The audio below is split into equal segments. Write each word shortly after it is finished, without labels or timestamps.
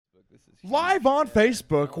Live on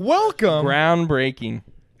Facebook. Welcome. Groundbreaking.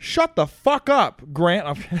 Shut the fuck up,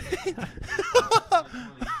 Grant.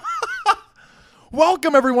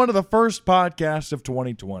 Welcome, everyone, to the first podcast of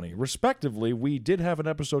 2020. Respectively, we did have an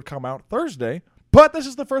episode come out Thursday, but this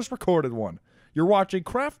is the first recorded one. You're watching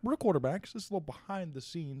Craft Brew Quarterbacks. This is a little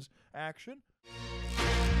behind-the-scenes action.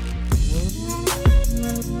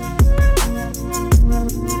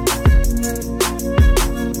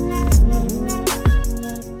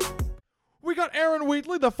 We got Aaron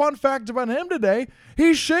Wheatley. The fun fact about him today,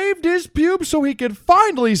 he shaved his pubes so he could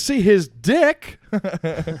finally see his dick.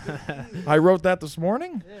 I wrote that this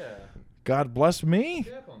morning. Yeah. God bless me.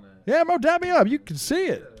 Tap on that. Yeah, Mo, dab me up. You can see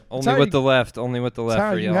it. Only with the left. Only with the left That's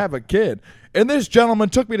how for you y'all. have a kid. And this gentleman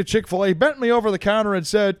took me to Chick-fil-A, bent me over the counter and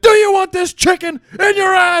said, "Do you want this chicken in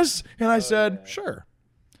your ass?" And I said, "Sure.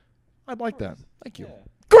 I'd like that. Thank you." Yeah.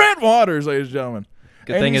 Grant Waters, ladies and gentlemen.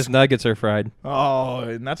 Good And thing he's- his nuggets are fried. Oh,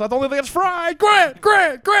 and that's not the only thing that's fried. Grant.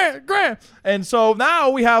 And so now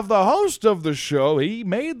we have the host of the show. He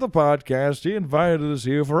made the podcast. He invited us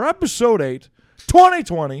here for episode 8,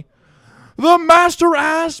 2020. The Master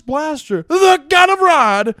Ass Blaster, the God of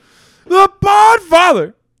Rod, the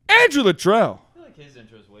Podfather, Andrew Luttrell. I feel like his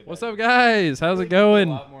intro is way better. What's up, guys? How's it A going?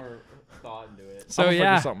 lot more thought into it. So I'm gonna figure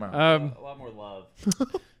yeah, something out. A lot more love.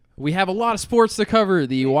 we have a lot of sports to cover.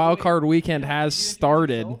 The wild card weekend has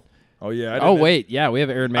started. Oh, yeah. Oh wait, yeah, we have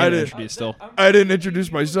Aaron I Mann to did. introduce still. I didn't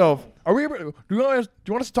introduce myself. Are we able to, do you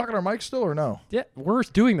want us to talk on our mic still or no? Yeah, we're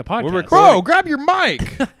doing the podcast. recording. Bro, grab your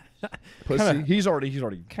mic. Pussy. Kinda- He's already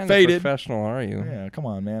Kind faded. of professional are you? Yeah, come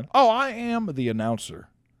on, man. Oh, I am the announcer,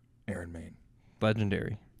 Aaron Main.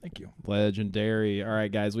 Legendary. Thank you. Legendary. All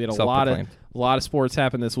right, guys, we had a Self-proclaimed. lot of sports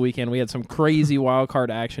happen this weekend. We had some crazy wild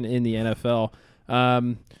card action in the NFL.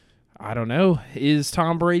 I don't know. Is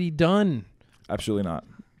Tom Brady done? Absolutely not.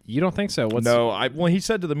 You don't think so? Well, he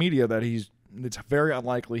said to the media that it's very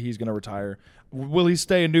unlikely he's going to retire. Will he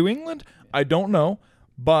stay in New England? I don't know,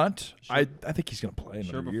 but I think he's going to play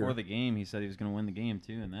another Sure, year. before the game, he said he was going to win the game,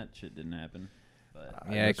 too, and that shit didn't happen. But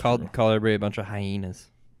Yeah, I that's called true. everybody a bunch of hyenas.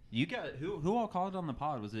 you got who all called it on the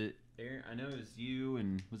pod? Was it Aaron? I know it was you,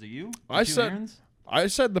 and was it you? I Two said- Aarons? I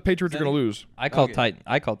said the Patriots are going to lose. I called Okay. Titan.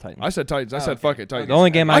 I called Titans. I said Titans. I said okay. fuck it, Titans. The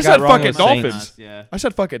only game I I got said wrong fuck it, was Saints. Dolphins. Yeah. I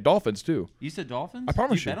said fuck it, Dolphins too. You said Dolphins? I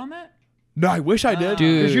promise you. you. Bet on that? No, I wish I did.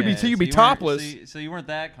 Dude. Because you'd Okay, be so you weren't- topless. So you weren't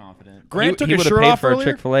that confident. Grant took he his would have shirt paid off for a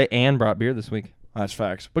earlier. Chick-fil-A and brought beer this week. That's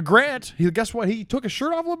facts. But Grant, guess what? He took his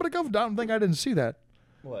shirt off a little bit ago. I don't think I didn't see that.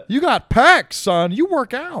 What? You got pecs, son. You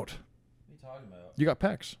work out. What are you talking about? You got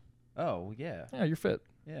pecs. Oh, yeah. Yeah, you're fit.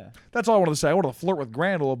 Yeah. That's all I wanted to say. I wanted to flirt with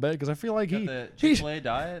Grant a little bit because I feel like Got he the he's Chick-fil-A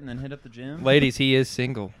diet and then hit up the gym. Ladies, he is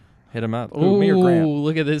single. Hit him up. Ooh, me or Grant?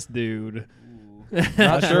 look at this dude. Ooh.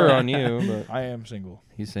 Not sure on you, but I am single.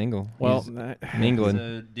 he's single. Well, He's mingling.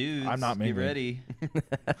 So, dudes, I'm not get mingling. ready.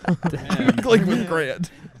 Like with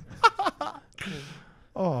Grant.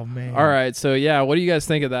 Oh man. all right, so yeah, what do you guys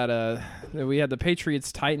think of that? We had the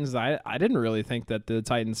Patriots Titans. I didn't really think that the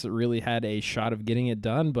Titans really had a shot of getting it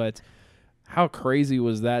done, but how crazy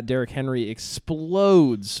was that? Derrick Henry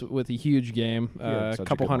explodes with a huge game, Yeah, a such a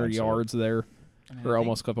couple good hundred mindset. yards there, I or think,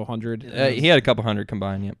 almost a couple hundred. He had a couple hundred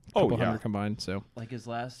combined. Yep. Oh couple yeah. hundred combined. So like his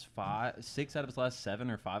last 6 out of his last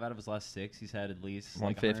 7 or 5 out of his last 6, he's had at least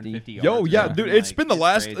 150. 150 yards. Yo, or yeah, something. dude. It's Like, been the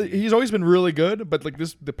last. crazy. He's always been really good, but like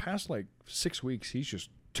the past like 6 weeks, he's just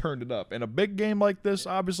turned it up. In a big game like this,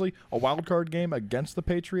 obviously a wild card game against the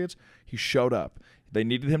Patriots, he showed up. They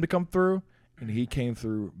needed him to come through, and he came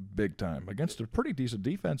through big time against a pretty decent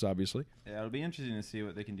defense, obviously. Yeah, it'll be interesting to see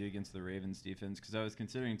what they can do against the Ravens defense because I was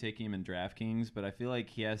considering taking him in DraftKings, but I feel like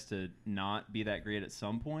he has to not be that great at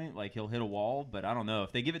some point. Like he'll hit a wall, but I don't know.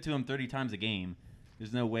 If they give it to him 30 times a game,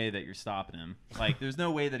 there's no way that you're stopping him. Like there's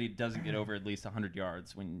no way that he doesn't get over at least 100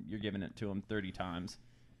 yards when you're giving it to him 30 times,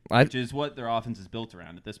 which is what their offense is built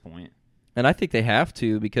around at this point. And I think they have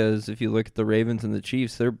to because if you look at the Ravens and the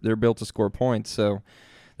Chiefs, they're built to score points. So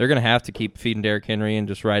they're going to have to keep feeding Derrick Henry and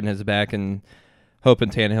just riding his back and hoping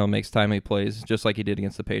Tannehill makes timely plays, just like he did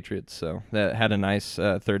against the Patriots. So that had a nice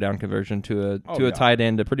third down conversion to a tight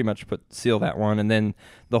end to pretty much seal that one. And then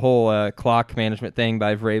the whole clock management thing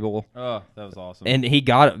by Vrabel. Oh, that was awesome. And he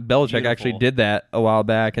got it. Belichick Beautiful. actually did that a while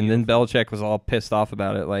back, and then Belichick was all pissed off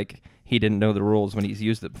about it, like he didn't know the rules when he's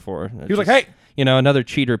used it before. He was like, "Hey, another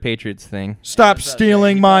cheater Patriots thing." stop That's that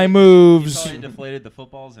stealing thing. my He moves." probably deflated the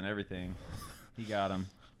footballs and everything. He got him.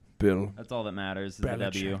 Bill That's all that matters is the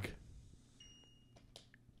W. Belichick.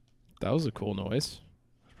 that was a cool noise.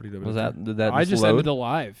 Pretty Was that did that I just load? ended the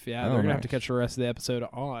live. Yeah, Oh, they're gonna have to nice. catch the rest of the episode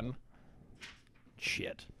on.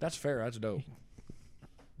 Shit. That's fair. That's dope.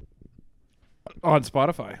 On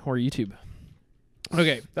Spotify or YouTube.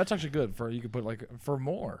 Okay. That's actually good for you could put like for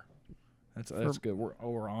more. That's good.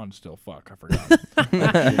 We're on still. Fuck, I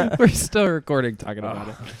forgot. We're still recording talking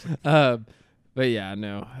about it. But yeah,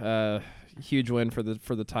 no. Huge win for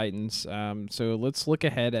the Titans. So let's look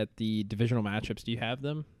ahead at the divisional matchups. Do you have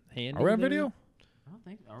them handy? Are we on there? video? I don't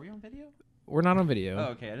think. Are we on video? We're not on video. Oh,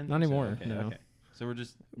 okay. I didn't. Not think so. anymore, Okay, no. okay. So we're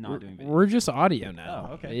just not doing video. We're just audio now.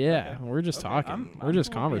 Oh, okay. Yeah, Okay. we're just Okay, talking. We're I'm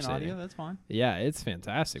just cool with being conversating. Audio, that's fine. Yeah, it's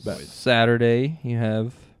fantastic, boys. Saturday, you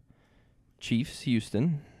have Chiefs,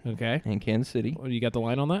 Houston, Okay. and Kansas City. What, you got the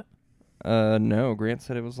line on that? No, Grant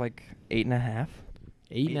said it was like 8.5.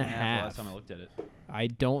 8.5. Last time I looked at it. I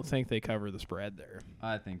don't think they cover the spread there.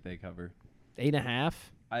 I think they cover. 8.5.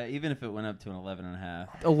 Even if it went up to an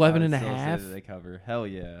 11.5. 11 and a I would still say half? that they cover. Hell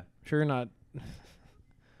yeah. Sure not.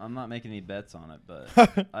 I'm not making any bets on it,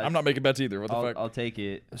 but I'm not making bets either. What the fuck? I'll take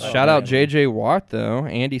it. Shout out J.J. Watt, though.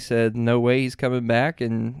 Andy said no way he's coming back,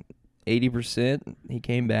 and 80% he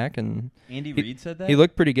came back, and Andy Reid said that? he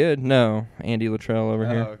looked pretty good. No, Andy Luttrell over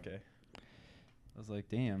here. okay. I was like,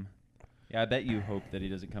 damn. Yeah, I bet you hope that he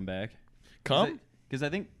doesn't come back. Come? Because I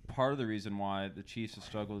think part of the reason why the Chiefs have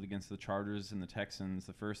struggled against the Chargers and the Texans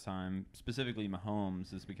the first time, specifically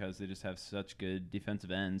Mahomes, is because they just have such good defensive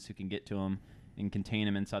ends who can get to him and contain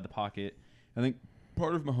him inside the pocket. I think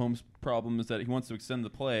part of Mahomes' problem is that he wants to extend the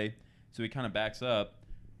play, so he kind of backs up,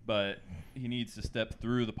 but he needs to step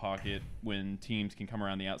through the pocket when teams can come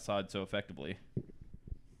around the outside so effectively.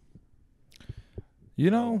 You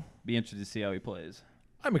know, Be interested to see how he plays.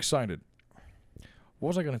 I'm excited. What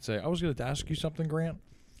was I going to say? I was going to ask you something, Grant.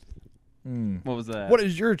 What was that? What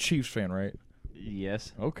is you're a Chiefs fan, right?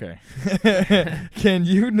 Yes. Okay. Can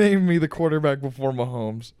you name me the quarterback before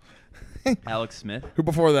Mahomes? Alex Smith. Who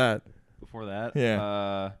before that? Before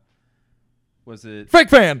that, was it Fake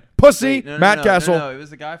fan, pussy, Wait, no, Matt Castle. No, it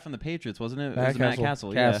was the guy from the Patriots, wasn't it? It Matt was Matt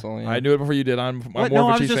Castle. Castle. Yeah. I knew it before you did. I'm more What? No, of a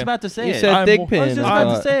I was Chiefs just fan. about to say You it. said I'm Big more- Pin. I was just I about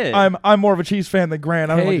to thought. say it. I'm more of a Chiefs fan than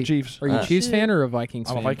Grant. I don't like the Chiefs. Are you a Chiefs shit. fan or a Vikings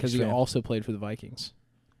I'm a fan? Vikings Because he fan. also played for the Vikings.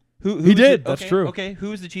 Who He was did, it? that's Okay, true. Okay,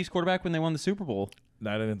 who was the Chiefs quarterback when they won the Super Bowl?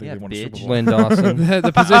 I didn't think Yeah, they won a Super bitch. Bowl. Lynn Dawson.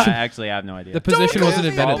 the position. Actually, I have no idea. The position Don't wasn't call me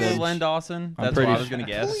invented Probably then. Len Dawson. I'm That's pretty what I was sure. going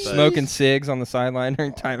to guess. But Smoking cigs on the sideline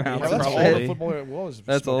during timeouts. Yeah, and that's all shit. the football it was.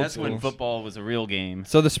 That's old that's when school. football was a real game.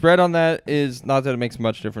 So the spread on that is not that it makes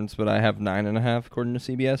much difference, but I have 9.5 according to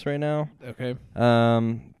CBS right now. Okay.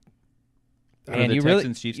 And the you really,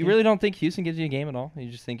 Texans-Chiefs you game? really don't think Houston gives you a game at all? You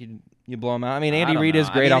just think you blow them out? I mean, I Andy don't Reid is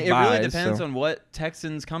know. great I off mean, it buys. really depends so on what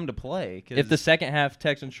Texans come to play. 'cause if the second half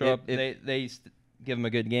Texans show up, if- they give them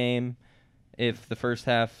a good game. If the first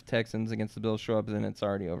half Texans against the Bills show up, then it's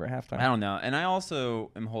already over at halftime. I don't know. And I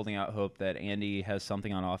also am holding out hope that Andy has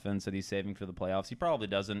something on offense that he's saving for the playoffs. He probably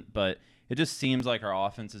doesn't, but it just seems like our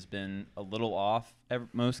offense has been a little off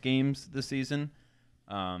most games this season.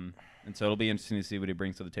 And so it'll be interesting to see what he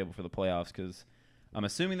brings to the table for the playoffs because I'm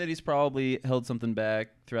assuming that he's probably held something back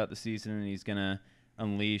throughout the season and he's going to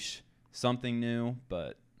unleash something new,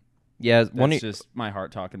 but Yeah, that's just my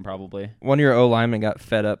heart talking probably. one of your O linemen got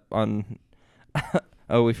fed up on.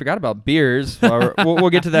 Oh, we forgot about beers. We'll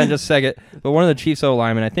get to that in just a second. But one of the Chiefs O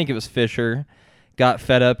linemen, I think it was Fisher, got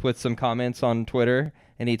fed up with some comments on Twitter,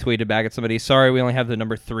 and he tweeted back at somebody, "Sorry, we only have the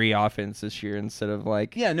number 3 offense this year instead of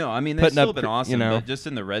like." Yeah, no, I mean, they've Putting still up, been awesome, you know. but just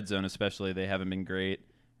in the red zone especially, they haven't been great.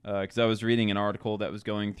 Because I was reading an article that was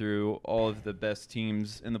going through all of the best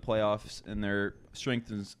teams in the playoffs and their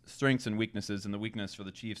strengths and weaknesses, and the weakness for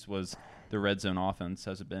the Chiefs was the red zone offense.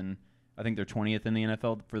 Has it been? I think they're 20th in the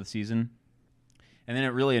NFL for the season. And then it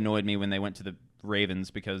really annoyed me when they went to the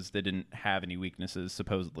Ravens because they didn't have any weaknesses,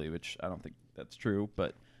 supposedly, which I don't think that's true.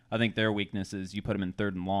 But I think their weakness is you put them in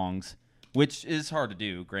 3rd and longs, which is hard to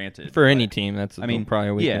do, granted. For any but- team, that's I mean, probably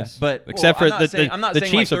a weakness. Yeah, but except well, for I'm not the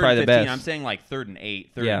saying Chiefs like are probably 3rd the and 15. best. I'm saying like 3rd and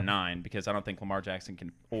 8, 3rd Yeah. and 9, because I don't think Lamar Jackson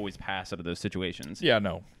can always pass out of those situations. Yeah,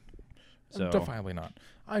 no. So Definitely not.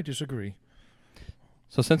 I disagree.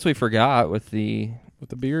 So since we forgot with the With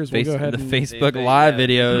the beers, we'll go ahead. and- Facebook They- Live yeah,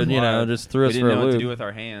 video, Facebook you know, Live. just threw we us didn't for a know what to do loop. with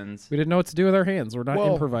our hands. We didn't know what to do with our hands. We're not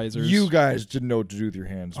Well, improvisers. You guys didn't know what to do with your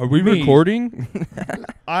hands. Are we Me, recording?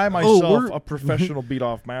 I myself, we're- a professional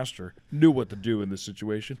beat-off master, knew what to do in this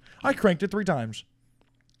situation. I cranked it 3 times.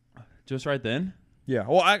 Just right then? Yeah.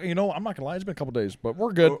 Well, I'm not gonna lie. It's been a couple days, but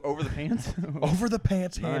we're good. Over the pants? Over the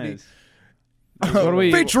pants, Andy. Nice. What do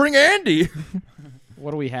we? Featuring Andy. What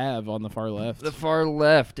do we have on the far left? The far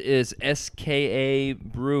left is SKA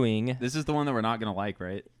Brewing. This is the one that we're not going to like,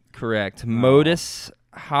 right? Correct. Modus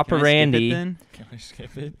Can I skip it Hopperandi. then? Can I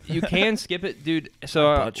skip it? You can skip it, dude.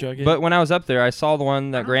 So, Butt chug it? but when I was up there, I saw the one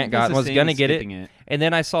I that don't Grant think it's got and the was same gonna as get it. skipping And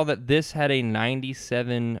then I saw that this had a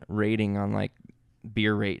 97 rating on like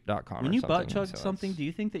beerrate.com. When or you something. butt chug So something, it's- do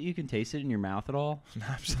you think that you can taste it in your mouth at all?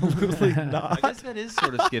 Absolutely I not. guess that is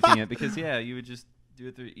sort of skipping it because you would just do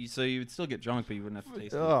it through. So you would still get drunk, but you wouldn't have to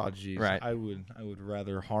taste it. Oh jeez. Right. I would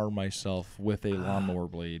rather harm myself with a lawnmower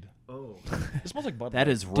blade. Oh, It smells like butter. that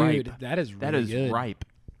is ripe. Dude, that is really That is good. ripe.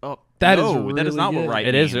 Oh, That is no, that is really not what good. ripe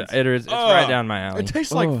It is. means. It is. It's Ugh. right down my alley. It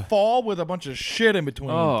tastes Oh. like fall with a bunch of shit in between.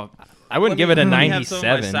 Oh, I wouldn't give it a let me have some of my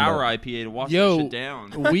 97. sour but- IPA to wash Yo, that shit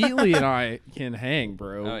down. Wheatley and I can hang,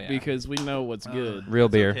 bro, Oh, yeah. because we know what's good. Real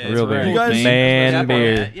beer. Okay, Real it's beer. You guys- Man Tap on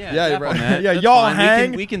beer. that. Yeah, Yeah, tap right. on that. Yeah, That's y'all fine.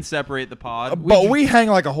 hang. We can separate the pod. But we hang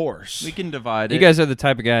like a horse. We can divide You it. guys are the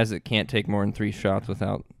type of guys that can't take more than 3 shots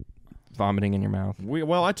without vomiting in your mouth.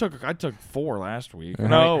 I took 4 last week. How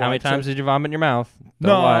No, many times did you vomit in your mouth? Don't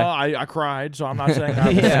No, lie. I cried, so I'm not saying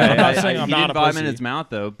I'm, Yeah, I'm not saying I'm he not didn't a vomit pussy. in his mouth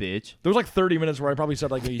though, bitch. There was like 30 minutes where I probably said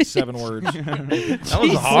like maybe 7 words. That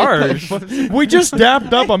was harsh. We just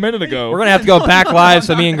dapped up a minute ago. We're gonna have to go back live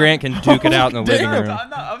so me and Grant can duke it out in the living Damn, room.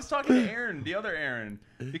 I was talking to Aaron, the other Aaron,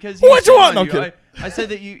 because Which you- one? No, I'm you- kidding. I said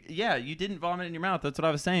that you didn't vomit in your mouth. That's what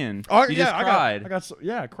I was saying. Oh, you yeah, just cried.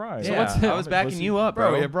 I cried. Yeah, I was backing you up,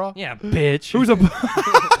 bro. Yeah, bro. Yeah, bitch. Who's a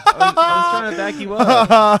I was trying to back you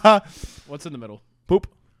up. What's in the middle? poop?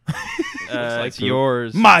 It's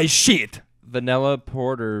yours. My shit. Vanilla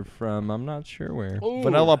porter from I'm not sure where.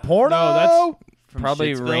 Vanilla porno. No, that's From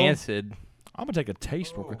Probably Shitsville? rancid. I'm gonna take a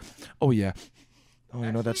taste real quick. Oh yeah. Oh,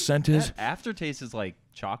 you know what that scent is? That aftertaste is like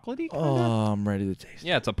chocolatey. Oh, I'm ready to taste.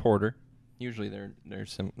 Yeah, it's a porter. Usually they're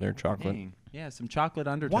chocolate. Dang. Yeah, some chocolate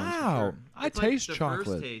undertones. for Wow, sure. I It's like taste the chocolate.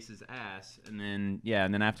 first taste is ass, and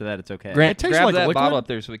then after that it's okay. Grant, It tastes grab like that liquid. bottle up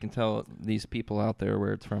there so we can tell these people out there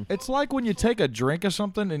where it's from. It's like when you take a drink of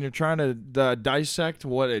something and you're trying to dissect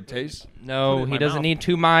what it tastes. Put it No, in he my doesn't mouth. need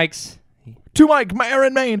 2 mics. To Mike,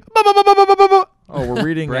 Aaron Maine. Oh, we're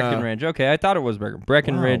reading. Breckenridge. Okay, I thought it was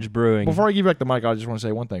Breckenridge Wow. Brewing. Before I give you back the mic, I just want to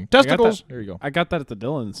say one thing. Testicles. There you go. I got that at the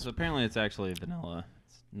Dillons. So apparently it's actually vanilla.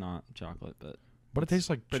 It's not chocolate, but But it tastes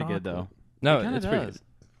like pretty good chocolate. though. no, It kinda it's pretty does.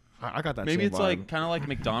 good. I got that. Maybe same it's vibe. like kind of like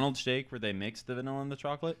McDonald's shake where they mix the vanilla and the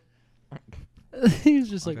chocolate. He's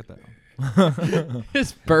just I like got that.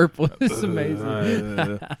 his burp was amazing.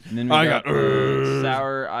 And then we I got, got-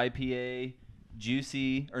 sour IPA,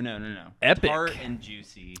 juicy or no. Epic. Tart and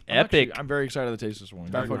juicy. Epic. I'm very excited to taste this one.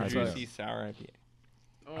 That's Very what excited. it Juicy sour IPA.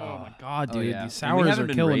 Oh my god, Oh, dude, yeah. these And we sours haven't are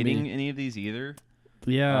been killing rating me. any of these either.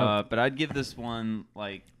 Yeah, But I'd give this one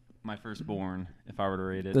like my firstborn if I were to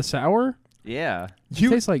rate it. the sour Yeah. it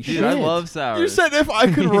tastes like Dude, shit. I love sours. You said if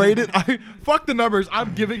I could rate it, I fuck the numbers.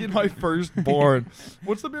 I'm giving it my firstborn.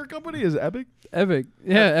 What's the beer company? Is it Epic? Epic.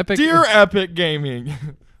 Yeah, Epic. Dear Epic Gaming.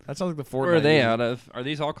 That sounds like the Fortnite. Where are they game. out of? Are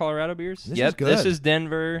these all Colorado beers? This is yep, this good. is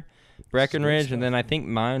Denver, Breckenridge, stuff. and then I think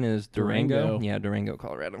mine is Durango. Durango. Yeah, Durango,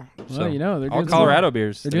 Colorado. Well, you know, they're all doing some- Colorado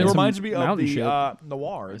beers. they're It doing some reminds me of mountain the shit.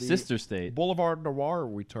 Noir. A the sister state. Boulevard Noir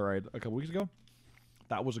we tried a couple weeks ago.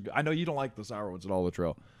 That was a good. I know you don't like the sour ones at all,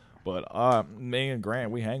 Latrell. But me and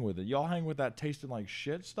Grant, we hang with it. Y'all hang with that tasting like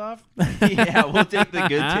shit stuff. Yeah, we'll take the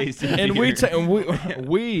good taste. And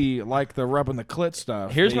we like the rubbing the clit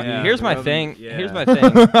stuff. Here's Yeah, here's my rather thing. than- Here's yeah. my thing.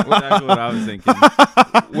 exactly what I was thinking.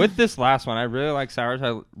 With this last one, I really like sours.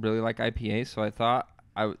 I really like IPA, so I thought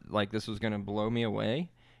this was gonna blow me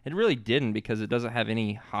away. It really didn't because it doesn't have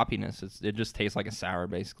any hoppiness. It just tastes like a sour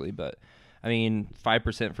basically. But I mean,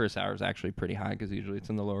 5% for a sour is actually pretty high because usually it's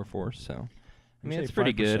in the lower fours. So I mean, say it's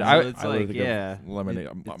pretty 5%. good. So it's I really like think of yeah, lemonade.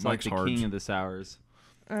 It's Mike's like the hard. king of the sours.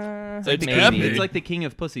 it's It's, maybe. like it's like the king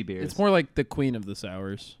of pussy beers. It's more like the queen of the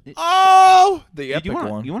sours. Oh, the Dude, epic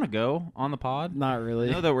one. you want to go on the pod? Not I really.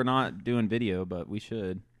 know that we're not doing video, but we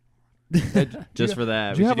should. Hey, Just for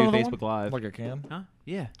that, do you we have should do another Facebook Live. Like a can? Huh?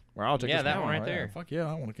 Yeah. Or I'll take Yeah, this that one one right Yeah, there. fuck yeah,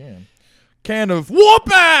 I want a can. Can of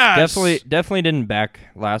whoop ass. Definitely didn't back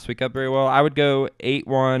last week up very well. I would go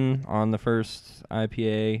 8-1 on the first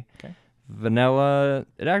IPA. Okay. Vanilla,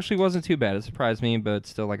 it actually wasn't too bad. It surprised me, but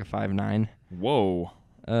still like a 5.9. Whoa.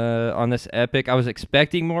 On this Epic, I was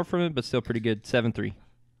expecting more from it, but still pretty good. 7.3.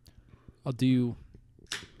 I'll do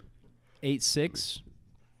 8.6.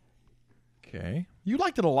 Okay. You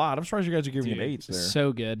liked it a lot. I'm surprised you guys are giving it Dude, eights there.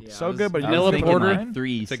 So good. So good, but I vanilla was thinking porter? like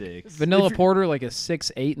 3-6. Vanilla If you- porter like a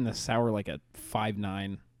 6.8 and the sour like a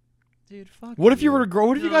 5.9. Dude, fuck. What if you were to grow?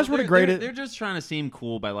 What if you guys were to grade it? They're just trying to seem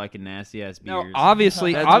cool by liking nasty ass beers. No,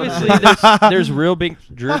 obviously, That's what there's real big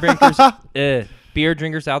Drew Brinkers. beer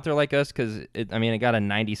drinkers out there like us, because it got a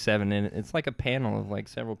 97 in it. It's like a panel of like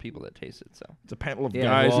several people that taste it. So It's a panel of Yeah,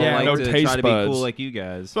 guys well, with I like no to taste try to buds. be cool like you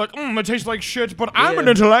guys. It's like, it tastes like shit, but I'm an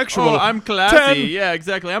intellectual. Oh, I'm classy. 10. Yeah,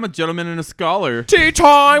 exactly. I'm a gentleman and a scholar. Tea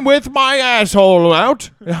time with my asshole out.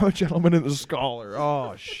 I'm a gentleman and a scholar.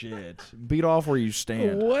 Oh, shit. Beat off where you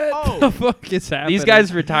stand. What the fuck is happening? these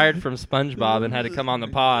guys retired from SpongeBob and had to come on the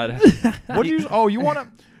pod. What do you... Oh, you want to...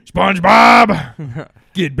 SpongeBob!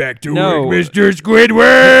 Get back to No. work, Mr.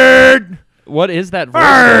 Squidward! What is that voice?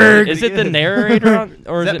 Arrgh! Is it the narrator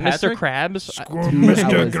or is that it Mr. Patrick? Krabs? Mr.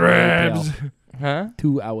 hours Krabs. Huh?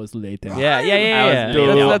 2 hours later. Yeah.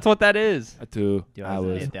 later. That's what that is. 2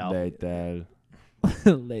 hours later. later.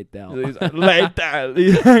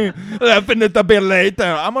 Later. Laughing at the bit later.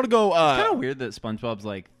 I'm going to go... It's kind of weird that SpongeBob's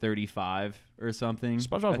like 35 or something.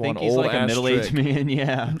 SpongeBob's I think one he's like a old-ass middle-aged trick. man.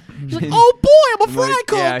 Yeah. He's like, oh, boy, I'm a Like, fry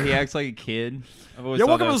cook. Yeah, he acts like a kid. I've always Yeah,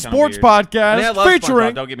 thought welcome that to was the kinda sports weird. podcast I mean, I love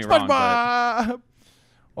featuring SpongeBob, don't get me wrong, SpongeBob.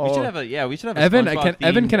 We should have a we should have a Evan, SpongeBob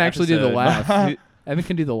Evan themed can actually do the episode. laugh. Evan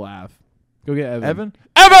can do the laugh. Go get Evan.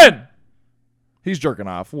 Evan! He's jerking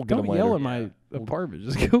off. We'll get Don't him later. yell in my apartment.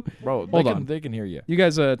 Just go. Bro, Hold they on. can, they can hear you. You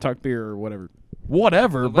guys talk beer or whatever.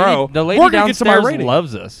 Whatever, The bro. lady, the lady We're gonna get to my downstairs rating.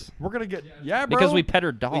 loves us We're gonna get bro. because we pet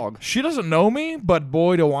her dog. She doesn't know me, but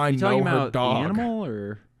boy, do I You know talking her about the dog. animal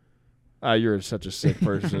or? You're such a sick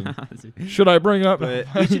person. Should I bring up? But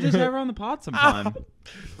we should just have her on the pod sometime.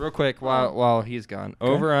 Real quick, while he's gone,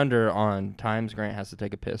 over under on times Grant has to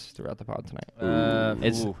take a piss throughout the pod tonight.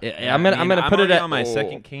 I'm gonna put it already at on my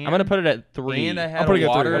second can. I'm gonna put it at 3. And I I'm had putting a it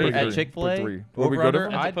at water three. I'm putting it at at Chick-fil-A. three. What are we Over good under.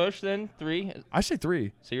 for? That's a I'd- push then 3. I say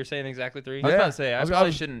 3. So you're saying exactly 3. I was Yeah. about to say, I I was-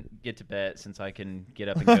 probably shouldn't get to bet since I can get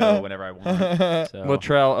up and go whenever I want. So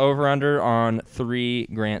Latrell over under on 3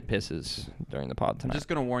 Grant pisses during the pod I'm tonight. just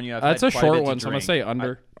gonna warn you. I've That's had a quite short bit to one, so I'm gonna drink. say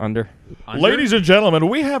under. Under. Under? Ladies and gentlemen,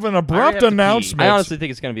 we have an I abrupt have to pee. announcement. I honestly think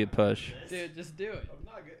it's gonna be a push. Dude, just do it.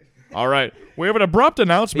 All right, we have an abrupt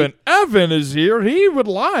announcement. Evan is here. He would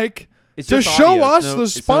like It's to just show audio. us It's the no-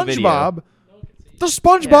 it's no video. SpongeBob, the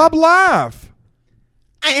SpongeBob laugh.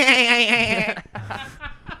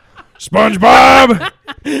 SpongeBob,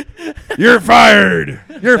 you're fired.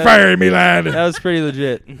 You're fired, me lad. That was pretty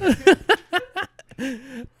legit.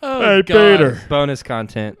 Oh, Hey, God. Peter. Bonus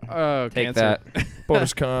content. Oh, Take cancer. that.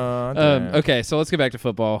 Bonus content. Okay, so let's get back to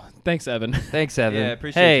football. Thanks, Evan. Thanks, Evan. Yeah,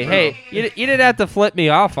 appreciate hey, you. you didn't have to flip me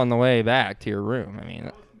off on the way back to your room. I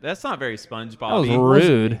mean, That's not very SpongeBob. that was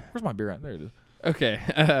rude. Where's my beer at? There it is. Okay,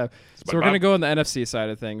 so we're gonna go on the NFC side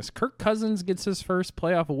of things. Kirk Cousins gets his first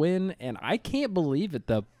playoff win, and I can't believe it.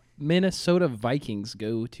 The Minnesota Vikings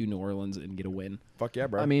go to New Orleans and get a win. Fuck yeah,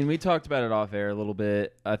 bro. I mean, we talked about it off air a little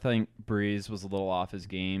bit. I think Breeze was a little off his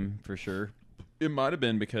game for sure. It might have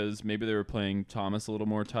been because maybe they were playing Thomas a little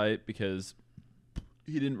more tight because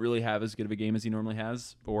he didn't really have as good of a game as he normally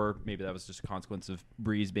has, or maybe that was just a consequence of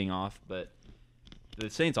Breeze being off. But the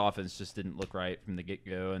Saints offense just didn't look right from the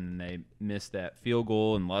get-go, and they missed that field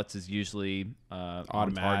goal, and Lutz is usually on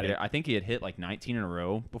Automatic. target. I think he had hit like 19 in a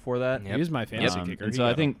row before that. He was my fantasy kicker. And He so I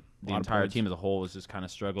got think a the lot of entire points. team as a whole was just kind of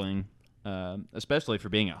struggling, especially for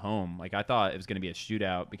being at home. Like, I thought it was going to be a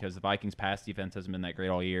shootout because the Vikings' pass defense hasn't been that great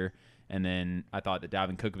all year. And then I thought that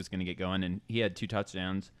Dalvin Cook was going to get going, and he had 2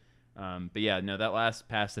 touchdowns. But, yeah, no, that last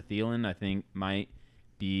pass to Thielen I think might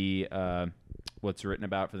be what's written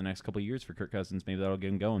about for the next couple of years for Kirk Cousins. Maybe that'll get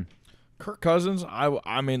him going. Kirk Cousins,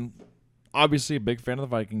 I mean, obviously a big fan of the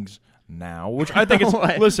Vikings now, which I think it's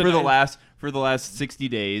listen for the last 60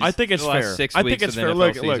 days. I think it's The last fair. 6 I think weeks it's of the fair. NFL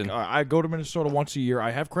Look, season. I go to Minnesota once a year.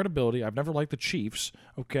 I have credibility. I've never liked the Chiefs.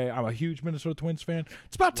 Okay, I'm a huge Minnesota Twins fan.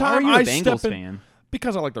 It's about Why time are you a I Bengals step in fan?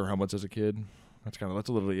 because I like their helmets as a kid. That's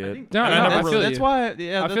literally it. No, And no, I never I really- feel that's you. why.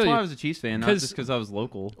 Yeah, I that's feel why you. I was a Chiefs fan, not 'Cause just because I was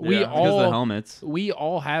local. we because of all- the helmets. We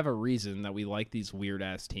all have a reason that we like these weird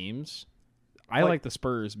ass teams. I like the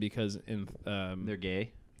Spurs because in They're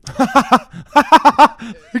gay.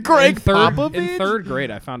 Greg in Popovich? third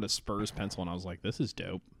grade, I found a Spurs pencil and I was like, "This is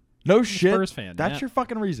dope." No shit. Spurs fan, That's yeah. your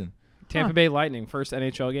fucking reason. Tampa Bay Lightning first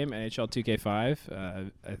NHL game, NHL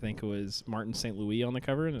 2K5. I think it was Martin St. Louis on the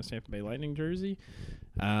cover in a Tampa Bay Lightning jersey.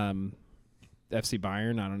 FC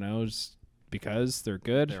Bayern, I don't know, just because they're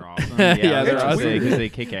good. They're awesome. Yeah, they're that's awesome. because they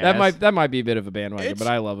kick ass. That might be a bit of a bandwagon, It's-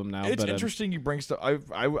 but I love them now. It's but, interesting you bring stuff.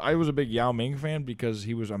 I was a big Yao Ming fan because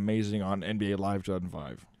he was amazing on NBA Live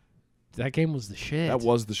 2005. that game was the shit. That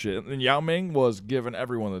was the shit. And Yao Ming was giving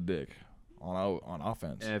everyone the dick on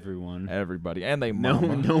offense. Everyone. Everybody. And they No,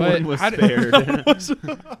 mama. no But one was how did- spared.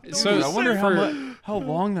 So I wonder for, how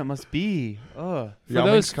long that must be. for Yao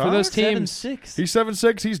those Ming's for those cock? teams. 7'6". He's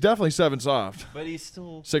 7'6". He's definitely 7 soft. But he's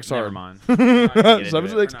still 6 Never hard. mind. We're not gonna get into it.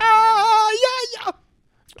 7'6". We're not gonna Ah, yeah.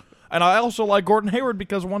 And I also like Gordon Hayward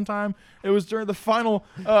because one time it was during the final,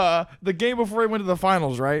 the game before he went to the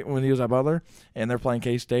finals, right, when he was at Butler, and they're playing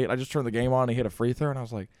K-State. I just turned the game on, and he hit a free throw, and I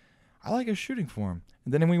was like, I like his shooting form.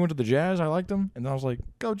 And then when we went to the Jazz, I liked him, and then I was like,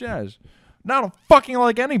 go Jazz. Now I don't fucking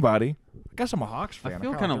like anybody. I guess I'm a Hawks fan. I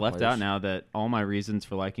feel kind of left out now that all my reasons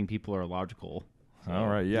for liking people are logical. All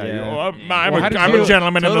right, yeah. Yeah. I'm Well, how did a you-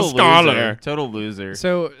 gentleman and a scholar. Total loser.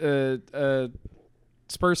 So,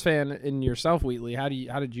 Spurs fan in yourself, Wheatley. How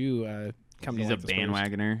did you come He's to a like the Spurs?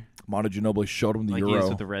 bandwagoner. Monta Ginobili showed him the Like he is Euro.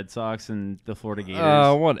 with the Red Sox and the Florida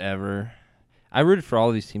Gators. Whatever. I rooted for all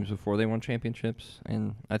of these teams before they won championships,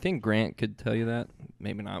 and I think Grant could tell you that.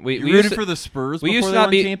 Maybe not. You We rooted used for the Spurs we before used to they not won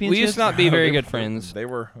be championships? we used to not be very They good were- friends. They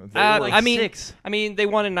were. like I mean, 6. they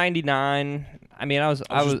won in '99. I mean, I was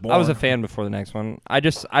I was a born. fan before the next one.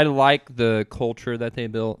 I like the culture that they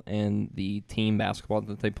built and the team basketball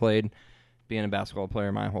that they played. Being a basketball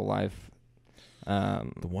player my whole life,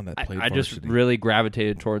 the one that played I just varsity. really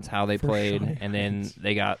gravitated towards how they For played, sure. and then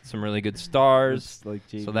they got some really good stars. Like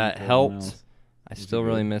So that helped. I still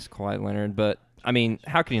really miss Kawhi Leonard, but I mean,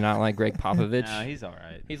 how can you not like Greg Popovich? No, he's all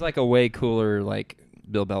right. He's like a way cooler like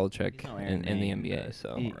Bill Belichick No Aaron in the Maine, NBA. but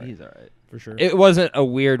So he's all right. For sure. it wasn't a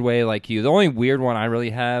weird way like you. The only weird one I really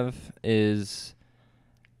have is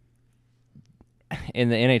in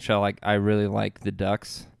the NHL. Like I really like the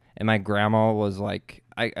Ducks, and my grandma was like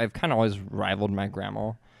I've kind of always rivaled my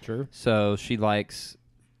grandma. Sure. So she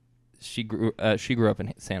grew up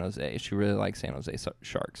in San Jose. She really likes San Jose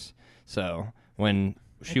Sharks. So when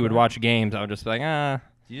she would watch games, I would just be like,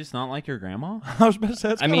 Do you just not like your grandma? I was about to say,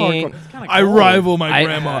 that's I kinda mean, hardcore. I rival my I-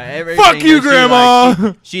 grandma. everything Fuck you, that she grandma.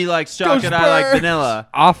 likes, she likes chocolate. I like Spurs. vanilla.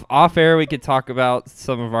 Off air, we could talk about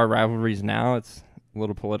some of our rivalries now. It's a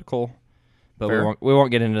little political, but Fair. we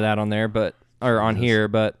won't get into that on there, on here.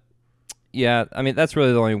 But yeah, I mean that's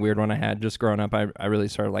really the only weird one I had. Just growing up, I really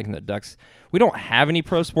started liking the Ducks. We don't have any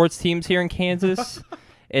pro sports teams here in Kansas,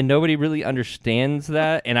 and nobody really understands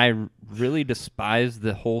that. And I really despise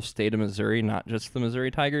the whole state of Missouri, not just the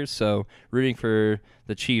Missouri Tigers. So rooting for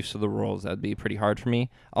the Chiefs or the Royals, that'd be pretty hard for me.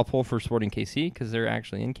 I'll pull for Sporting KC because they're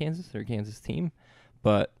actually in Kansas. They're a Kansas team,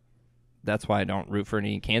 but that's why I don't root for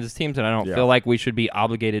any Kansas teams, and I don't feel like we should be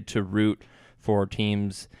obligated to root for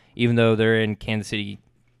teams, even though they're in Kansas City,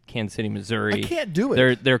 Missouri. I can't do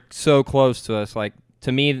it. They're so close to us. Like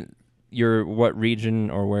to me, what region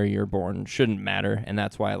or where you're born shouldn't matter, and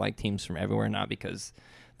that's why I like teams from everywhere, not because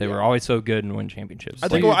they were always so good and win championships. I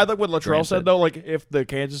think what Latrell Grant said said. though, like if the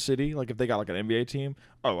Kansas City, like if they got like an NBA team,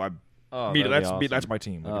 that's my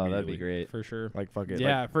team. Like, Oh, that'd immediately. be great. For sure. Like fuck it.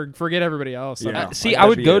 Yeah, forget everybody else. Yeah. Like, See, like, I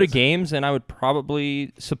would that'd go be to it. games and I would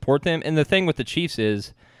probably support them. And the thing with the Chiefs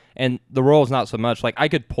is, and the Royals not so much. Like I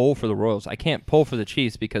could pull for the Royals. I can't pull for the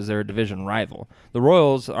Chiefs because they're a division rival. The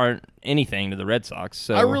Royals aren't anything to the Red Sox.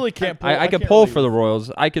 So I really can't. Pull, I could can't pull really- for the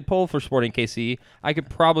Royals. I could pull for Sporting KC. I could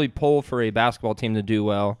probably pull for a basketball team to do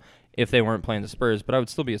well if they weren't playing the Spurs. But I would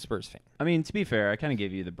still be a Spurs fan. I mean, to be fair, I kind of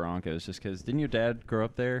gave you the Broncos just because didn't your dad grow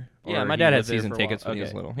up there? Yeah, Or my he dad had lived there season for a while? tickets when he was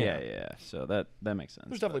Okay. little. Yeah. So that makes sense.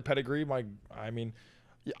 There's definitely pedigree.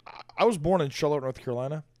 I was born in Charlotte, North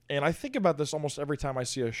Carolina, and I think about this almost every time I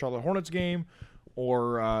see a Charlotte Hornets game,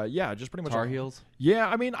 or just pretty much Tar Heels. Yeah,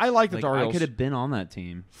 I mean, I like the Like, Tar I Heels. could have been on that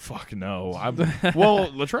team. Fuck no. Well,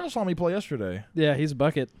 Latrell saw me play yesterday. yeah, he's a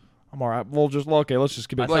bucket. I'm all right. Let's just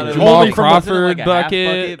keep it. I thought Like it was Jamal only from- wasn't it Crawford like a half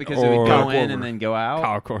bucket because it would or- go Kyle in Korver. and then go out.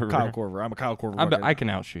 Kyle Korver. Kyle Korver. I'm a Kyle Korver. I bucket. can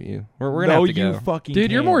outshoot you. We're gonna No, have to you go. fucking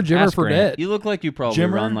Dude, you're can't. more Jimmer Ask Grant. Fredette. You look like you probably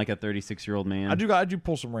Jimmer? run like a 36-year-old man. I do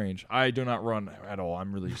pull some range. I do not run at all.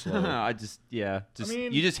 I'm really slow.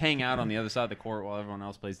 You just hang out on the other side of the court while everyone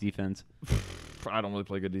else plays defense. I don't really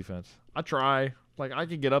play good defense. I try. Like I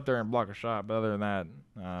could get up there and block a shot, but other than that,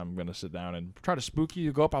 I'm gonna sit down and try to spook you.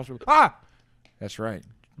 You go up, I'll that's right.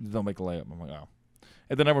 Don't make a layup. I'm like, oh.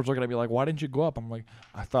 And then everyone's looking at me like, why didn't you go up? I'm like,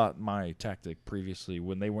 I thought my tactic previously,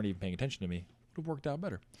 when they weren't even paying attention to me, would have worked out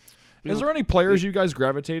better. Is there any players you guys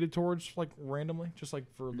gravitated towards, like randomly, just like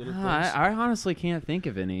for little things? I honestly can't think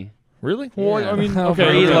of any. Really? Well, Yeah. I mean, Oh, okay. for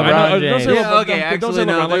okay, LeBron I know- don't James. say Yeah, LeBron- okay, don't actually, say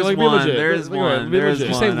no, LeBron. there's Like, be one. legit. There's Be one. legit. There's Did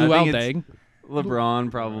you one. say I Luol think it's Deng? LeBron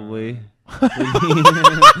probably.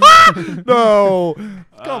 No,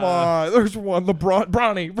 come on. There's one.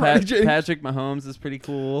 Bronny James. Patrick Mahomes is pretty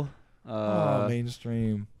cool. Oh,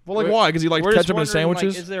 mainstream. Well, like we're- why? Because he likes We're just ketchup in his wondering, like,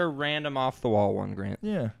 sandwiches. is there a random off the wall one, Grant?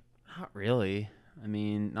 Yeah. Not really. I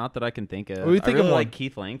mean, not that I can think of. What do you think I really of one? like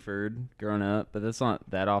Keith Langford growing up, but that's not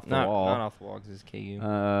that off the Not wall. off the wall because it's KU.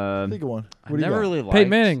 Think of one. I've What do you never got? really liked Peyton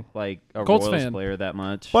Manning. like a Colts Royals fan. player that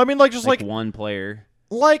much. But I mean, like just like one player.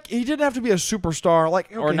 he didn't have to be a superstar. Like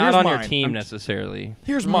okay, or not here's on mine. your team necessarily.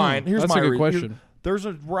 Here's mine. Here's That's my a good re- question.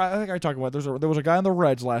 I think I talked about it. There was a guy in the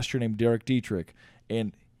Reds last year named Derek Dietrich,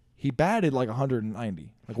 and he batted like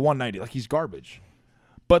 190, like 190, like he's garbage.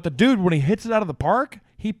 But the dude, when he hits it out of the park,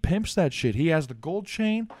 he pimps that shit. He has the gold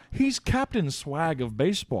chain. He's Captain Swag of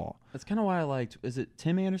baseball. That's kind of why I liked. Is it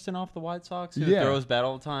Tim Anderson off the White Sox who Yeah. throws bat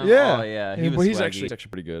all the time? Yeah. Oh yeah. But he's swaggy. actually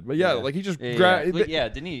pretty good. But yeah, like he just Yeah.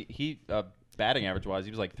 Didn't he batting average wise,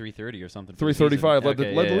 he was like 330 or something. for the season. 335 led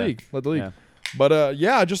Okay, the yeah, league. Led the league. Yeah.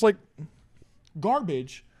 But just like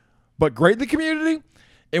garbage, but great in the community.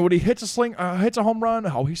 And when he hits a home run,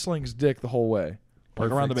 he slings dick the whole way. Like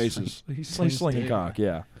around the bases. He's slinging cock,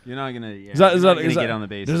 yeah. You're not gonna. Yeah, Is that- you're not is gonna that- get on the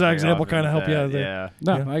base. does that very example often kinda with help you that, out of there? Yeah.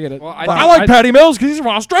 No, Yeah. I get it. Well, But I like Patty Mills because he's from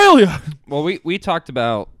Australia. Well, we talked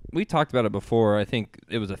about it before. I think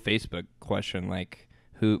it was a Facebook question, like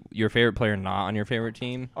who your favorite player not on your favorite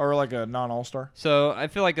team. Or like a non-all-star. So I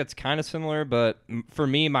feel like that's kind of similar, but for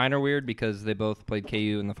me, mine are weird because they both played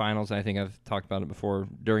KU in the finals. And I think I've talked about it before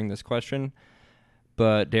during this question.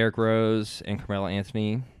 But Derrick Rose and Carmelo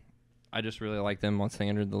Anthony, I just really liked them once they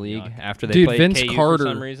entered the league. Yuck. After they Dude, played Vince KU Carter. for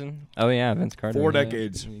some reason. Oh yeah, Vince Carter. 4 yeah.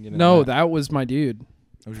 decades. You get into No, that. that was my dude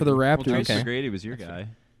for the Well, Raptors. Tracy Okay. McGrady was your guy.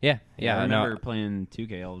 Yeah, I no. remember playing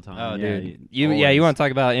 2K all the time. Oh, yeah, dude. You want to talk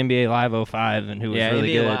about NBA Live 05 and who was really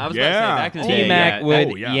NBA good. Live. I was Yeah. about to say back in the day. T-Mac would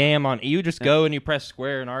Oh, yeah. yam on. You just go and you press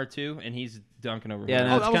square in R2, and he's dunking over. Yeah, him.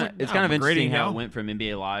 no, that was like- it's yeah, kind of interesting McGrady how now. it went from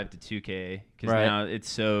NBA Live to 2K because Right. now it's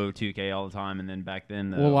so 2K all the time, and then back then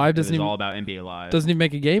Well, Live it was doesn't even- all about NBA Live. Doesn't even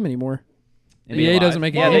make a game anymore. NBA NBA doesn't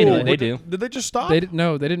Live? make a Yeah, game. they Whoa, do. They do. Did they just stop? They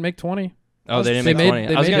didn't make 20. Oh, they didn't They make made- 20.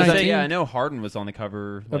 they I was made going to say, 19. yeah, I know Harden was on the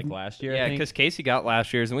cover like last year. I yeah, think. because Casey got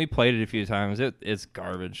last year's, and we played it a few times. It's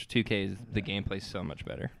garbage. 2K, the gameplay's so much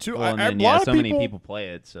better. Well, and then, a lot of so many people play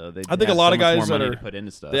it, so they. I think a have lot so of much guys more that money are- to put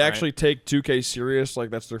into stuff. They right? actually take 2K serious, like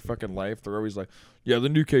that's their fucking life. They're always like, yeah, the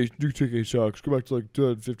new 2K sucks. Go back to like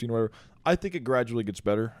 2015 or whatever. I think it gradually gets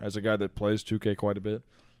better as a guy that plays 2K quite a bit.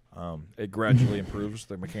 It gradually improves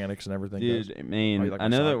the mechanics and everything. Dude, does. man, Oh, you like I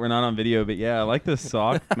my know that sock? we're not on video, but yeah, I like the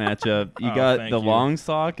sock matchup. You Oh, got thank the you. long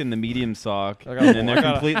sock and the medium sock, I got and a- they're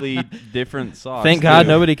completely different socks. Thank God too.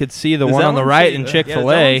 nobody could see the Does one that on the one right say- in yeah, does that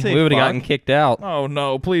Chick-fil-A. one say We would have fuck? gotten kicked out. Oh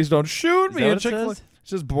no! Please don't shoot Is me. that at what it Chick-fil-A. says? It's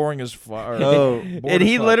just boring as fuck. Oh, And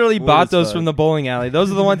he literally Bored bought as those fuck. from the bowling alley. Those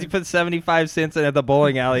are the ones you put 75 cents in at the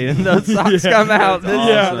bowling alley, and those socks come out. That's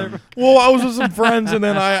Yeah. awesome. Well, I was with some friends, and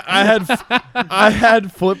then I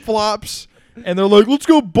had flip flops, and they're like, "Let's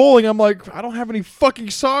go bowling." I'm like, "I don't have any fucking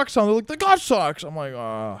socks on." They're like, "They got socks." I'm like,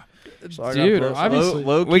 "Ah." So I got Dude, those. obviously-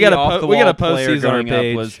 Low We gotta off the we gotta wall post player these on our growing up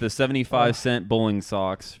page. was the 75-cent bowling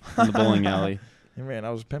socks from the bowling alley. Hey, man, I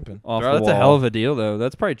was pimping. Off Bro, the that's a wall. hell of a deal, though.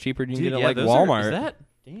 That's probably cheaper than you Dude, can get yeah, at like those are- Walmart. Is that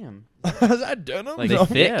damn? Is that denim? Like, No.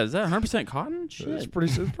 yeah, is that 100% cotton? It's Shit,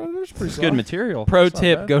 pretty. It's pretty it's soft. good material. Pro That's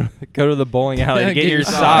not tip: go to the bowling alley to get your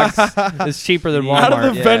socks. It's cheaper than Out Out Walmart.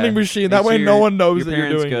 of the Yeah. vending machine. That Make way, sure no one knows your that you're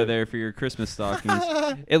parents doing go it. there for your Christmas stockings.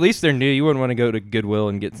 At least they're new. You wouldn't want to go to Goodwill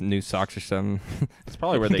and get some new socks or something. That's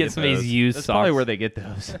probably where they Get get some of these those. used That's probably socks. where they get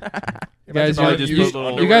those. Guys, Probably you- just you- put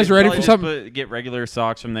little you guys underwear- ready probably for just something? get regular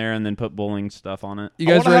socks from there and then put bowling stuff on it. You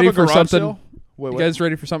I guys wanna ready have a for garage something? sale. Wait, You wait. guys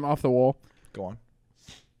ready for something off the wall? Go on.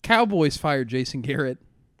 Cowboys fired Jason Garrett.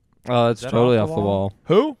 Oh, that's Is that totally off off the the wall.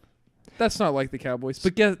 Who? That's not like the Cowboys.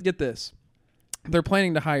 But get this. They're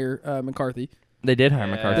planning to hire McCarthy. They did hire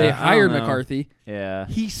Yeah. McCarthy. They I don't hired know. McCarthy. Yeah.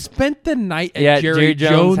 He spent the night at Yeah, Jerry Jerry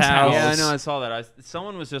Jones' Jones' house. Yeah, I know. I saw that.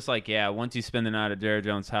 Someone was just like, "Yeah, once you spend the night at Jerry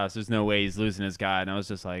Jones' house, there's no way he's losing his guy." And I was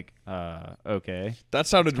just like, "Okay." That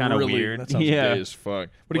sounded It's kinda really weird. That sounds Yeah. gay as fuck. Would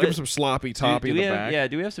he What- give him some sloppy toppy do in we the have, back? Yeah.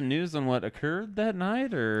 Do we have some news on what occurred that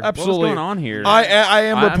night, or Absolutely. what was going on here? I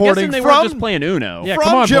am I'm reporting guessing they from were just playing Uno. Yeah, from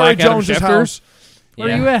come on, Jerry Black Adam Jones's Schefter. house. Where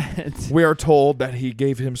Yeah. are you at? We are told that he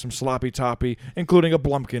gave him some sloppy toppy, including a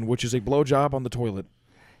Blumpkin, which is a blowjob on the toilet.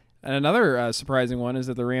 And another surprising one is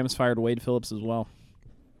that the Rams fired Wade Phillips as well.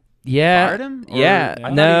 Yeah. Fired him? Or- Yeah. I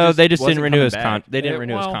thought No, he they just didn't wasn't renew coming his back. They didn't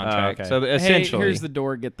renew his well- contract. okay. So essentially, Hey, here's the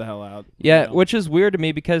door. Get the hell out. yeah, You know? which is weird to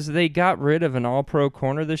me because they got rid of an All-Pro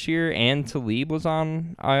corner this year, and Talib was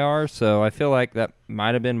on IR. So I feel like that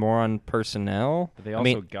might have been more on personnel. But they I also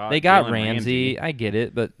mean, got they got Jalen Ramsey. I get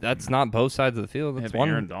it, but that's not both sides of the field. They That's have one.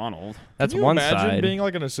 Aaron Donald. That's Can you one imagine side. being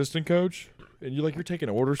like an assistant coach and you're taking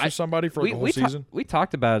orders for somebody for like the whole season? We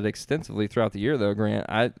talked about it extensively throughout the year, though, Grant.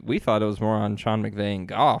 We thought it was more on Sean McVay and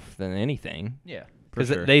Goff than anything. Yeah, Because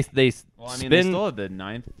sure. they Well, I mean, spin. they still had the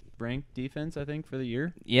 9th ranked defense, I think, for the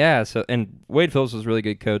year. Yeah, so and Wade Phillips was a really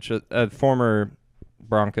good coach, a former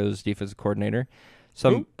Broncos defensive coordinator.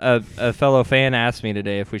 Some a fellow fan asked me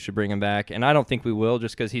today if we should bring him back, and I don't think we will,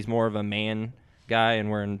 just because he's more of a man guy,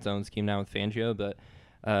 and we're in zone scheme now with Fangio. But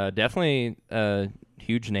definitely,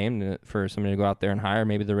 huge name for somebody to go out there and hire.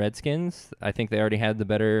 Maybe the Redskins. I think they already had the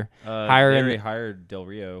better They hire. already hired Del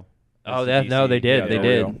Rio. Oh, as the no, DC. they did. Yeah, They Del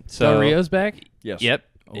did. Rio. So Del Rio's back. Yes. Yep.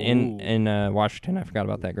 Ooh. In Washington, I forgot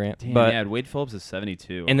about that, Grant. Damn, but yeah, Wade Phillips is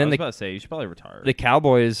 72. And then I was the- about to say you should probably retire. the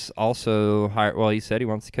Cowboys also hired. Well, he said he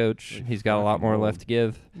wants to coach. He's got a lot more left to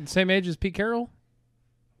give. Same age as Pete Carroll.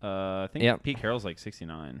 I think Yep. Pete Carroll's like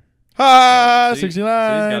 69. Ha! So he- 69.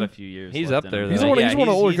 So he's got a few years. He's left up in there, him. though. He's one of- he's one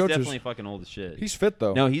of the older he's coaches. definitely fucking old as shit. He's fit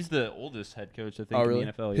though. No, he's the oldest head coach I think Oh, in really?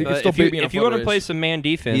 the NFL. He Yeah. could But still if you, beat me in a if you want to photo play race. some man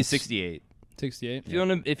defense, He's 68. 68. If you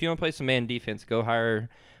want to play some man defense, go hire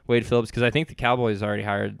Wade Phillips because I think the Cowboys already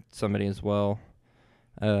hired somebody as well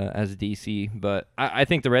as DC. But I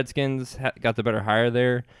think the Redskins got the better hire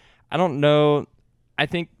there. I don't know. I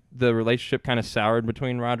think the relationship kind of soured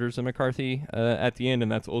between Rodgers and McCarthy at the end,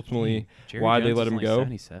 and that's ultimately Jerry why Jones they let is him only go.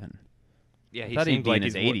 77. Yeah, I thought he'd be in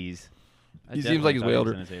his 80s. He seems like he's way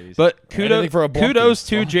older. In his 80s. But Anything for a kudos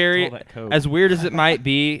to Blumpkin. Jerry. All that coke. As weird as it might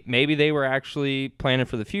be, maybe they were actually planning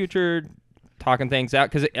for the future, talking things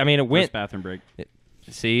out. Because I mean, it First went. bathroom break.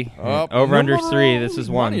 See, Oh, over under no. 3. This is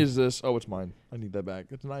What one. money is this? Oh, it's mine. I need that back.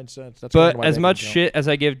 It's 9 cents. That's going But into my as bank much account. shit as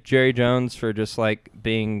I give Jerry Jones for just like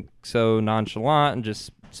being so nonchalant and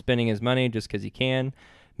just spending his money just because he can,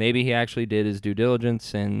 maybe he actually did his due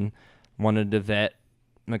diligence and wanted to vet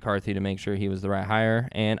McCarthy to make sure he was the right hire.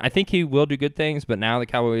 And I think he will do good things, but now the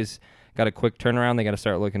Cowboys got a quick turnaround. They got to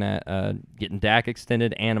start looking at getting Dak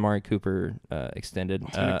extended and Amari Cooper extended.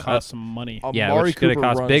 It's gonna cost some money. Yeah, Amari which is going to Cooper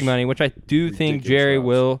cost big runs money, which I do think ridiculous Jerry routes.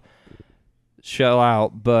 will shell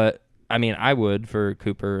out. But, I mean, I would for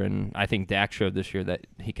Cooper, and I think Dak showed this year that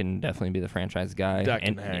he can definitely be the franchise guy. Dak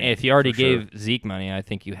And can hang, if you already for sure. gave Zeke money, I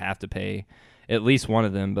think you have to pay at least one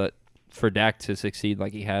of them. But for Dak to succeed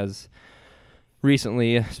like he has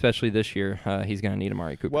recently, especially this year, he's going to need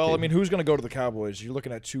Amari Cooper. Well, too. I mean, who's going to go to the Cowboys? You're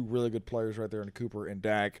looking at two really good players right there in Cooper and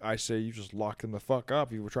Dak. I say you just lock them the fuck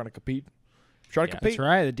up. You were trying to compete. Try to Yeah. compete. That's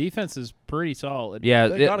right. The defense is pretty solid. Yeah,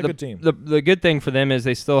 They got a good team. The good thing for them is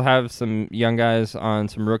they still have some young guys on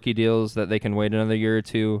some rookie deals that they can wait another year or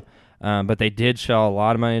two. But they did shell a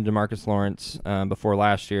lot of money to Marcus Lawrence before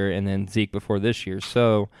last year, and then Zeke before this year.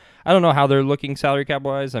 So I don't know how they're looking salary cap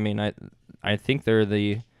wise. I mean, I think they're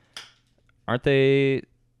aren't they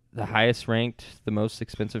the highest ranked, the most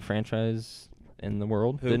expensive franchise in the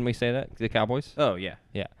world? Who? Didn't we say that? The Cowboys? Oh, yeah.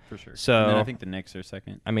 Yeah. For sure. So- and then I think the Knicks are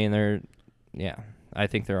second. I mean, I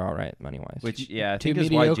think they're all right money wise. Which, yeah, I Two think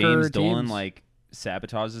is why mediocre James Dolan, teams. like,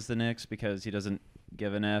 sabotages the Knicks because he doesn't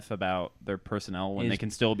give an F about their personnel when He's- they can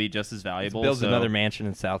still be just as valuable. builds so. another mansion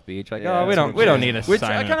in South Beach. Like, Yeah, oh, we that's don't what need a Which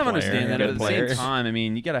sign I a kind of player, understand that, good but at the player. same time, I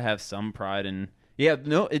mean, you got to have some pride in. Yeah,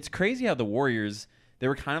 no, it's crazy how the Warriors. They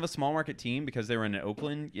were kind of a small market team because they were in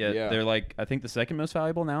Oakland. Yet Yeah. they're like I think the second most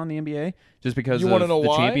valuable now in the NBA just because You of want to know the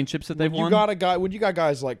why? championships that they've when won. you got a guy, when you got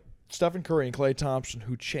guys like Stephen Curry and Klay Thompson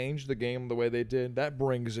who changed the game the way they did, that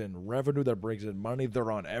brings in revenue, that brings in money.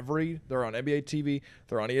 They're on NBA TV,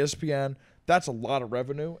 they're on ESPN. That's a lot of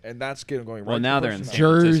revenue, and that's getting going. well, right now to they're in San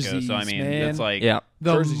personnel. Francisco, so I Jerseys, mean, man. it's like Yeah.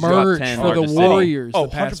 The Jersey's merch top 10 for the largest city. Warriors Oh,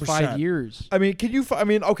 the past 100%. 5 years. I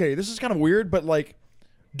mean, okay, this is kind of weird, but like,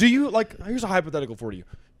 do you like? Here's a hypothetical for you.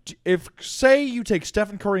 If say you take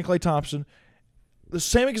Stephen Curry and Klay Thompson, the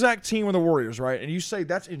same exact team with the Warriors, right? And you say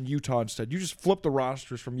that's in Utah instead. You just flip the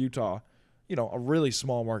rosters from Utah, a really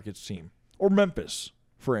small markets team, or Memphis,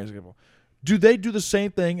 for example. Do they do the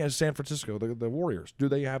same thing as San Francisco, the Warriors? Do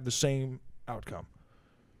they have the same outcome?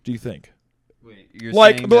 Do you think? Wait, you're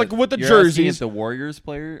Like- saying but like that with the you're asking jerseys- if the Warriors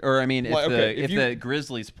player, or I mean, if Like, okay, if if you- the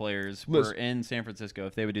Grizzlies players were Listen. in San Francisco,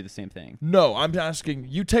 if they would do the same thing. No, I'm asking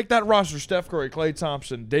you. Take that roster: Steph Curry, Klay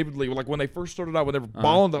Thompson, David Lee. Like when they first started out, when they were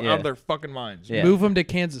balling yeah. out of their fucking minds. Yeah. Move them to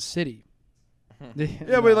Kansas City.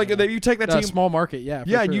 Yeah, but like you take that team. small market, yeah. for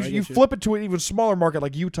Yeah, sure, you I you get flip it to an even smaller market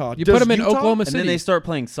like Utah. You Does put them in Utah- Oklahoma And City. then they start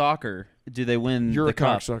playing soccer. Do they win You're the a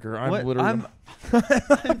cup? cocksucker. I'm What? literally.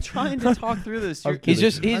 I'm trying to talk through this. I'm You're- kidding.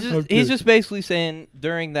 He's kidding. just basically saying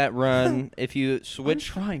during that run, if you switch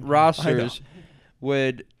trying. rosters,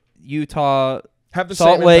 would Utah, have the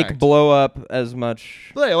Salt same Lake impact. blow up as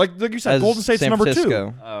much Yeah, like you said, as Golden State's San number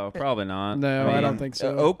Francisco? Oh, probably not. No, I don't mean, think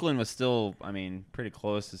so. Oakland was still, I mean, pretty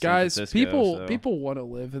close to San Guys, Francisco. so. people want to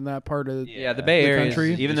live in that part of Yeah, the Bay the Area,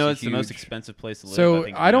 country. even is though just it's the most huge. expensive place to live. So I,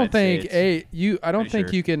 think I don't the United think States. I don't Pretty think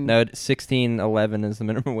sure. you can. No, 16.11 is the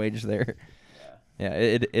minimum wage there. Yeah,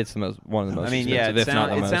 it's the most one of the most. I mean, yeah, expensive, if not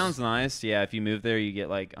the it most. sounds nice. Yeah, if you move there, you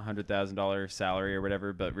get like $100,000 salary or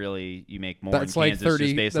whatever. But really, you make more That's in like Kansas 30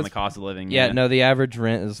 just based on the that's- cost of living. Yeah, no, the average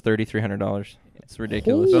rent is $3,300. It's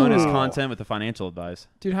ridiculous. Ooh. bonus Wow. content with the financial advice.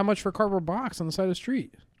 Dude, how much for a cardboard box on the side of the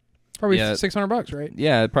street? Probably Yeah. $600, right?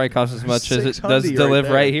 Yeah, it probably costs as much as it does 600 to right live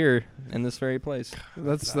there. right here in this very place.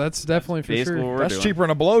 That's definitely for Basically sure. what we're That's doing. cheaper than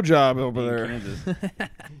a blowjob over In there.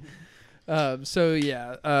 Kansas. So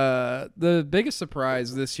yeah, the biggest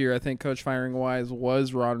surprise this year, I think, coach firing wise,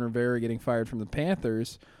 was Ron Rivera getting fired from the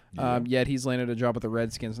Panthers. Yet he's landed a job with the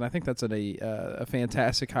Redskins, and I think that's a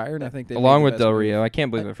fantastic hire. And I think they Along made with the best Del move. Rio. I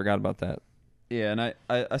can't believe I forgot about that. Yeah, and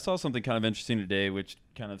I saw something kind of interesting today, which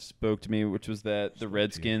kind of spoke to me, which was that the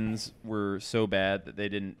Redskins were so bad that they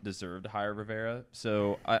didn't deserve to hire Rivera.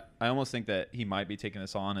 So I almost think that he might be taking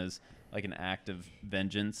this on as like an act of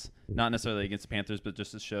vengeance, not necessarily against the Panthers, but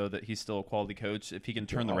just to show that he's still a quality coach. If he can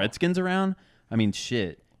turn the Redskins around, I mean,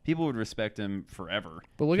 shit, people would respect him forever.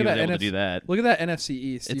 But look if at he that was able to NFC do that. Look at that NFC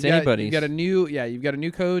East. It's You've anybody's. got you've got a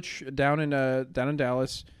new coach down in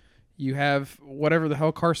Dallas. You have whatever the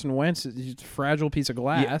hell Carson Wentz is, he's a fragile piece of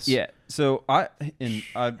glass. Yeah. So I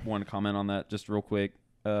want to comment on that just real quick.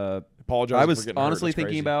 Apologize. I for was getting hurt. honestly That's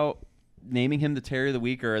thinking crazy. about naming him the Terry of the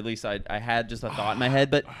Week, or at least I had just a thought in my head.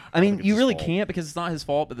 But I mean, think it's you his really fault. can't because it's not his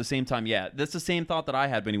fault. But at the same time, yeah, that's the same thought that I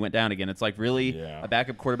had when he went down again. It's like, really, Yeah. a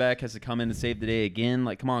backup quarterback has to come in and save the day again.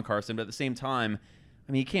 Like, come on, Carson. But at the same time,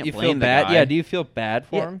 I mean, you can't You blame feel the bad? guy. Yeah, do you feel bad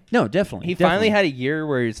for Yeah. him? No, definitely. He definitely. finally had a year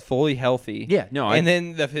where he's fully healthy. Yeah, no, and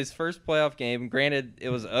then his first playoff game, granted, it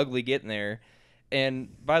was ugly getting there. And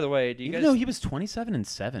by the way, do you even guys though he was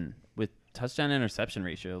 27-7 with touchdown interception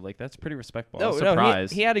ratio, like that's pretty respectable. I No, was no,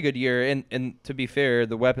 surprised. he had a good year, and to be fair,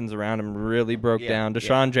 the weapons around him really broke Yeah, down. yeah.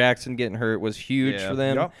 Deshaun Jackson getting hurt was huge Yeah. for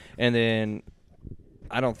them, Yep. and then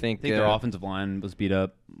I don't think, I think their offensive line was beat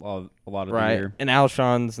up a lot of the right. year. And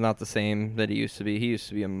Alshon's not the same that he used to be. He used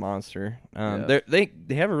to be a monster. Yeah. They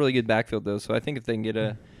have a really good backfield though, so I think if they can get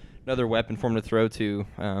another weapon for him to throw to,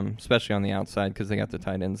 especially on the outside because they got the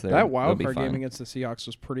tight ends there. That they'll wild be card fine. game against the Seahawks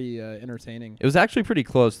was pretty entertaining. It was actually pretty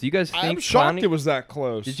close. Do you guys think I'm shocked Clowney- it was that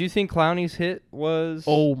close. Did you think Clowney's hit was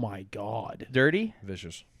Oh my God! dirty?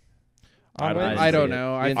 Vicious. On don't- Wednesday? I don't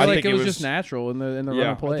know. I You feel didn't like think it was just natural in the run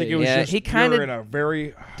Yeah, of play. I think it was Yeah, just he kinda you're in a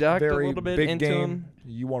very, ducked a very little bit big into game. him.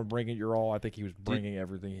 You want to bring it your all. I think he was bringing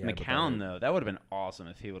everything he had. McCown though, that would have been awesome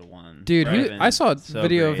if he would have won. Dude, That would've I been saw a so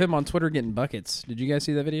video of great. him on Twitter getting buckets. Did you guys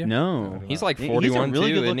see that video? No, He's like He's 41 a really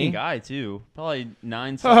too, good isn't he? looking guy too. Probably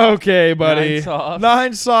 9 soft. Okay, buddy. 9 soft.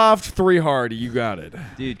 9 soft, 3 hard. You got it.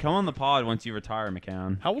 Dude, come on the pod once you retire,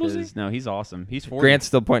 McCown. How old is he? 'Cause, No, he's awesome. He's 40. Grant's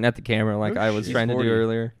still pointing at the camera like Oh, I was shit. trying to 40. do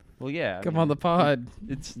earlier. Well, yeah. I Come mean, on the pod,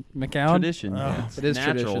 It's McCown. tradition. Oh. Yeah, it's It is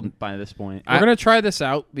natural tradition. by this point. We're gonna try this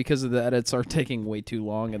out because of the edits are taking way too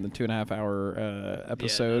long and the 2.5 hour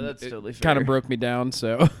episode. that's totally Kind fair. of broke me down,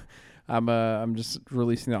 so I'm just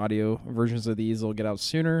releasing the audio versions of these. They'll get out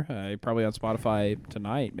sooner, probably on Spotify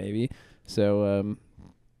tonight, maybe. So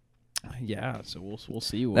yeah, so we'll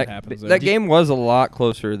see what happens. That there. game was a lot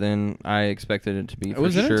closer than I expected it to be. It for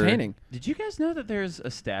was sure. entertaining. Did you guys know that there's a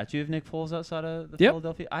statue of Nick Foles outside of the Yep.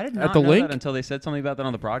 Philadelphia? I did At not the know link? that until they said something about that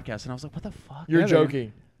on the broadcast, and I was like, "What the fuck?" You're Yeah,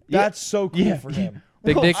 joking. Yeah. That's so cool Yeah. for him.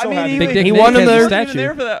 Big Well, Dick- so I mean, happy. Big for Dick He Nick won has him a there. He wasn't even statue.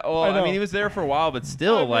 there for that. Well, I I know. mean, he was there for a while, but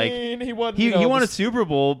still, like he won. he won a Super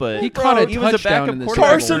Bowl, but He caught a he was a touchdown backup in the quarterback.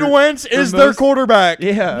 Carson for- Wentz for is their most- quarterback.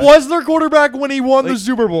 Yeah. Was their quarterback when he won the Like-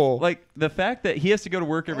 Super Bowl. Like the fact that he has to go to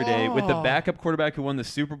work every day with the Oh. backup quarterback who won the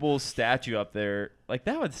Super Bowl statue up there, like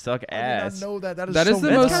that would suck I ass. did not know that. That is That so is the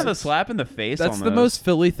That's most- kind of a slap in the face. That's the almost. most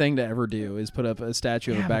Philly thing to ever do is put up a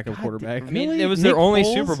statue of Yeah, a but backup God quarterback. I mean, Really? it was Nick their only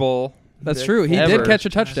Foles? Super Bowl. That's true. He ever. did catch a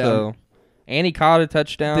touchdown. So, and he caught a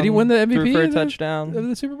touchdown. Did he win the threw MVP for a of the- touchdown? of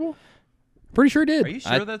the Super Bowl? Pretty sure he Are did. you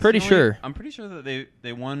sure I'm that's pretty the only- sure. I'm pretty sure that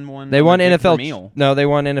they won one. They on won the Dick NFL. Vermeil. No, they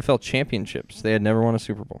won NFL championships. They had never won a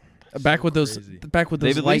Super Bowl. Back with those crazy.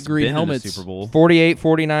 They've at light least green been in the helmets. Super Bowl. 48,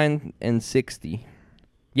 49, and 60.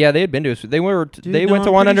 Yeah, they had been to us. They were. Dude, they no, went to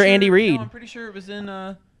I'm one pretty under sure- Andy Reid. No, I'm pretty sure it was in.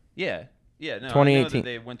 Yeah. No, I know 2018. that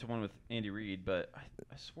they went to one with Andy Reid, but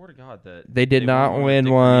I swear to God that They did not won win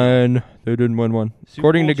Dick Vermeil. one. They didn't win one. Super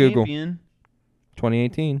According Bowl to Google, champion,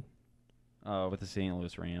 2018. with the St.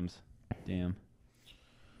 Louis Rams. Damn.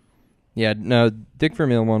 Yeah, no. Dick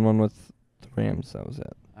Vermeil won one with the Rams. That was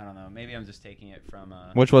it. I don't know. Maybe I'm just taking it from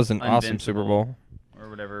Which was an awesome Super Invincible. Bowl. or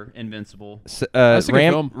whatever, Invincible. That's a good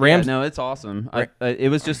film. Rams. Yeah, no, it's awesome. It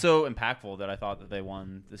was just so impactful that I thought that they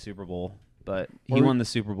won the Super Bowl. But he Or- won the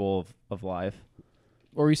Super Bowl of life.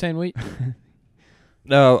 What were you saying, Wheat?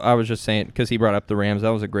 No, I was just saying because he brought up the Rams. That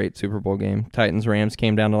was a great Super Bowl game. Titans Rams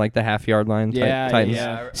came down to like the half-yard line. Yeah, Titans.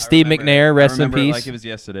 yeah. Steve McNair, rest in I remember it peace. like it was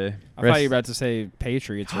yesterday. I Rest- thought you were about to say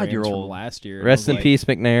Patriots God, you're Rams from old. last year. Rest I in was peace,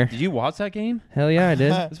 McNair. Did you watch that game? Hell yeah, I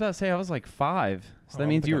did. I was about to say I was like 5. So I that don't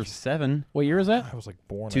means think you I were was- 7. What year was that? I was like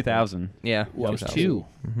born. I think. 2000. Yeah, Well, I was 2000. 2.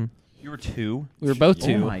 Mhm. You were 2. We were both Oh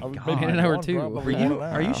 2. my I was God. maybe Man and I were one, 2. probably Are one you? and a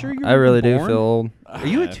Are you half. sure you? I really were do born? feel old. Are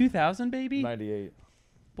you a 2000 baby? 98.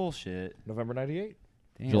 Bullshit. November 98.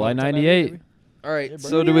 Damn. July November 98. baby. All right. Yeah, bro.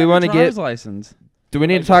 So You do we have a want to driver's get? license? Do we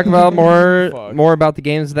need to Like, talk about fuck. more about the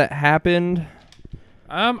games that happened,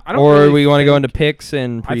 I don't or really we want to go think- into picks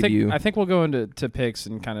and preview? I think we'll go into picks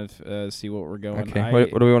and kind of see what we're going. Okay.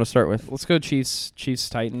 What do we want to start with? Let's go Chiefs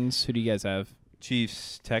Titans. Who do you guys have?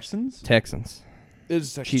 Chiefs Texans. Texans.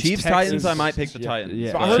 Is Chiefs, Chiefs Texans. Titans. I might pick the Yeah. Titans.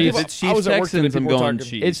 Yeah. So I but heard if people- it's I Chiefs was at work today, Texans, I'm people were going talking-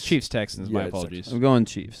 Chiefs. It's Chiefs Texans. Yeah, My it's apologies. Texans. I'm going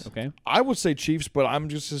Chiefs. Okay. I would say Chiefs, but I'm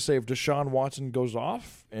just to say if Deshaun Watson goes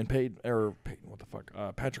off and Patrick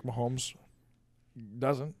Mahomes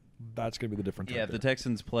doesn't, that's gonna be the difference. Yeah, right if the there.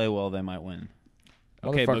 Texans play well, they might win.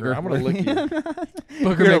 Okay, Motherfucker, Booger. I'm gonna lick you.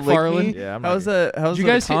 Booker You're gonna lick McFarland. me? Yeah, I'm How's not that? How's Did you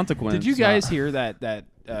that guys a consequence? Did you guys hear that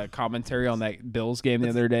commentary on that Bills game the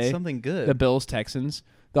other day? Something good. The Bills Texans.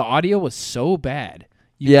 The audio was so bad.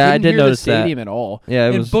 Yeah, I couldn't did hear notice the that. stadium at all. Yeah, it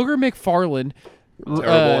and was- Booger McFarland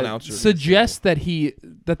Terrible announcer. suggests that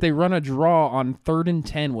they run a draw on 3rd and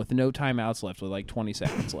 10 with no timeouts left, with like 20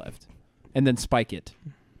 seconds left, and then spike it.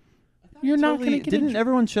 You're not Totally- gonna get Didn't it,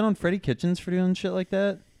 everyone shit on Freddie Kitchens for doing shit like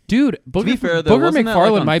that? dude. Booger, be fair, though, Booger wasn't that,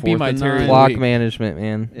 like, McFarland on might be 4th my and Terry 9? Clock Lee. management,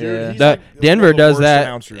 man. Dude, he's The- like Denver one of the does worst that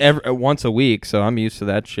announcers. once a week, so I'm used to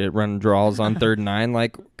that shit. Running draws on 3rd and 9.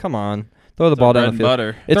 Like, come on, throw the It's ball our down bread the and field.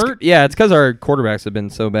 butter. It's Third- it's because our quarterbacks have been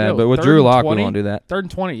so bad. Yo, but with 3rd Drew and Lock, we 20? won't do that. 3rd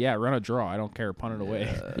and 20, yeah, run a draw. I don't care, punt it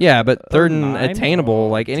away. Yeah, but 3rd and 9? attainable,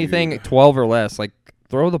 like anything 12 or less, like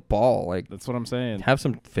throw the ball. Like, That's what I'm saying. have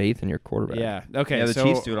some faith in your quarterback. Yeah. Okay. Yeah, the so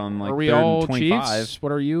Chiefs do it on like are we 3rd and all 25. Chiefs?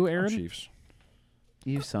 What are you, Aaron? Chiefs.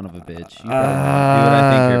 You son of a bitch. You better do what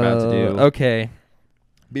I think you're about to do. Okay.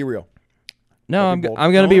 Be real. No, Don't I'm be bold.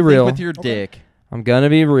 I'm gonna Don't be think real. with your Okay. dick. I'm gonna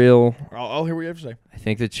be real. I'll hear what you have to say. I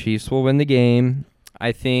think the Chiefs will win the game.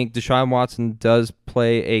 I think Deshaun Watson does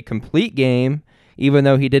play a complete game, even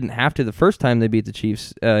though he didn't have to the first time they beat the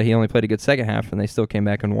Chiefs. He only played a good second half, and they still came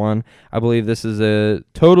back and won. I believe this is a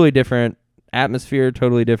totally different atmosphere,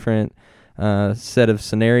 totally different set of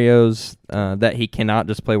scenarios that he cannot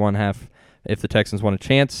just play one half if the Texans want a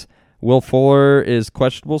chance. Will Fuller is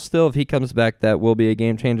questionable still. If he comes back, that will be a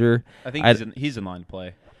game changer. I think he's in line to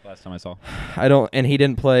play. Last time I saw. And he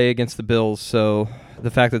didn't play against the Bills, so the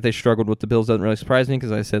fact that they struggled with the Bills doesn't really surprise me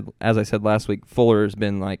because as I said last week, Fuller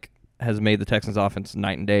has made the Texans offense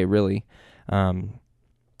night and day, really.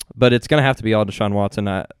 But it's gonna have to be all Deshaun Watson.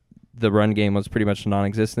 The run game was pretty much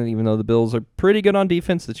non-existent, even though the Bills are pretty good on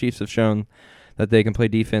defense. The Chiefs have shown that they can play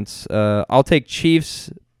defense. I'll take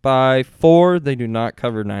Chiefs by 4. They do not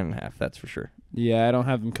cover 9.5. That's for sure. Yeah, I don't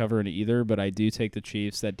have them covering either, but I do take the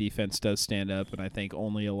Chiefs. That defense does stand up, and I think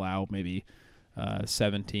only allow maybe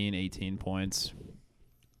 17, 18 points.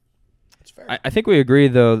 That's fair. I think we agree,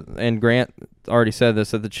 though, and Grant already said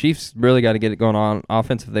this, that the Chiefs really got to get it going on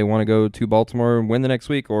offense if they want to go to Baltimore and win the next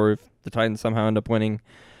week, or if the Titans somehow end up winning.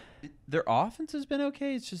 Their offense has been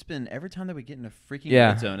okay. It's just been every time that we get in a freaking Yeah.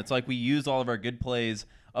 red zone, it's like we use all of our good plays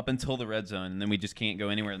up until the red zone, and then we just can't go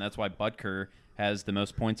anywhere. And that's why Butker has the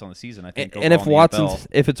most points on the season, I think. And if overall in the Watson's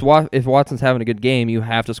NFL. if Watson's having a good game, you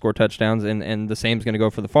have to score touchdowns, and the same's going to go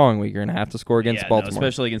for the following week. You're going to have to score against Yeah, no, Baltimore.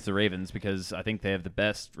 especially against the Ravens, because I think they have the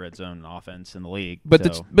best red zone offense in the league.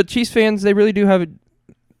 But so. but Chiefs fans, they really do have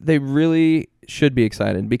they really should be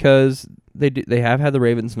excited because they have had the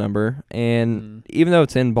Ravens number, and even though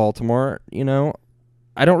it's in Baltimore,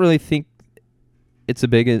 I don't really think it's a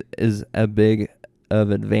big of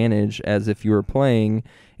advantage as if you were playing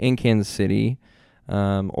in Kansas City,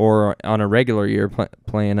 or on a regular year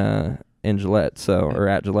playing in Gillette, or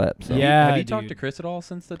at Gillette. So. Yeah, have you talked to dude. Chris at all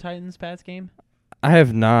since the Titans Pats game? I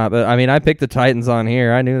have not, but I mean, I picked the Titans on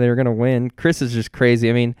here. I knew they were going to win. Chris is just crazy.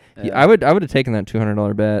 I mean, I would have taken that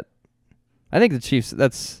 $200 bet. I think the Chiefs.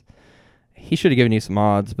 He should have given you some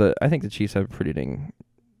odds, but I think the Chiefs have a pretty dang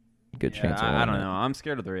good chance. Of I winning don't it. know. I'm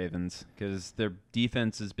scared of the Ravens because their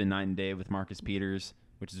defense has been night and day with Marcus Peters,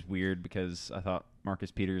 which is weird because I thought Marcus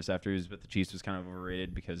Peters, after he was with the Chiefs, was kind of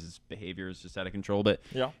overrated because his behavior is just out of control. But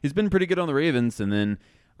Yeah. he's been pretty good on the Ravens. And then,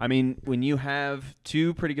 I mean, when you have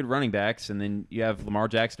two pretty good running backs and then you have Lamar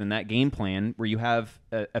Jackson in that game plan where you have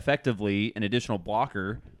effectively an additional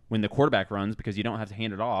blocker when the quarterback runs because you don't have to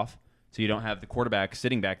hand it off. So you don't have the quarterback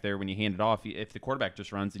sitting back there when you hand it off. If the quarterback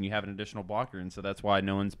just runs, then you have an additional blocker. And so that's why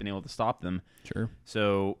no one's been able to stop them. Sure.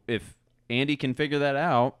 So if Andy can figure that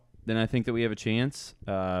out, then I think that we have a chance.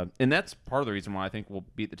 And that's part of the reason why I think we'll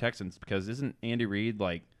beat the Texans, because isn't Andy Reid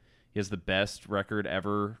he has the best record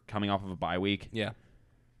ever coming off of a bye week? Yeah.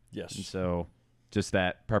 Yes. And so just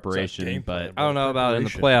that preparation. game plan, But bro. I don't know about in the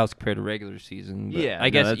Preparation. playoffs compared to regular season. But Yeah, I no,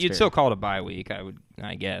 guess that's you'd fair. still call it a bye week.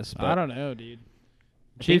 I guess. But I don't know, dude.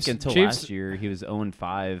 Chiefs until last year he was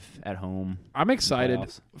 0-5 at home. I'm excited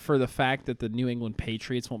playoffs. for the fact that the New England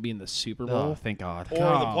Patriots won't be in the Super Bowl. Oh, thank God. Or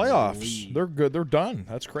the playoffs. Golly. They're good. They're done.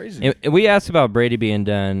 That's crazy. And we asked about Brady being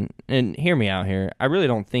done, and hear me out here. I really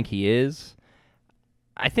don't think he is.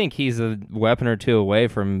 I think he's a weapon or two away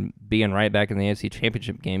from being right back in the AFC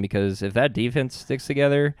Championship game, because if that defense sticks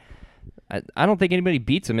together, I don't think anybody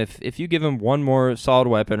beats him. If you give him one more solid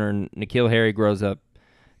weapon, or N'Keal Harry grows up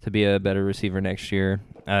to be a better receiver next year,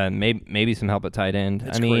 maybe some help at tight end.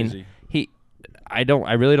 It's I mean, crazy. I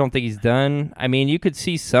really don't think he's done. I mean, you could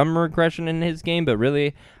see some regression in his game, but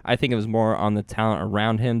really, I think it was more on the talent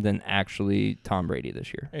around him than actually Tom Brady this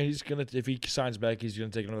year. And he's gonna, if he signs back, he's gonna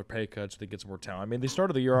take another pay cut so they get some more talent. I mean, they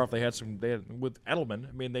started the year off. They had with Edelman.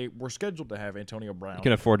 I mean, they were scheduled to have Antonio Brown. You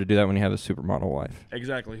can afford to do that when you have a supermodel wife.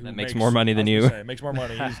 Exactly. Who That makes more money than you. Makes more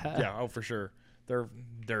money. Yeah, for sure.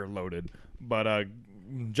 They're loaded. But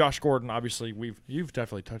Josh Gordon, obviously, you've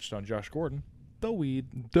definitely touched on Josh Gordon. The weed.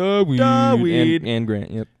 And Grant,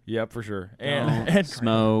 yep. Yep, for sure. Don't And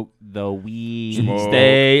smoke the weed. Smoke.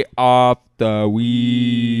 Stay off the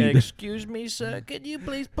weed. excuse me, sir. Could you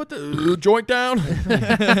please put the joint down?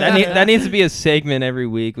 that needs to be a segment every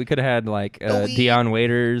week. We could have had like Deion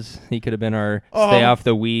Waiters. He could have been our stay off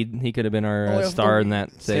the weed. He could have been our off the star in that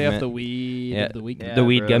segment. Stay off the weed Yeah. of the week. Yeah, The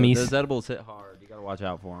weed bro, gummies. Those edibles hit hard. You gotta watch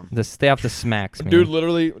out for them. The stay off the smacks, man. Dude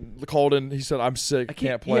literally called in. He said, "I'm sick. I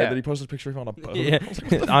can't play." yeah. Then he posted a picture of him on a boat. Yeah. I was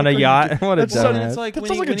like, what the On a fuck are you yacht. doing? What a That's so- dumbass. It's like That when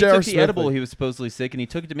sounds he, like a when he J.R. took the Smith edible, thing. he was supposedly sick, and he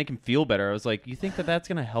took it to make him feel better. I was like, you think that's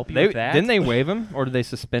gonna help you They, with that? didn't they waive him, or did they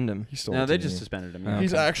suspend him? He's still No, on they the just team. suspended him. Oh,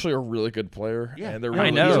 He's okay. actually a really good player. Yeah. And they're I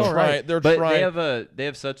really know. they're He's trying. They're But trying. they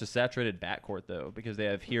have such a saturated backcourt though, because they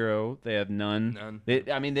have Hero, they have Nunn. They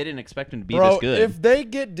didn't expect him to be Bro, this good. if they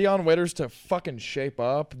get Deion Waiters to fucking shape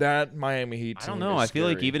up, that Miami Heat I team don't know. is I feel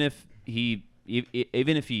like scary.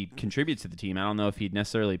 even if he contributes to the team, I don't know if he'd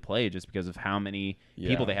necessarily play just because of how many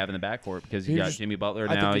people they have in the backcourt. Because you He got just- Jimmy Butler I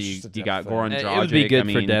think now, it's you just a you depth got thing. Goran It Dragic. would be good I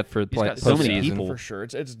mean, for depth for he's play, got so many postseason. people. for sure.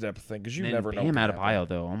 It's a depth thing because you And never know. Bam what can Adebayo happen.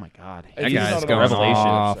 though. Oh my God. If That he's guy's not going I'll be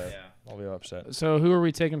off. upset. I'll be upset. So who are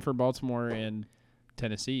we taking for Baltimore and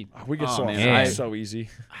Tennessee? We get Oh, so man. so easy.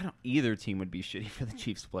 I don't. Either team would be shitty for the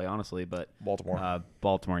Chiefs to play, honestly. But Baltimore,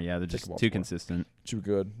 Baltimore, yeah, they're Take just Baltimore. too consistent. too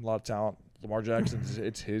good. A lot of talent. Lamar Jackson,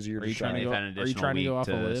 it's his year Are to you trying shine. to go- They've had an are you additional trying to go week off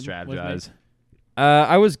a limb with me? strategize.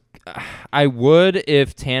 I would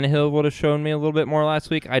if Tannehill would have shown me a little bit more last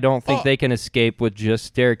week. I don't think they can escape with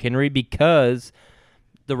just Derrick Henry because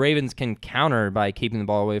the Ravens can counter by keeping the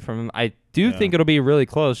ball away from him. I do think it'll be really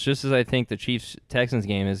close, just as I think the Chiefs-Texans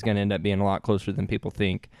game is going to end up being a lot closer than people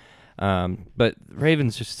think. But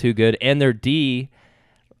Ravens just too good, and their D,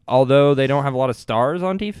 although they don't have a lot of stars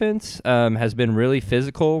on defense, has been really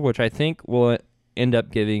physical, which I think will end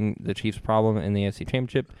up giving the Chiefs a problem in the AFC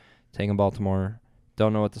Championship. Taking Baltimore.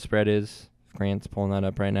 Don't know what the spread is. Grant's pulling that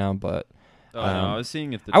up right now, but Oh, no, I was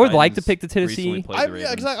seeing if the I would like to Titans pick the Tennessee. recently played the Yeah,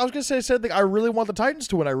 Ravens. exactly. I was gonna say the same thing. I really want the Titans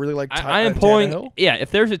to win. I really like. I am pulling. Tannehill. Yeah,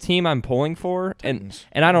 if there's a team I'm pulling for, Titans.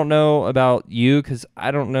 and I don't know about you because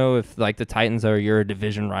I don't know if like the Titans are your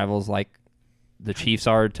division rivals like the Chiefs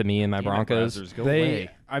are to me and my Damn it, Broncos. Brazzers, go They, away.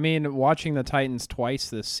 I mean, watching the Titans twice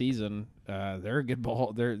this season, they're a good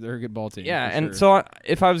ball. They're a good ball team. Yeah, for and sure. so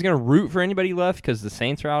if I was gonna root for anybody left, because the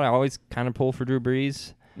Saints are out, I always kind of pull for Drew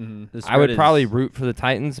Brees. Mhm. The I would spread probably is- root for the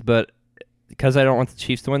Titans, but because I don't want the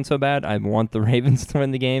Chiefs to win so bad, I want the Ravens to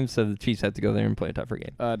win the game. So the Chiefs have to go there and play a tougher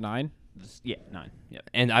game. 9. Yeah, 9. Yeah.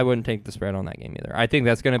 And I wouldn't take the spread on that game either. I think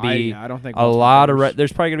that's going to be I don't think a Baltimore lot of. covers.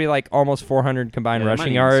 There's probably going to be like almost 400 combined Yeah, they might rushing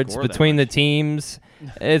even yards score that between the much. teams.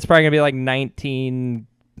 It's probably going to be like 19.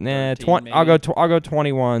 13 20. I'll maybe. go. I'll go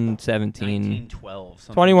 21-17. 19-12.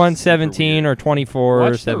 21-17 or 24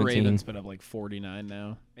 Watch the 17. Ravens put up like 49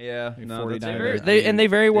 now. Yeah, Like no, 49 that's or- fair. They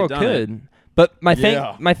very well they've done it. could. But my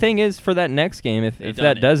Yeah. thing is for that next game, if They've that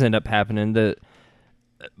done it. does end up happening, the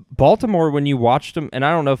Baltimore, when you watched them, and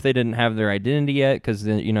I don't know if they didn't have their identity yet because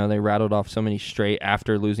they rattled off so many straight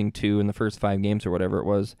after losing 2 in the first 5 games or whatever it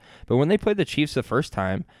was. But when they played the Chiefs the first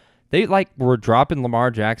time, they were dropping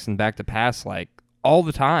Lamar Jackson back to pass like all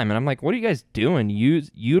the time, and I'm like, what are you guys doing?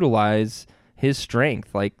 Utilize his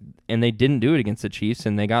strength, and they didn't do it against the Chiefs,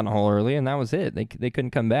 and they got in a hole early, and that was it. They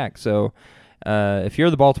couldn't come back. So. If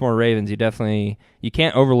you're the Baltimore Ravens, you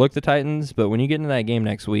can't overlook the Titans, but when you get into that game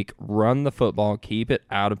next week, run the football, keep it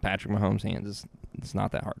out of Patrick Mahomes' hands. It's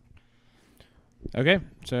not that hard. Okay,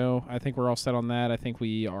 so I think we're all set on that. I think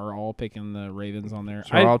we are all picking the Ravens on there.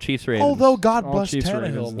 So we're all Chiefs Ravens. Although God All bless Chiefs, Tannehill.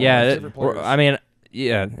 Ravens. one of yeah, my favorite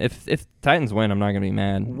players. if Titans win, I'm not gonna be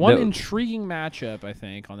mad. One The- intriguing matchup, I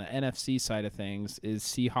think, on the NFC side of things is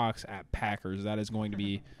Seahawks at Packers. That is going to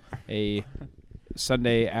be a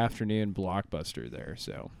Sunday afternoon blockbuster there.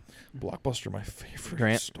 So Blockbuster, my favorite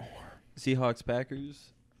Grant. store. Seahawks,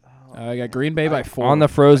 Packers. I got Green Bay by 4. On the I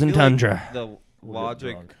frozen feel like tundra. the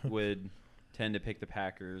logic drunk. would tend to pick the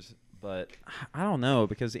Packers, but I don't know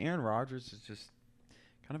because Aaron Rodgers is just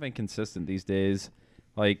kind of inconsistent these days.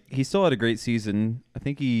 Like, he still had a great season. I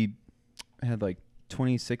think he had like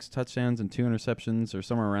 26 touchdowns and 2 interceptions or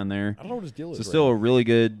somewhere around there. I don't know what his deal is. So right still now. a really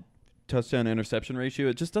good touchdown to interception ratio.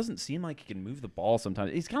 It just doesn't seem like he can move the ball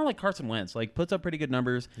sometimes. He's kind of like Carson Wentz, like puts up pretty good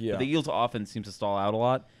numbers, Yeah. but the Eagles offense seems to stall out a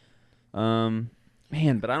lot.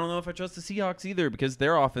 Man, but I don't know if I trust the Seahawks either because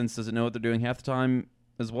their offense doesn't know what they're doing half the time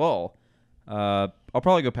as well. I'll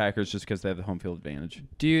probably go Packers just because they have the home field advantage.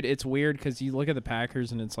 Dude, it's weird because you look at the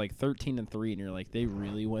Packers and it's like 13-3, and you're like, they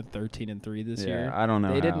really went 13-3 this year. I don't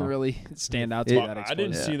know. They didn't how. really stand out to It- that I explosive.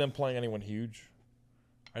 didn't Yeah. see them playing anyone huge.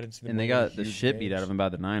 I didn't see them. And they winning got the huge shit beat games. out of them by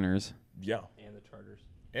the Niners Yeah, And the Chargers.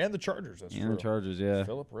 and the Chargers. That's and true. the Chargers. Yeah.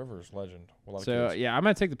 Philip Rivers, legend. We'll have So kids. yeah, I'm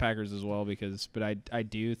gonna take the Packers as well but I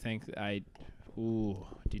do think do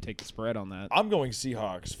you take the spread on that? I'm going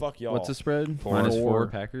Seahawks. Fuck y'all. What's the spread? Four. -4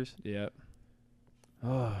 Packers. Yeah.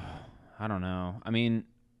 Oh, I don't know. I mean,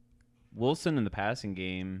 Wilson in the passing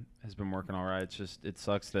game has been working all right. It's just it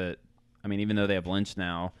sucks that even though they have Lynch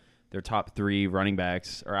now, their top 3 running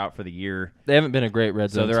backs are out for the year. They haven't been a great red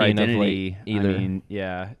So zone their team of identity, late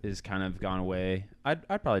either. is kind of gone away. I'd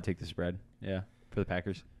probably take the spread. Yeah, for the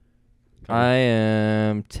Packers. I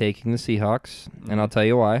am taking the Seahawks, and I'll tell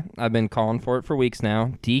you why. I've been calling for it for weeks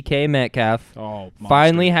now. DK Metcalf Oh,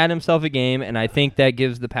 finally had himself a game, and I think that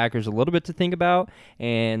gives the Packers a little bit to think about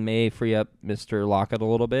and may free up Mr. Lockett a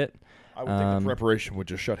little bit. I would think the preparation would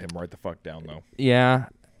just shut him right the fuck down, though. Yeah,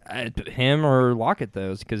 him or Lockett,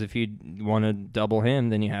 those, because if you want to double him,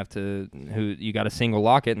 then you have to you got a single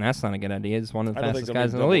Lockett, and that's not a good idea. He's one of the I don't think fastest they'll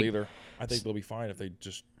guys be in the double league. either. I think they'll be fine if they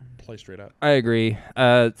just play straight out. I agree.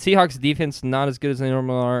 Seahawks defense not as good as they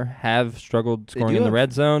normally are. Have struggled scoring in the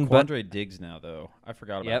red zone, but Quandre Diggs now though. I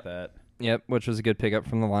forgot Yep. about that. yep, which was a good pickup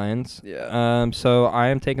from the Lions. Yeah. So I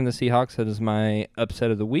am taking the Seahawks. That is my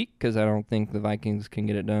upset of the week because I don't think the Vikings can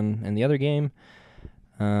get it done in the other game.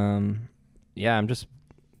 Yeah,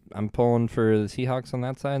 I'm pulling for the Seahawks on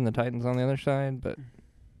that side and the Titans on the other side, but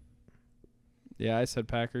Yeah, I said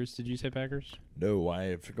Packers. Did you say Packers? No, I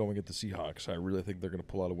have going at the Seahawks. I really think they're going to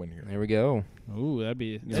pull out a win here. there we go. Ooh, that'd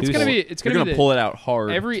be. Two It's gonna be. It's They're gonna gonna be pull it out hard.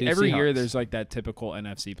 every two year. Seahawks. There's like that typical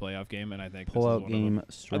NFC playoff game, and I think pull this is out one of them. game.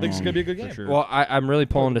 I think it's going to be a good For game. sure. Well, I'm really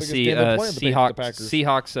pulling to biggest see game they're playing, the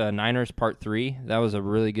Seahawks Packers. Niners Part 3. That was a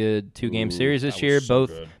really good 2-game Ooh, series this that year. was so both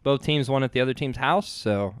good. both teams won at the other team's house,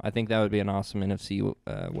 so I think that would be an awesome NFC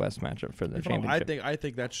West matchup for the If I'm- championship. I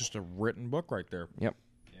think that's just a written book right there. Yeah,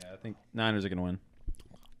 I think Niners are gonna win.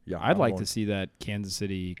 Yeah, I'd I'm like going- to see that Kansas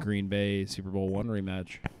City Green Bay Super Bowl I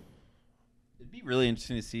rematch. It'd be really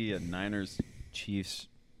interesting to see a Niners Chiefs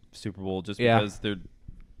Super Bowl just Yeah. because they're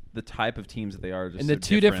the type of teams that they are. Just And so the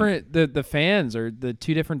two different the fans are the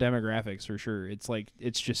two different demographics for sure. It's like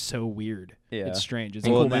it's just so weird. Yeah. It's strange. It's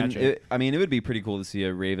Well, a cool then matchup. it would be pretty cool to see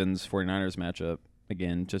a Ravens 49ers matchup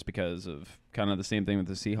again, just because of kind of the same thing with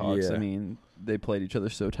the Seahawks. Yeah. I mean, they played each other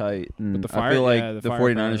so tight. And But the I feel fire- like yeah, the the firepower.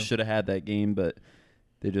 49ers should have had that game, but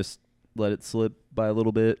they just let it slip by a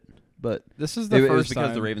little bit. But This is the it was first because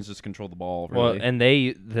time. the Ravens just controlled the ball. Really. Well, and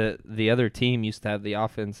the other team used to have the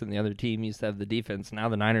offense, and the other team used to have the defense. Now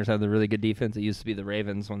the Niners have the really good defense. It used to be the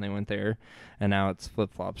Ravens when they went there, and now it's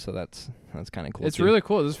flip flop. So that's kind of cool. It's too. really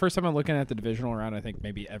cool. This is the first time I'm looking at the divisional round, I think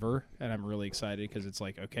maybe ever, and I'm really excited because it's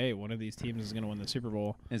like, okay, one of these teams is going to win the Super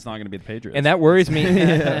Bowl. it's not going to be the Patriots. and that worries me.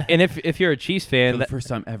 And if you're a Chiefs for fan, the first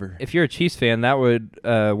time ever. if you're a Chiefs fan, that would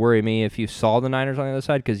worry me if you saw the Niners on the other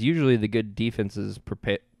side, because usually the good defenses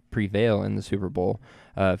prevail in the Super Bowl.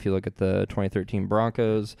 If you look at the 2013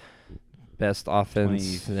 Broncos, best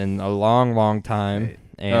offense in a long, long time, Right.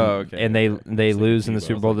 and Okay. and they Saying lose in the Tebow,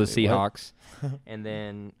 Super I Bowl to was the like, wait, what? Seahawks, and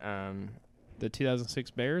then The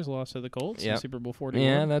 2006 Bears lost to the Colts in Yep. Super Bowl 41.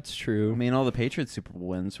 yeah, that's true. I mean, all the Patriots Super Bowl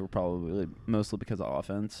wins were probably mostly because of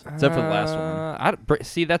offense, except for the last one.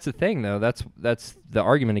 See, that's the thing, though. That's the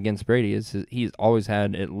argument against Brady is he's always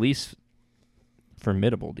had at least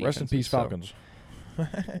formidable defense. Rest in peace, Falcons.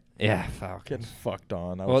 Yeah, Falcons. Getting fucked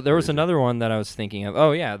on. That Well, there was crazy. another one that I was thinking of.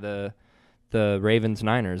 Oh yeah, the Ravens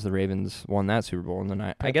Niners. The Ravens won that Super Bowl,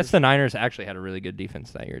 and I guess the Niners actually had a really good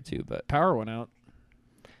defense that year too. But Power went out.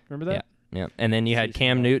 Remember that? yeah, and then you had Season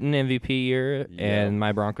Cam one. Newton MVP year, Yeah. and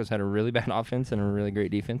my Broncos had a really bad offense and a really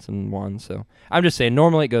great defense and won. So I'm just saying,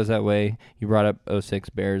 normally it goes that way. You brought up 06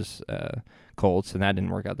 Bears. Colts, and that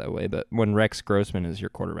didn't work out that way. But when Rex Grossman is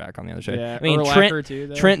your quarterback on the other side, Yeah. I mean Urlacher too,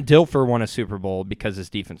 though. Trent Dilfer won a Super Bowl because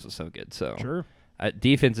his defense was so good. So Sure.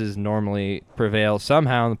 defenses normally prevail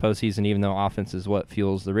somehow in the postseason, even though offense is what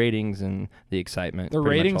fuels the ratings and the excitement. The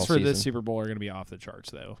pretty much ratings all for this season. Super Bowl are going to be off the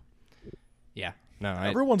charts, though. Yeah. No,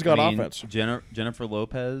 Everyone's got offense. Jennifer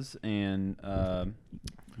Lopez and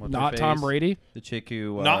what's her Not Tom face? Brady. The chick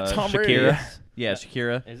who Not Tom Shakira. Brady. Yeah,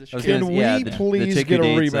 Shakira. Is it I was Can gonna- we yeah, please the chick get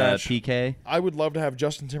who a dates, rematch? PK. I would love to have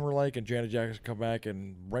Justin Timberlake and Janet Jackson come back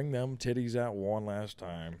and bring them titties out one last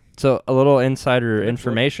time. So a little insider Eventually.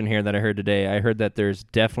 information here that I heard today. I heard that there's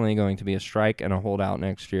definitely going to be a strike and a holdout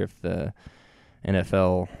next year if the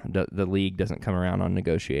NFL, the league, doesn't come around on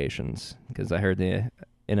negotiations. Because I heard the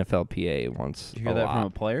NFLPA wants Did you hear that from a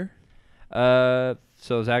player?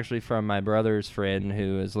 So it was actually from my brother's friend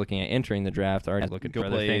who is looking at entering the draft, already looking Go for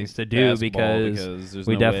other play things to do basketball because there's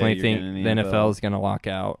we no way definitely you're think getting the in NFL is going to lock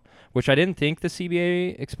out. Which I didn't think the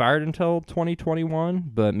CBA expired until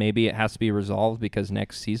 2021, but maybe it has to be resolved because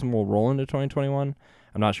next season will roll into 2021.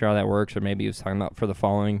 I'm not sure how that works, or maybe he was talking about for the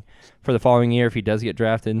following year if he does get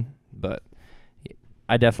drafted. But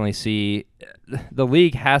I definitely see the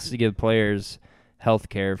league has to give players health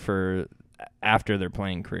care for after their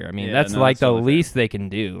playing career. I mean, Yeah, that's no, like that's the totally fair. least they can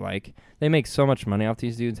do. Like, they make so much money off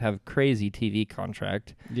these dudes, have crazy TV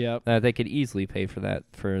contract Yep. that they could easily pay for that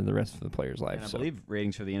for the rest of the player's life. And I So, believe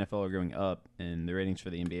ratings for the NFL are going up, and the ratings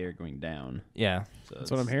for the NBA are going down. yeah. So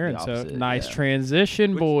That's what I'm it's hearing. the So opposite, nice yeah.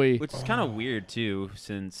 transition, boy. Which is kind of weird too,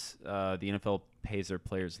 since the NFL pays their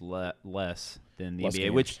players less than the Less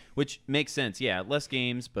NBA, games. which makes sense. Yeah, less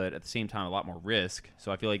games, but at the same time, a lot more risk.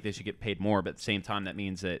 So I feel like they should get paid more. But at the same time, that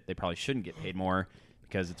means that they probably shouldn't get paid more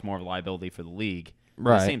because it's more of a liability for the league. But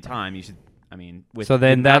at Right. the same time, you should. I mean, with So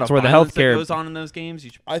then the amount that's of where the violence healthcare- that goes on in those games, you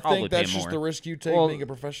should I probably think pay that's more. just the risk you take Well- being a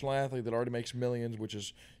professional athlete that already makes millions, which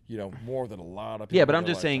is, more than a lot of people. Yeah, but in I'm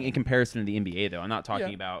their just saying in lifetime. comparison to the NBA, though. I'm not talking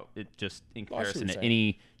Yeah. about it just in I see what comparison you're to saying.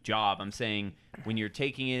 any job. I'm saying when you're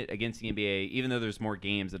taking it against the NBA, even though there's more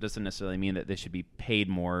games, that doesn't necessarily mean that they should be paid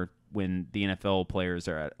more when the NFL players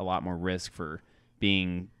are at a lot more risk for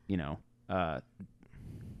being,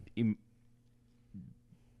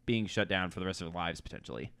 being shut down for the rest of their lives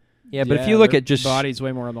potentially. Yeah, but if you look their at just body's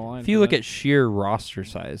way more on the line. if you for look that. at sheer roster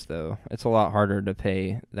size, though, it's a lot harder to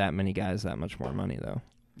pay that many guys that much more money, though.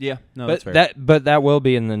 Yeah, no, but that will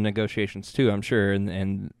be in the negotiations too, I'm sure,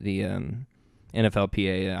 and the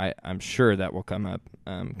NFLPA. I'm sure that will come up.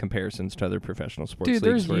 Comparisons to other professional sports dude,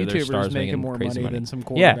 there's leagues where their YouTubers stars making more crazy money than some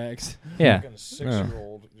Yeah. quarterbacks. Yeah. Fucking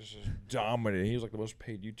 6-year-old just is dominating. He was like the most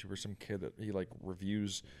paid YouTuber. Some kid that he like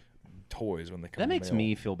reviews toys when they come. that in the makes mail.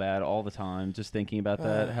 me feel bad all the time just thinking about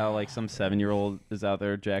that. How like some 7-year-old is out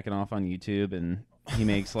there jacking off on YouTube and he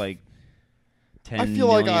makes like 10 feel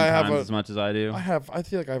like million I have times a- as much as I do. I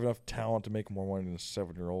feel like I have enough talent to make more money than a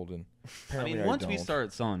 7-year-old, and I apparently mean, once we don't.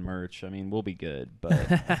 start selling merch, I mean, we'll be good. But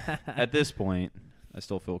at this point, I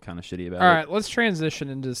still feel kind of shitty about All it. right, let's transition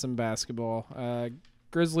into some basketball.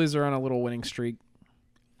 Grizzlies are on a little winning streak.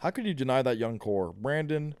 How could you deny that young core?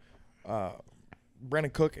 Brandon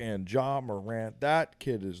Cook and Ja Morant. That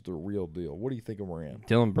kid is the real deal. What do you think of Morant?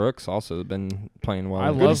 Dylan Brooks also been playing well.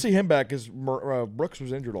 I Good to love- see him back because Brooks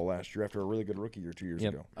was injured all last year after a really good rookie year 2 years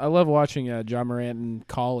Yep. ago. I love watching John Morant in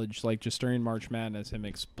college, like just during March Madness, him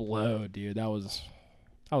explode, dude. That was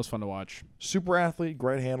fun to watch. Super athlete,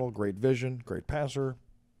 great handle, great vision, great passer.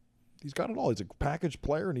 He's got it all. He's a package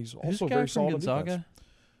player, and he's also very solid on defense.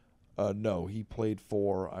 No, he played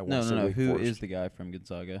for. I want to say No. Wake Who Forest. is the guy from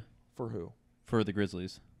Gonzaga For who? for the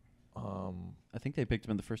Grizzlies? Um, I think they picked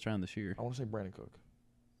him in the first round this year. I want to say Brandon Cook.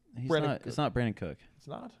 He's Brandon not. Cook. It's not Brandon Cook. It's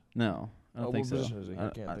not. No, I don't Oh, think what so. position is he? I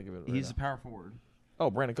can't think of it right He's now. a power forward. Oh,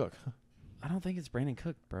 Brandon Cook. I don't think it's Brandon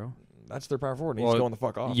Cook, bro. That's their power forward. And Well, he's going the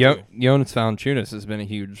fuck off. too. Jonas Valanciunas has been a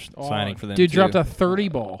huge signing for them. Dude too. dropped a 30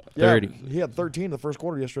 ball. Yeah, 30. He had 13 in the first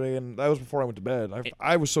quarter yesterday, and that was before I went to bed.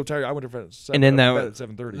 I was so tired. I went to bed at 7. And then I went to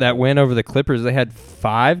that bed at 7:30. that win over the Clippers, they had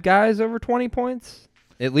 5 guys over 20 points.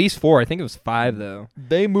 At least 4. I think it was 5 though.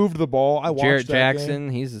 They moved the ball. I watched Jarrett that Jackson,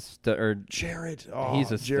 game. he's a Jarrett.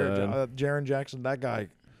 He's a Jaren Jackson. That guy.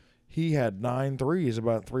 He had 9 threes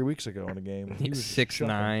about 3 weeks ago in a game. He he's was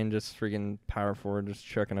 6'9", just freaking power forward, just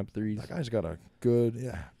chucking up threes. That guy's got a good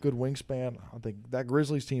wingspan. I think that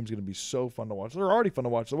Grizzlies team's going to be so fun to watch. They're already fun to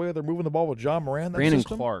watch. The way they're moving the ball with John Moran. That Brandon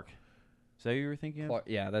system. Clark. Is that who you were thinking of?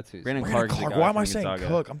 Yeah, that's who. Brandon Brandon Clark's the Clark. guy Why am from I saying Gonzaga.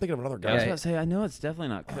 Cook? I'm thinking of another I was guy. about to say, I know it's definitely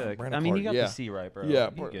not Cook. Brandon I mean, you Clark, got yeah. the C right, bro. Yeah,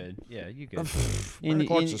 you good. Yeah, you good. Brandon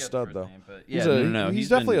Clark's a you got the stud, first though. name, but He's yeah, a, no, he's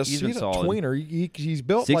definitely he's been a solid. tweener. He's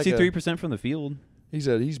built like a 63% from the field.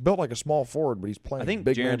 he's built like a small forward, but he's playing I think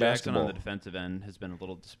big man Jaren Jackson basketball. on the defensive end has been a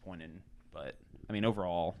little disappointing, but I mean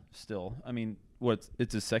overall, still, I mean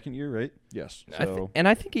it's his second year, right? Yes. So and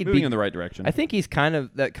I think he'd moving be in the right direction. I think he's kind of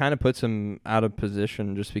puts him out of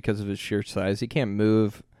position just because of his sheer size. He can't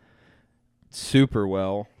move super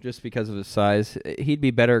well just because of his size. He'd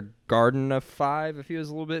be better guarding a 5 if he was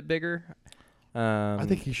a little bit bigger. I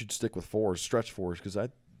think he should stick with 4s, stretch 4s, because I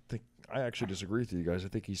actually disagree with you guys. I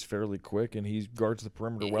think he's fairly quick and he guards the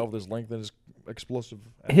perimeter well with his length and his explosive.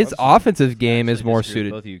 his athleticism. offensive game is Actually more disagree with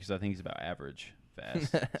suited. both of you because I think he's about average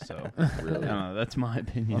fast. So I don't know, that's my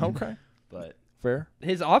opinion. Okay, But fair.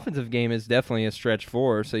 His offensive game is definitely a stretch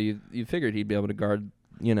 4, so you figured he'd be able to guard,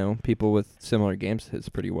 people with similar games to his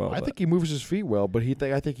pretty well. I think he moves his feet well, but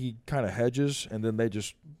I think he kind of hedges, and then they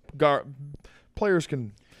just guard. Players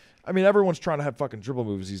can. I mean, everyone's trying to have fucking dribble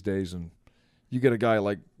moves these days, and you get a guy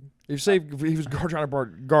like if he was trying to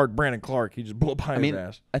guard Brandon Clark, he just blew by his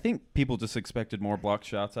ass. I think people just expected more block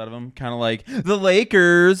shots out of him, kind of like the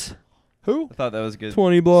Lakers. Who? I thought that was good.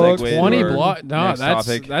 20 blocks. Segue to 20 our block. No, next that's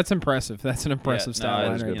topic. that's impressive. That's an impressive stat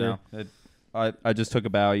line right there. I just took a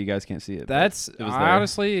bow. You guys can't see it. but That's it was there.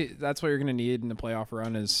 honestly, that's what you're gonna need in the playoff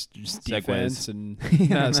run is just Segues. defense and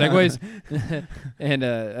segues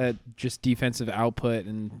and just defensive output.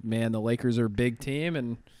 And man, the Lakers are a big team,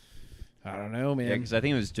 and I don't know, man. Yeah, because I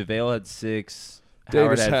think it was JaVale had 6, Davis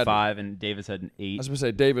Howard had had- 5, and Davis had an I 8. was gonna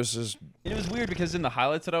say Davis is. And it was weird because in the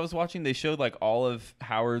highlights that I was watching, they showed like all of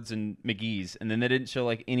Howard's and McGee's, and then they didn't show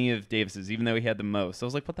like any of Davis's, even though he had the most. So I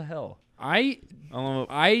was like, what the hell? I I don't know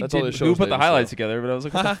That's all they did show. who shows put the Davis, highlights though. together, but I was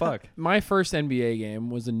like, what the fuck? my first NBA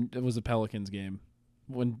game was a Pelicans game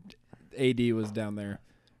when AD was down there.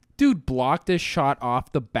 Dude blocked this shot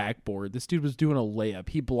off the backboard. This dude was doing a layup.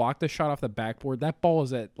 He blocked the shot off the backboard. That ball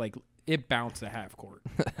is at it bounced at half court.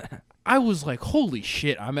 I was like, holy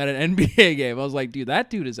shit, I'm at an NBA game. I was like, dude,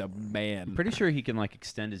 that dude is a man. I'm pretty sure he can like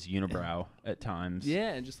extend his unibrow at times. Yeah,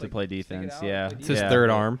 and just To play defense, out, yeah. play It's his Yeah. third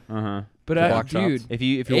arm. Uh-huh. But block shots. dude, If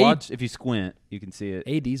you Eight- squint, you can see it.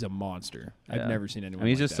 AD's a monster. Yeah. I've never seen anyone. I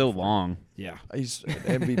mean, he's like just that so before. long. Yeah. He's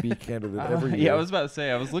an MVP candidate every year. Yeah, I was about to say.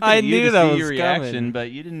 I was looking I at you knew to that see was your reaction, coming.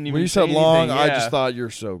 but you didn't even. When you say said long, anything. I Yeah. just thought you're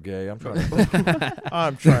so gay. I'm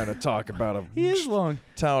trying to talk about a he is long.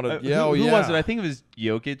 talented. Who was it? I think it was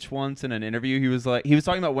Jokic once in an interview. He was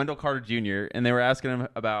talking about Wendell Carter Jr. and they were asking him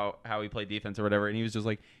about how he played defense or whatever, and he was just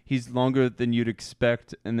like, he's longer than you'd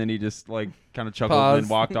expect, and then he just like kind of chuckled Pause. and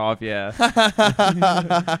walked off. Yeah.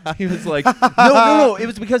 He was like, no. It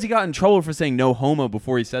was because he got in trouble for saying no homo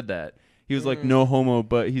before he said that. He was like, no homo,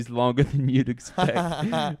 but he's longer than you'd expect.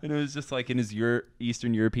 And it was just like in his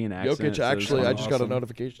Eastern European accent. Jokic, so it was actually, I kinda just got a awesome.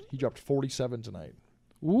 notification. He dropped 47 tonight.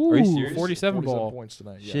 Ooh, Are you serious? 47 ball. points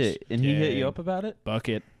tonight. Yes. Shit. And he hit you Dang. up about it?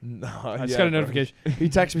 Bucket. No, I just yeah, got a bro. notification. He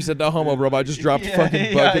texted me, said, no homo, bro, but I just dropped Yeah, fucking yeah,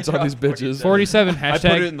 I buckets on these dropped bitches. 47 I put it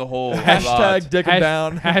hashtag in the hole. Hashtag dick him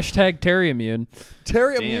down. hashtag Terry Immune.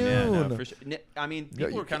 Terry Damn, yeah, Immune. no, for sure. I mean, Yeah,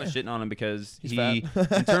 people you were kind of can't. shitting on him because He's he,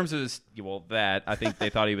 fat. in terms of his, I think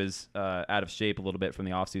they thought he was out of shape a little bit from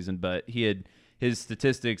the offseason, but he had his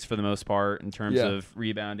statistics for the most part in terms Yeah. of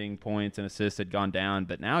rebounding, points, and assists had gone down,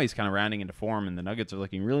 but now he's kind of rounding into form, and the Nuggets are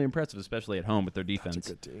looking really impressive, especially at home with their defense. That's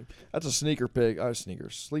a good team. That's a sneaker pick.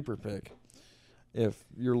 Sleeper pick. If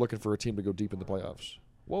you're looking for a team to go deep in the playoffs.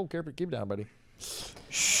 Whoa, keep it down, buddy.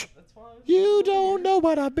 Shh. You don't know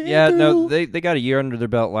what I've been Yeah, through. no, they got a year under their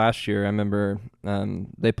belt last year. I remember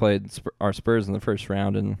they played our Spurs in the first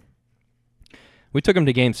round, and we took them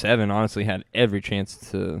to Game 7. Honestly, had every chance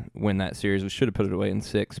to win that series. We should have put it away in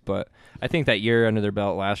 6, but I think that year under their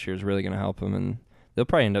belt last year is really going to help them, and they'll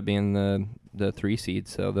probably end up being the 3 seed.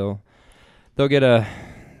 So they'll get a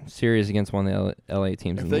series against one of the LA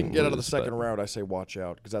teams. If and they can get out of the lose, second but- round, I say watch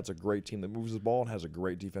out because that's a great team that moves the ball and has a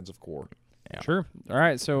great defensive core. Yeah. Sure. All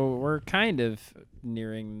right, so we're kind of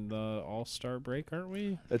nearing the All-Star break, aren't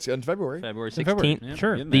we? It's in February. February In February. 16th, Yeah,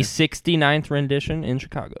 Sure. getting the there. 69th rendition in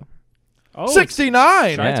Chicago. Oh, it's 69.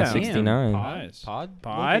 Yeah, Chi-town. 69. Nice. Pod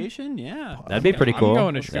Pod? location? Yeah. That'd be pretty I'm cool.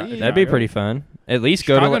 going to Yeah, Chicago. that'd be pretty fun. At least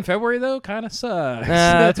go Chicago to. in February though kind of sucks. Nah,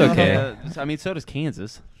 that's okay. I mean, so does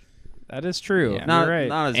Kansas. That is true. Yeah. You're Not, right.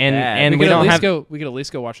 not as And- bad. and we we could at don't least have- go. We could at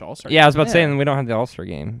least go watch the All-Star. Yeah, I was about to say, Yeah. and we don't have the All-Star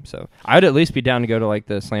game, so I would at least be down to go to like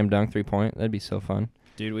the slam dunk 3-point. That'd be so fun.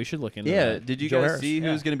 Dude, we should look into Yeah, that. did you Joe guys Harris. see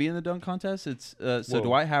Yeah. who's going to be in the dunk contest? It's so Whoa.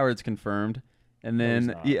 Dwight Howard's confirmed, and No, he's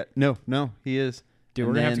then not. no, he is. Dude,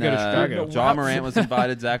 And we're gonna have to then, go to Chicago. No, Ja wow. Morant was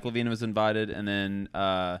invited, Zach LaVine was invited, and then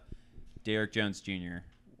Derrick Jones Jr.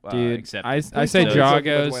 Dude, accepted. I Please say don't Ja say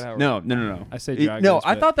goes. Dwight Howard. No. I say It- Ja no, goes,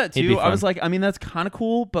 I but- thought that He'd be too. I fun. was like, I mean, that's kind of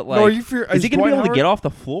cool, but like, No, are you fear? is he going to be Dwight able to Howard- get off the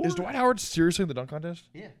floor? Is Dwight Howard seriously in the dunk contest?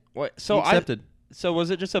 What? He accepted. So was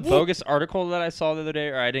it just a bogus article that I saw the other day,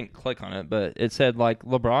 or I didn't click on it, but it said like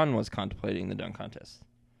LeBron was contemplating the dunk contest.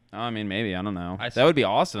 I mean, maybe. I don't know. I That would be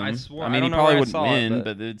awesome. I swore- I I mean, don't he know probably where I wouldn't saw it, win,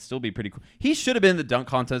 but- but it'd still be pretty cool. He should have been in the dunk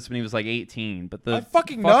contest when he was like 18, but the I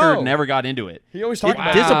fucking fucker know. never got into it. He always It talked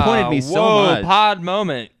about disappointed me so Whoa, much. pod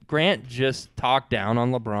moment. Grant just talked down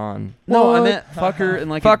on LeBron. No, I What? meant fucker in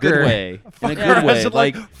like a good Fucker. way. In a I good way. said,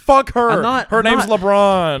 Like, fuck her. I'm not- her I'm name's not-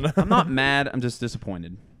 LeBron. I'm not mad. I'm just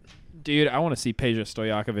disappointed. Dude, I want to see Peja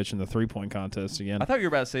Stojakovic in the 3-point contest again. I thought you were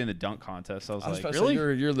about to say in the dunk contest. I was like, about to say,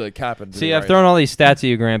 really? you're the captain. See, I've thrown all these stats at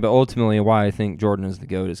you, Grant, but ultimately why I think Jordan is the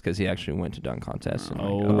GOAT is because he actually went to dunk contests. And like,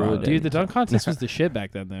 Oh, LeBron dude, didn't. the dunk contest was the shit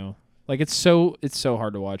back then, though. Like it's so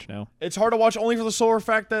hard to watch now. It's hard to watch only for the sole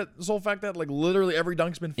fact that like literally every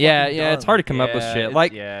dunk's been. Yeah, fucking yeah, done. it's hard to come up with Yeah, shit. it-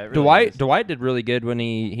 Like yeah, it really Dwight, is. Dwight did really good when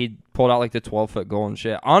he pulled out like the 12-foot goal and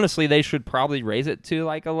shit. Honestly, they should probably raise it to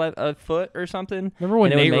like a foot or something. Remember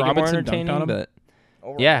when and it would Nate make it more Robinson dunked entertaining, on him? But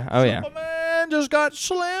Over- yeah, oh yeah. Superman just got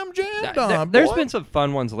slam jammed on. There's boy. been some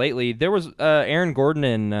fun ones lately. There was Aaron Gordon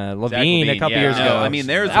and Levine a couple yeah. years No, ago. I mean,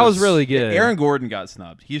 that was really good. Aaron Gordon got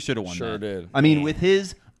snubbed. He should have won Sure that. did. I mean, with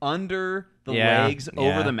his under the Yeah, legs yeah.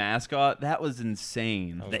 over the mascot, that was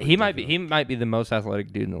insane. He might be the most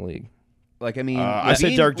athletic dude in the league. Like, I mean, I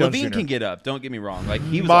say Derek Jones Levine Jr. can get up. Don't get me wrong. Like,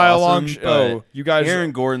 he was Mile awesome. long. But You guys.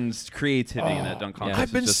 Aaron Gordon's creativity in that dunk contest.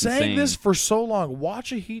 I've been was just saying insane. this for so long.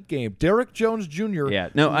 Watch a Heat game. Derek Jones Jr. Yeah,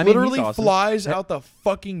 no, I mean, literally he's awesome. flies out the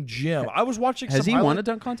fucking gym. I was watching. Has some he won a highlight-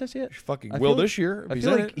 dunk contest yet? Fucking I will feel this year. I He's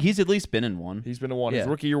feel in like it. he's at least been in one. He's been in one. Yeah. His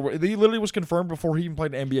rookie year. He literally was confirmed before he even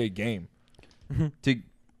played an NBA game. to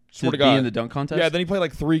Swear to be God. in the dunk contest. Yeah, then he played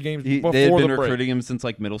like 3 games before they had been the break. recruiting him since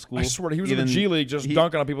like middle school. I swear to he was in Even- the G League just he-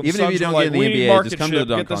 dunking on people. The even if you Suns don't were get in like, the we need NBA, market just come to the ship.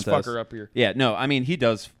 dunk Get this contest. fucker up here. Yeah, no, I mean he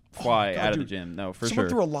does fly God, out of the dude. gym. No, for Someone sure.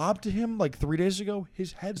 threw a lob to him like 3 days ago.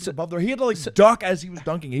 His head's above there. He had to like duck as he was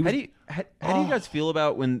dunking. He How was, do you how do you guys feel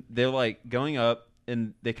about when they're like going up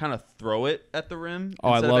and they kind of throw it at the rim Oh,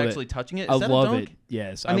 I instead love of it. actually touching it? I Is that a love dunk? it.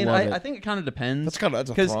 Yes, I mean, love it. I think it kind of depends. that's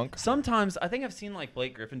a Because thunk. sometimes I think I've seen like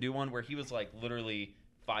Blake Griffin do one where he was like literally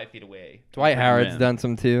 5 feet away. Dwight from the Howard's rim. done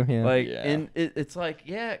some too. Yeah. Like, Yeah. and it's like,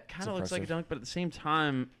 yeah, it kind of looks like a impressive. dunk, but at the same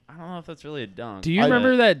time, I don't know if that's really a dunk. Do you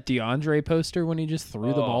remember that DeAndre poster when he just threw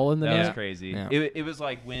the ball in the that net? was crazy. Yeah. It was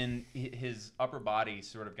like when his upper body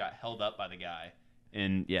sort of got held up by the guy,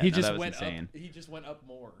 and yeah, He no, just that was went insane. up. He just went up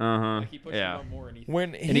more. Uh-huh. Like he pushed Yeah. him up more, and he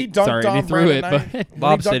When and he dunked sorry, on he threw Brandon it, Knight, but when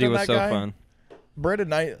Lob he dunked City on was that so guy, fun. Brandon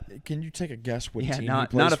Knight, can you take a guess what Yeah, team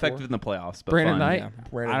not he plays effective for? in the playoffs, but Brandon fun. Knight. Yeah.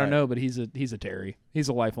 Brandon I don't Knight. know, but he's a Terry. He's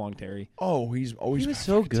a lifelong Terry. Oh, he's always He was been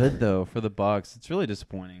so fucking good Terry. though for the Bucks. It's really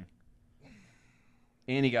disappointing.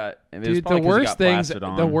 And he got it was Dude, probably the 'cause he worst got things, blasted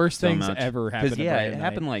on the worst so things much. ever happened. To Yeah, Brandon it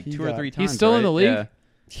happened Knight. like He 2 or got- 3 He's times. still in the right? league?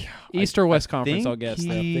 Yeah. East or West Conference, I'll think guess. I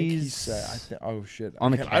think he's He's oh shit.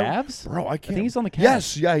 on the I can't- Cavs. bro, I I can't. think he's on the Cavs.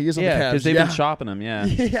 Yes, yeah, he is on yeah, the Cavs. because they've yeah. been shopping him. Yeah.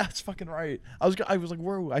 Yeah, that's fucking right. I was like,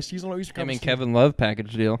 where? I see he's on the Eastern I mean, Conference. Kevin Love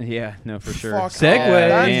package deal. Yeah, no, for sure. Fuck Segue. off.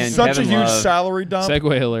 That's Man, such Kevin a huge Love. salary dump.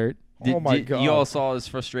 Segue alert. Did, Oh my did- God. You all saw his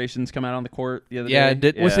frustrations come out on the court the other Yeah,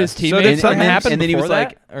 day. was his teammate- So And- did something and then- happen and then he before was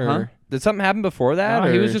like, that? Or huh? did something happen before that?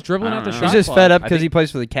 No, he was or- just dribbling I out the don't shot know. He's just clock. fed up I because he think- plays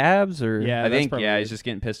for the Cavs, or Yeah, I that's think probably yeah, it. he's just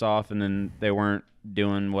getting pissed off, and then they weren't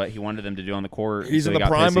doing what he wanted them to do on the court. He's so in he the got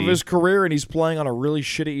prime of pissy. his career, and he's playing on a really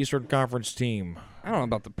shitty Eastern Conference team. I don't know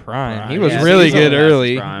about the prime. He Yeah, was he's really on good the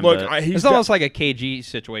early. prime, Look, but- he's It's almost like a KG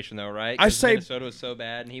situation, though, right? I 'Cause say- Minnesota was so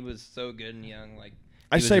bad, and he was so good and young. Like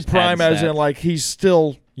I he was say just prime padding as in stats. like he's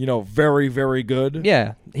still very very good.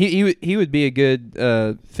 Yeah, he would be a good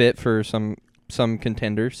fit for some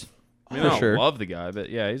contenders. I mean, for I don't sure. love the guy, but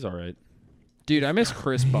yeah, he's all right. Dude, I miss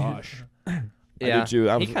Chris Bosh. Yeah, did too.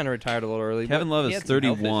 I he was- kind of retired a little early. Kevin but Love he is had some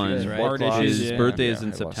health 31. issues, right? Heart issues, His yeah. birthday Yeah, is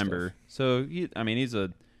in he lost September, so he's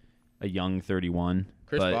a young 31.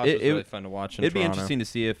 Chris but Bosh it, was it, really fun to watch. In it'd be Toronto. interesting to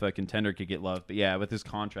see if a contender could get love. But yeah, with his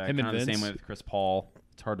contract, Him and kind of the same Vince? way with Chris Paul,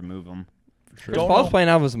 it's hard to move him. Chris Don't Paul's know. playing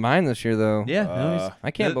out of his mind this year, though. Yeah,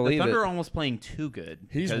 I can't believe the Thunder it. are almost playing too good.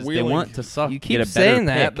 He's because they wheeling- want to suck. You get keep a better saying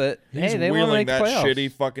that, pick. but He's hey, they want to wheeling make that playoffs.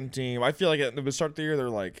 shitty fucking team. I feel like at the start of the year they're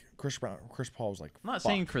like Chris Paul was like. I'm not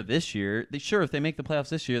fuck. saying for this year. Sure, if they make the playoffs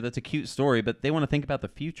this year, that's a cute story. But they want to think about the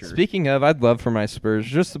future. Speaking of, I'd love for my Spurs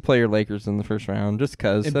just to play your Lakers in the first round, just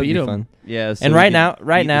because And that'd beat be 'em. fun. Yeah. so And we right can now, beat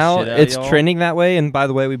the shit out of it's y'all. trending that way. And by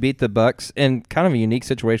the way, we beat the Bucks in kind of a unique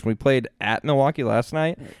situation. We played at Milwaukee last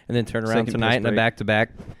night, and then turned around Second tonight piss in a break.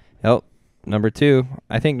 back-to-back. Hell, number 2.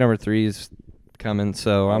 I think number 3 is coming.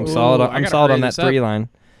 So I'm Ooh, solid. I I'm gotta solid hurry on that this up. 3 line.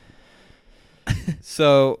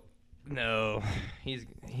 So no,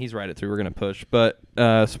 he's right at 3. We're gonna push, but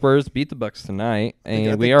Spurs beat the Bucks tonight, I and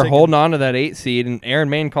think we are taking- holding on to that 8 seed. And Aaron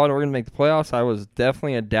Main called it we're gonna make the playoffs. I was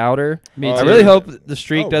definitely a doubter. Me I too. really hope the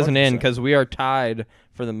streak Oh, doesn't end 100%. because we are tied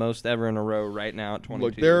for the most ever in a row right now at 22.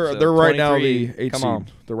 Look, they're So right now 23, the 8 come seed. on.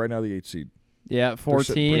 They're right now the 8 seed. Yeah,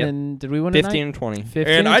 14 Yep. and did we win 15 and 20. 15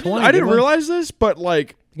 And I didn't, 20, I good didn't one. realize this, but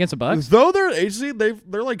like Against the Bucks? though they're AC,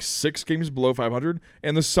 they're like 6 games below 500,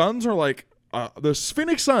 and the Suns are like the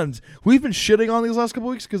Phoenix Suns. We've been shitting on these last couple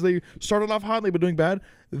weeks because they started off hot and they've been doing bad.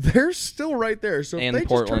 They're still right there. So if And they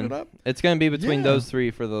Portland. just turn it up, It's going to be between Yeah. those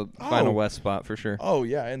three for the final Oh. West spot for sure. oh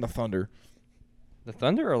yeah, and the Thunder. The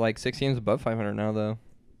Thunder are like 6 games above 500 now, though.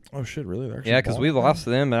 Oh shit, really? They're actually Yeah, because we balling? lost to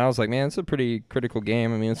them, and I was like, man, it's a pretty critical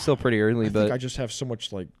game. I mean, it's still pretty early, I but think I just have so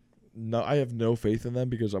much like. No, I have no faith in them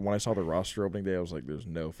because when I saw the roster opening day, I was like, "There's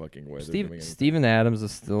no fucking way." they're doing anything. Steven Adams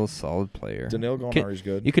is still a solid player. Daniil Gallinari's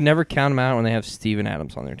good. You can never count them out when they have Steven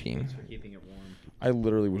Adams on their team. Keeping it warm. I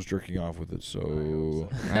literally was jerking off with it, so.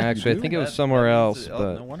 Actually, I think it was somewhere else, No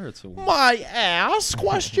but wonder it's so. My ass?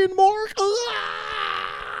 Question mark.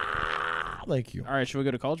 Thank you. All right, should we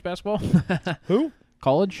go to college basketball? Who?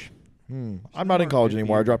 College? I'm not in college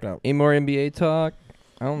anymore. I dropped out. any more NBA talk?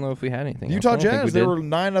 I don't know if we had anything. else. Utah I don't think Jazz. we They did. were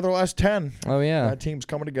 9 out of the last 10. Oh yeah, That team's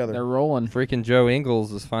coming together. They're rolling. freaking Joe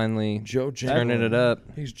Ingles is finally Joe jingling. turning it up.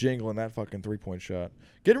 He's jingling that fucking 3-point shot.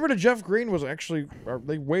 Getting rid of Jeff Green was actually. Or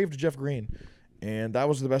they waived Jeff Green, and that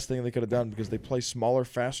was the best thing they could have done because they play smaller,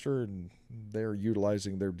 faster, and they're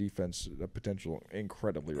utilizing their defense potential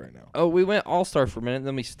incredibly right now. Oh, we went All-Star for a minute,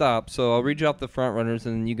 then we stopped. So I'll read you off the front runners,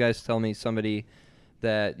 and you guys tell me somebody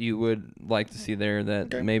that you would like to see there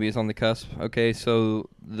that maybe is on the cusp. Okay, so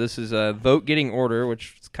this is a vote getting order,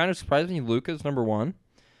 which is kind of surprising. Luka's number 1.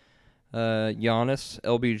 Giannis,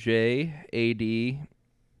 LBJ, AD,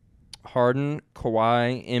 Harden,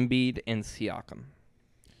 Kawhi, Embiid, and Siakam.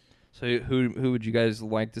 So who would you guys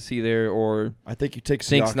like to see there, or I think you take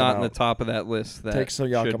think's Siakam not out. in the top of that list? That Take should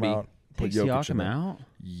Siakam be. out. Put Take Jokic in Siakam there. out.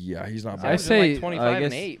 Yeah, he's not I bad. I say- say 25 I and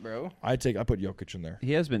guess- 8, bro. I put Jokic in there.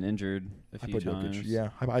 He has been injured a I few put times. Jokic. Yeah,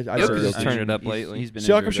 I Jokic say has Jokic. turned it up lately. He's been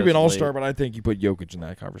Siakam injured should be an as of all-star, late. but I think you put Jokic in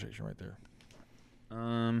that conversation right there.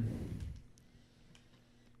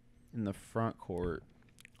 In the front court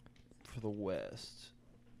for the West.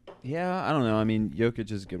 Yeah, I don't know. I mean,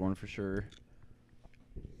 Jokic is a good one for sure.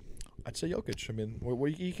 I'd say Jokic. I mean,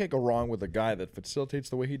 you can't go wrong with a guy that facilitates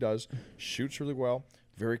the way he does, shoots really well,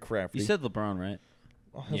 very crafty. You said LeBron, right?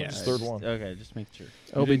 Oh, that was his third one. Okay, just make sure.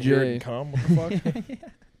 You didn't hear it OBJ. and come? What the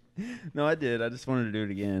fuck? No, I did. I just wanted to do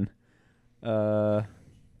it again.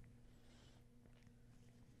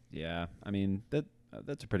 Yeah, I mean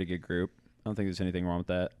that's a pretty good group. I don't think there's anything wrong with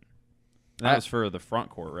that. And that was for the front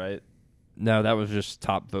court, right? No, that was just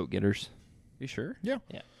top vote getters. You sure? Yeah.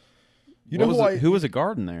 Yeah. You know who was a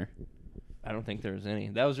guard in there? I don't think there was any.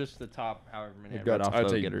 That was just the top, however many You've got- top I'd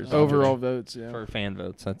vote say getters. Overall votes, yeah. For fan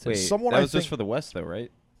votes. That's Wait, it. Someone that I was just think- for the West, though,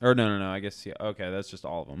 right? Or no. I guess yeah. Okay, that's just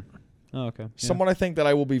all of them. Oh, okay. Someone I think that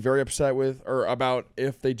I will be very upset with or about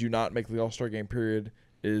if they do not make the All-Star game period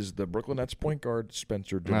is the Brooklyn Nets point guard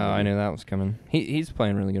Spencer Oh, Dinwiddie. I knew that was coming. He's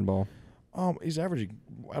playing really good ball. He's averaging.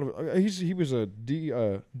 He was a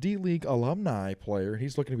D League alumni player.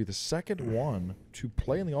 He's looking to be the second one to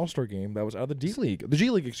play in the All-Star game that was out of the D League. The G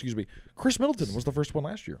League, excuse me. Chris Middleton was the first one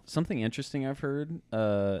last year. Something interesting I've heard,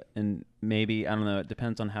 and maybe I don't know. It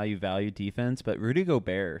depends on how you value defense, but Rudy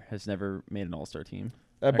Gobert has never made an All-Star team.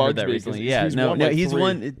 That I heard bugs that me recently. 'cause Yeah, he's no, won, no, like, he's 3.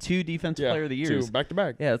 won 2 Defensive Player of the Years. 2 back to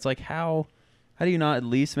back. Yeah, it's like how do you not at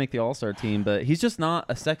least make the All-Star team? But he's just not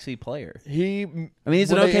a sexy player. I mean,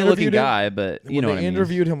 he's an when they okay-looking interviewed him- guy, but you when know they what I mean.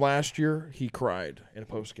 interviewed him last year, he cried in a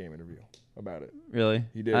post-game interview about it. Really?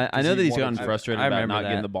 He did, I 'cause know he that he's wanted gotten to- frustrated I about remember not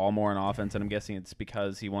getting that. the ball more on offense, and I'm guessing it's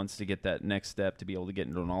because he wants to get that next step to be able to get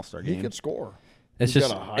into an All-Star He game. could score. It's He's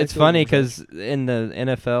just got a high it's field funny percentage. because in the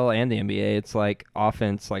NFL and the NBA, it's like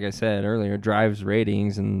offense, like I said earlier, drives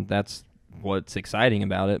ratings, and that's what's exciting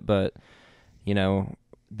about it. But you know,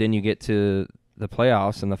 then you get to the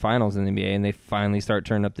playoffs and the finals in the NBA, and they finally start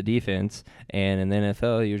turning up the defense. And in the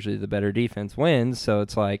NFL, usually the better defense wins. So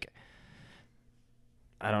it's like,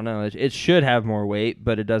 I don't know. It should have more weight,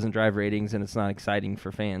 but it doesn't drive ratings, and it's not exciting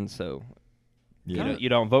for fans. So Yeah. you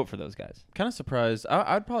don't vote for those guys. Kind of surprised.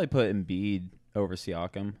 I'd probably put Embiid over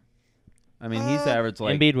Siakam. I mean, he's averaged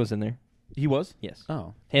like Embiid was in there. he was. Yes,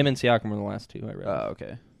 Oh. him and Siakam were the last two I read.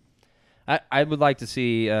 Okay. I would like to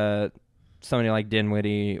see somebody like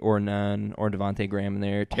Dinwiddie or Nunn or Devontae Graham in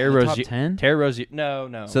there. Terry top Rozier. 10? Terry Rozier.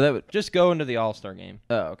 No. So that would. just go into the All-Star game.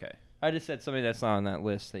 Oh, okay. I just said somebody that's not on that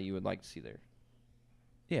list that you would like to see there.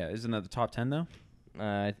 Yeah, isn't that the top 10 though?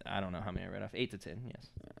 I don't know how many I read off. 8 to 10. Yes.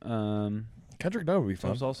 Kendrick Nunn would be So I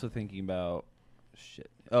fun. was also thinking about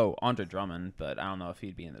Andre Drummond, but I don't know if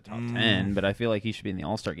he'd be in the top 10. But I feel like he should be in the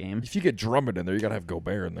All-Star game. If you get Drummond in there, you got to have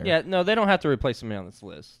Gobert in there. Yeah. No, they don't have to replace somebody on this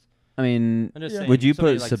list. I mean, I'm just Yeah. saying, would you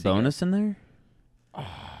put somebody like Sabonis in there?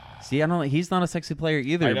 See, I don't. He's not a sexy player I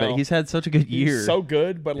either, know. but he's had such a good year. He's so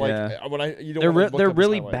good, but like Yeah. when you don't wanna look They're up his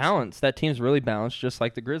really highlights. balanced. That team's really balanced, just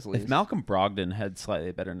like the Grizzlies. If Malcolm Brogdon had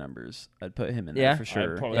slightly better numbers, I'd put him in there Yeah. for I'd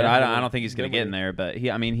sure. probably But have him I don't think he's going to get in definitely.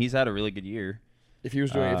 there. But he's had a really good year, If he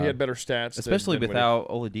was doing, if he had better stats, especially than without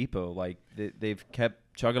Oladipo. Like they've kept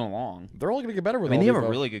chugging along. they're only going to get better I with. mean, they have a Oladipo.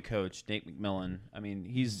 really good coach, Nate McMillan. I mean,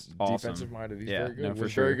 he's awesome. defensive minded. He's Yeah, very good. no, for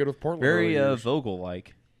Was sure. very good with Portland. Very early years.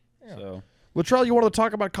 Vogel-like. Yeah. So Latrell, you wanted to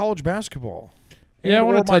talk about college basketball? Yeah, I And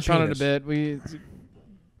want or to my touch on it a penis. bit. We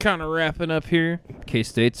kind of wrapping up here.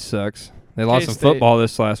 K-State sucks. They lost in K-State- football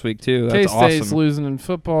this last week too. That's K-State's awesome. losing in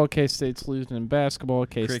football. K-State's losing in basketball.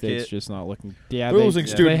 K-State's Cricket. just not looking. Yeah, They're losing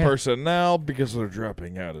student they- personnel because they're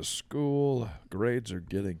dropping out of school. Grades are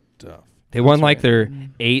getting tough. They won like their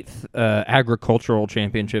 8th agricultural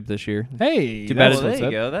championship this year. Hey, Too bad that's it's- there what's you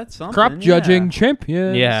up. go. That's something. Crop yeah. judging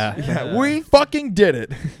champions. Yeah. Yeah, we fucking did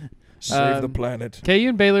it. Save the Um, planet. KU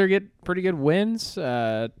and Baylor get pretty good wins.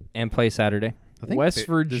 And play Saturday. I think West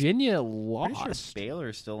Ba- Virginia Pretty sure lost.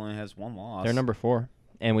 Baylor still only has one loss. They're number 4.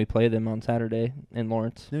 And we play them on Saturday in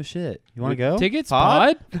Lawrence. No shit. You want to go? Tickets,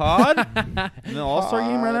 Pod? pod? And then All-Star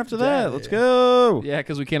game right after Pod that. Let's Daddy. go. Yeah,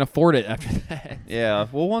 because we can't afford it after that. Yeah.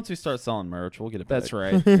 Well, once we start selling merch, we'll get it. That's back.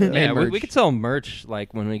 right. Yeah, Man, we merch. could sell merch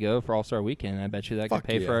like when we go for All-Star Weekend. I bet you that Fuck could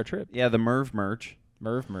pay yeah. for our trip. Yeah, the Merv merch.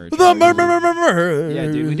 Merv merch. The merch. Yeah,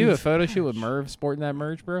 dude, we do a photo shoot with Merv sporting that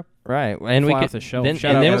merch, bro. Right. And we Fly could off the shelf. then,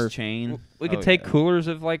 Shout and out then Merv. chain. we could Oh, take yeah. coolers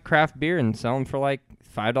of like craft beer and sell them for like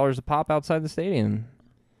 $5 a pop outside the stadium.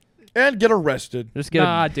 And get arrested. Just get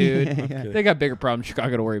Nah, a, dude. Okay. They got bigger problems in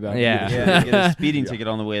Chicago to worry about. Yeah. Yeah, get a speeding ticket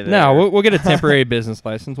on the way there. no, we'll get a temporary business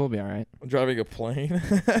license. We'll be all right. Driving a plane.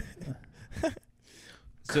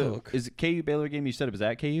 So Coke. is it KU Baylor game? You said it was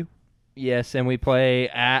at KU. Yes, and we play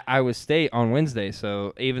at Iowa State on Wednesday.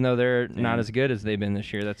 So even though they're Damn. not as good as they've been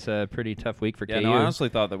this year, that's a pretty tough week for Yeah, KU. no, I honestly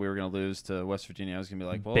thought that we were going to lose to West Virginia. I was going to be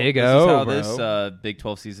like, well, Big this O, is how bro. this Big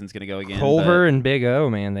 12 season's going to go again. Culver and Big O,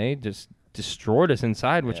 man, they just destroyed us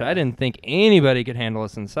inside, which Yeah. I didn't think anybody could handle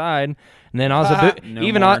us inside. And then No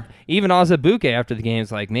even more. even Azabuke after the game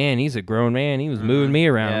is like, man, he's a grown man. He was moving me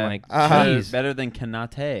around. Yeah. I'm like, Better, jeez. better than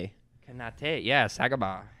Kanate. Kanate, yeah,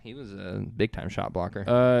 Sagaba. He was a big time shot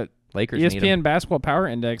blocker. Lakers need him. ESPN Basketball Power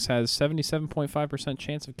Index has 77.5%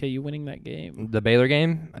 chance of KU winning that game. The Baylor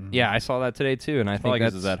game, yeah, I saw that today too, and I Probably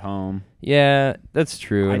think because that's it's at home. yeah, that's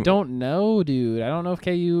true. I And- don't know, dude. I don't know if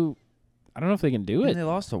KU. I don't know if they can do And it. they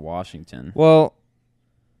lost to Washington. Well,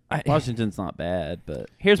 Washington's not bad, but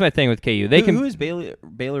here's my thing with KU. They who can has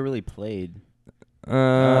Baylor really played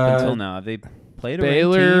up until now? Have they played a ranked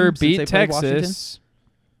Baylor team since beat they played Washington? Texas.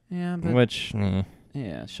 Yeah, but which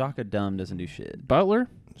yeah, Shaka Dumb doesn't do shit, Butler.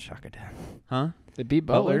 shock it. huh? They beat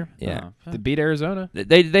Butler. Yeah. Oh, They beat Arizona.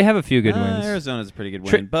 They have a few good wins. Arizona's a pretty good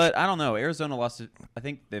Tri- win, but I don't know. Arizona lost. I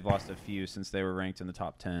think they've lost a few since they were ranked in the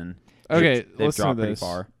top 10. Okay, They've listen dropped to pretty this.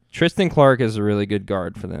 far. Tristan Clark is a really good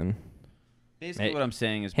guard for them. Basically, Hey, what I'm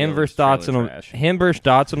saying is Him Baylor's versus Dotson. trailer trash. Him versus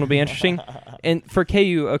Dotson will be interesting. And for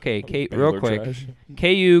KU, okay, real Baylor quick, trash.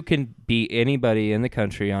 KU can beat anybody in the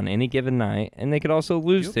country on any given night, and they could also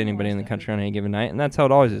lose You to anybody in the watch that country on any given night, and that's how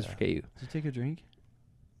it always is for KU. Did you take a drink?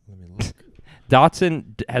 Let me look.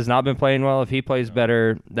 Dotson has not been playing well. If he plays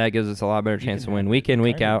better, that gives us a lot better chance to win week in,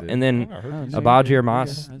 week Kinda out. did. And then I heard you say Abaji that. or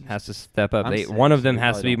Moss has to step up. I'm They, sick, one of so them we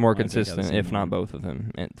has to probably be don't more wanna drink out of the consistent, same if not one. both of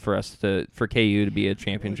them, and for KU to be a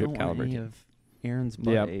championship Don't want caliber any team. of Aaron's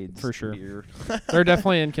butt Yeah, AIDS for sure. beer. They're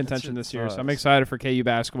definitely in contention this year, so I'm sucks. excited for KU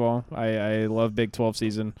basketball. I love Big 12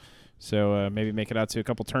 season, so maybe make it out to a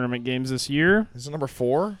couple tournament games this year. Is it number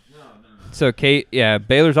 4? So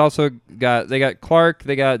Baylor's also got Clark,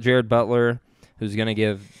 they got Jared Butler, who's gonna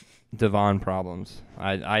give Devon problems.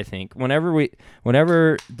 I think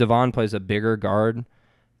whenever Devon plays a bigger guard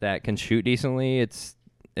that can shoot decently, it's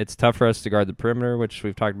tough for us to guard the perimeter, which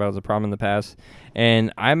we've talked about as a problem in the past.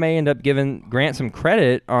 And I may end up giving Grant some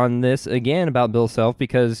credit on this again about Bill Self,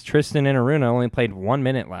 because Tristan Enaruna only played 1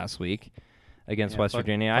 minute last week against Yeah, West fuck-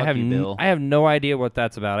 Virginia. fuck you, Bill. I have no idea what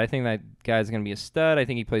that's about. I think that guy's going to be a stud. I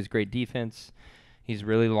think he plays great defense. He's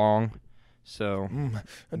really long. So Long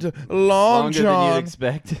Longer than John. you'd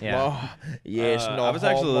expect. yeah. Oh, yes, no I was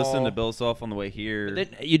actually listening homo. to Bill Self on the way here. But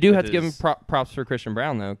then you do have with to give him his- props for Christian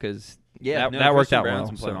Brown though, because yeah, that worked Christian out Brown's well.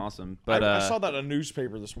 been playing So. awesome. But I saw that in a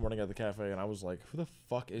newspaper this morning at the cafe, and I was like, "Who the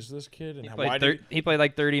fuck is this kid?" And why did He played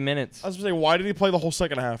like 30 minutes. I was gonna say, why did he play the whole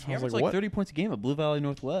second half? he I was averaged like, like "What? 30 points a game at Blue Valley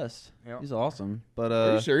Northwest. Yep. He's awesome. But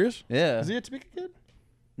Are you serious? yeah, Is he a Topeka kid?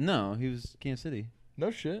 no, he was Kansas City. No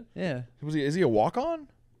shit. Yeah, Was he? Is he a walk on?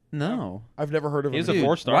 No. I've never heard of him. He's a Dude,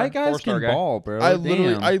 four-star. White guys Four-star can guy. ball, bro. I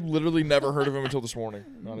Damn. literally never heard of him until this morning.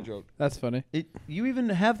 Not a joke, That's funny. You even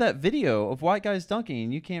have that video of white guys dunking,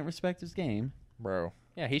 and you can't respect his game. bro.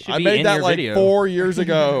 Yeah, he should I be made in that your like video. 4 years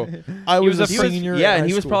ago. I was a was a senior. Yeah, in and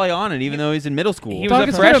he high was school. probably on it, even though he's in middle school. He was Dog, a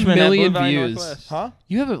it's got a freshman at Blue million Valley views. Northwest. Huh?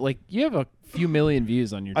 You have a few million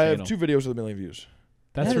views on your I channel. have 2 videos with 1 million views.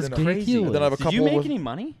 That's That is ridiculous. crazy. And then I have a Did couple you make with- any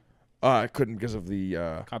money? I couldn't because of the.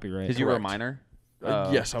 Copyright. Because you were a Correct. minor?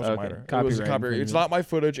 Yes, I was a okay. minor. It was a Copyright copyright. It's infringement. not my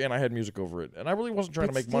footage, and I had music over it, and I really wasn't trying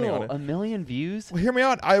to But make money on still, it. 1 million views? Well, hear me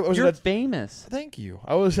out. I was You're in a. famous. Thank you.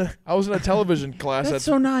 I was in a television class That's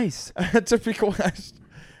so nice. at Typical West,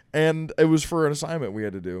 and it was for an assignment we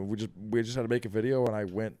had to do. We just had to make a video, and I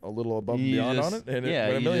went a little above and beyond on it, and yeah,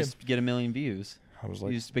 it went a you million. just get 1 million views. I was You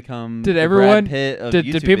like, just become Did the everyone- Brad Pitt of Did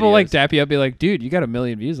YouTube people like videos. dap you up, be like, dude, you got 1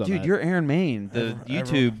 million views on Dude, that? you're Aaron Maine, the Everyone-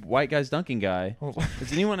 YouTube white guys dunking guy. I was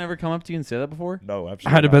Has anyone ever come up to you and say that before? no,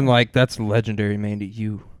 absolutely. I'd have not. been like, "That's legendary, Mandy.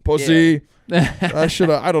 You." pussy. I should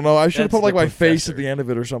have. I don't know. I should have That's put like the my face professor. at the end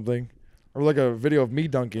of it or something, or like a video of me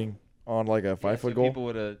dunking on like a Yeah, 5 foot so goal. people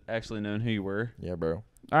would have actually known who you were. Yeah, bro.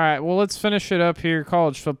 All right, well, let's finish it up here.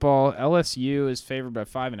 College football. LSU is favored by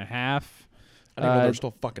 5.5. I didn't know they're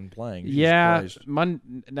still fucking playing. Jesus Yeah, Christ.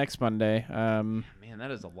 next Monday. Man, that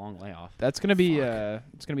is a long layoff. That's gonna be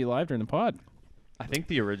it's gonna be live during the pod. I think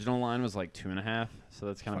the original line was like 2.5, so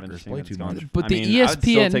that's kind of Fuckers interesting. play that it's too gone- much. But I the mean, I would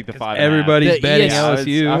still ESPN take the 5.5. Everybody's The betting ES-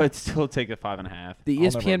 LSU. I would still take the 5.5. The I'll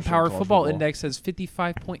never ESPN understand Power college Football football. Index has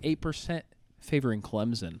 55.8% favoring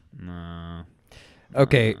Clemson. No.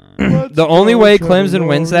 Okay. Let's The only go, way Trevor Clemson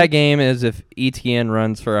wins that Lawrence. game is if ETN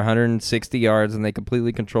runs for 160 yards and they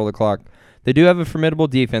completely control the clock. They do have a formidable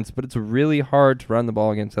defense, but it's really hard to run the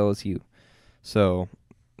ball against LSU. So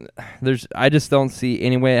I just don't see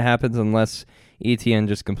any way it happens unless ETN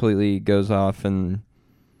just completely goes off and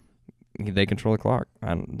they control the clock.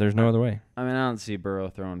 There's no other way. I mean, I don't see Burrow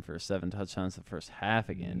throwing for 7 touchdowns the first half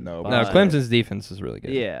again. No, but- No, Clemson's defense is really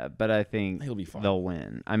good. Yeah, but I think He'll be fine. they'll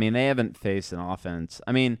win. I mean, they haven't faced an offense.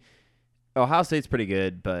 I mean, Ohio State's pretty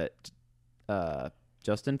good, but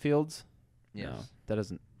Justin Fields? Yes. No, that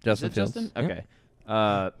doesn't. Justin is it Fields. Justin? Yeah.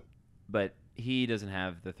 Okay. But he doesn't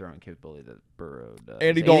have the throwing capability that Burrow does.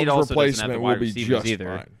 Andy And Dalton's also doesn't have the replacement wide will be receivers just either.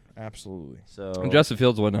 fine. Absolutely. So And Justin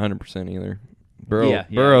Fields wasn't 100% either. he's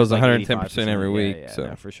Burrow's like 110% 85%. every Yeah, week. yeah, so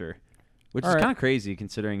no, for sure. Which All is right. kind of crazy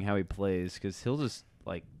considering how he plays, because he'll just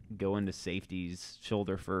like go into safeties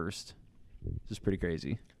shoulder first. This is pretty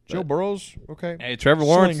crazy. Joe But- Burrow's okay. Hey, Trevor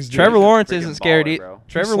Lawrence. Slings, dude. Trevor He's a Lawrence freaking isn't scared. baller, bro.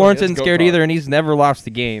 Trevor He's Lawrence slinging. isn't Let's go scared talk. either, and he's never lost a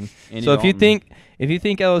game. Andy So if you Dalton.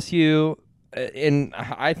 think LSU, and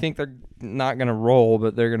I think they're not going to roll,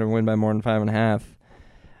 but they're going to win by more than 5.5.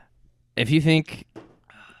 If you think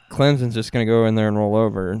Clemson's just going to go in there and roll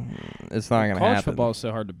over, it's not going to College happen. football is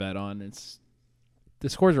so hard to bet on. The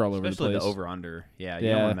scores are all over the Especially place. the over under. Yeah, you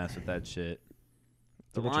Yeah. don't want to mess with that shit.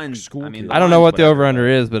 The a bunch of line. school I mean, kids. the I don't know line's what the whatever, over under but-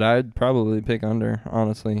 is, but I'd probably pick under,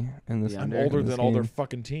 honestly, in this. The I'm under. in older this than all their game.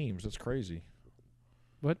 fucking teams. That's crazy.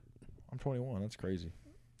 What? I'm 21. That's crazy.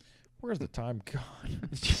 Where's the time gone?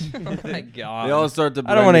 Oh my God. They all start to.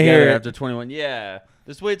 I don't want to hear it. after 21. Yeah,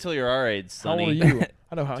 just wait till you're our age, How Sonny. old are you?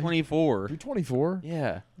 I know how. 24. You're 24.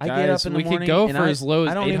 Yeah, I Guys, get up in the we morning could go and for I, as low as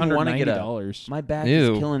I don't even want to get up. $890. My back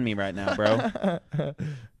Ew. is killing me right now, bro.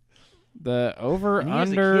 The over And he has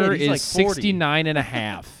a under kid. He's is like 40.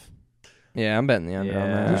 69.5. Yeah, I'm betting the under on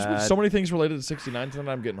Yeah. that. There's been so many things related to 69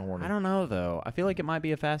 tonight. I'm getting horny. I don't know though. I feel like it might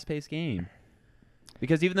be a fast-paced game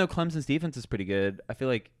because even though Clemson's defense is pretty good, I feel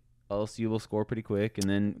like LSU will score pretty quick, and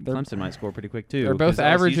then They're- Clemson might score pretty quick too. they're both 'cause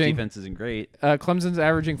LSU's averaging- defense isn't great. Clemson's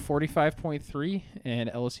averaging 45.3 and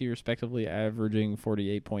LSU respectively averaging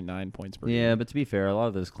 48.9 points per Yeah, game. but to be fair, a lot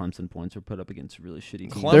of those Clemson points were put up against really shitty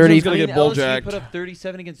teams. Clemson's 30 gonna get LSU bulljacked. put up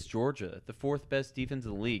 37 against Georgia, the 4th best defense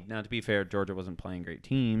in the league. Now, to be fair, Georgia wasn't playing great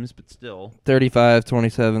teams, but still.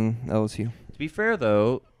 35-27 LSU. To be fair,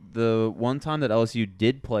 though, the one time that LSU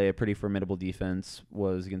did play a pretty formidable defense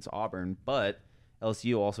was against Auburn, but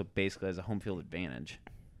LSU also basically has a home field advantage.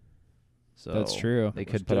 So That's true. They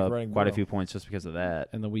That's could put up Dick quite a Riding few points just because of that.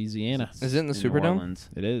 And Louisiana. Is it in the New Superdome? Orleans.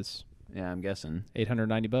 It is. Yeah, I'm guessing.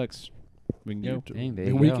 $890. We can go. Dang,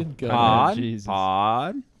 there We you go. can go. Pod? Jesus.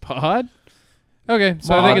 Pod? Pod? Okay,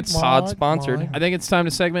 so I think it's Pod sponsored. I think it's time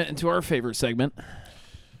to segment into our favorite segment.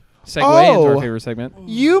 Segue into Oh. our favorite segment.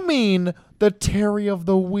 You mean the Terry of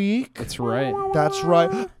the week? That's right. That's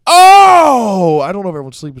right. Oh, I don't know if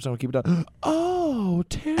everyone's sleeping, so I'm gonna keep it down. Oh,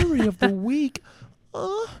 Terry of the week.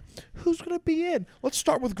 Who's gonna be in? Let's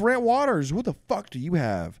start with Grant Waters. Who the fuck do you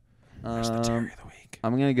have? Where's the Terry of the week?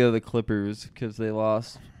 I'm going to go the Clippers because they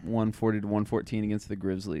lost 140 to 114 against the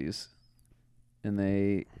Grizzlies. And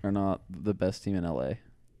they are not the best team in LA.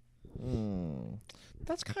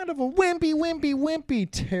 That's kind of a wimpy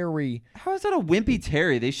Terry. How is that a wimpy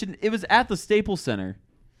Terry? They should. It was at the Staples Center.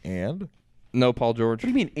 And No Paul George. What do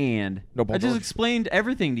you mean and? No, Paul I just George. explained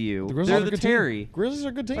everything to you. the Grizzlies They're are a the good Terry. team. Grizzlies are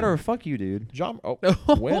a good team. Whatever. Fuck you, dude.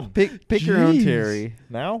 Win. Pick your own Jeez. Terry.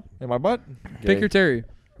 Now? In my butt? Pick Gay. your Terry.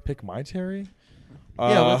 Pick my Terry?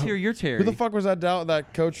 Yeah, let's hear your Terry. Who the fuck was that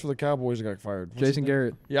coach for the Cowboys that got fired? What's his Jason name?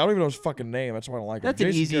 Garrett. Yeah, I don't even know his fucking name. That's why I don't like That's him.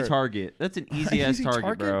 an Jason easy Garrett. target. That's an easy ass Easy target,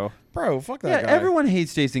 target? bro. Bro, fuck that Yeah, guy. everyone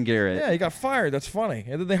hates Jason Garrett. Yeah, he got fired. That's funny.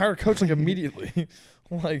 And then they hired a coach like immediately.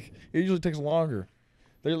 Like, it usually takes longer.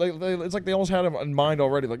 It's like they almost had him in mind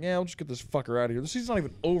already. Like, yeah, we'll just get this fucker out of here. The season's not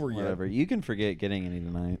even over Whatever. yet. You can forget getting any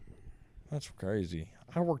tonight. That's crazy.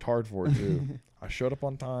 I worked hard for it, too. I showed up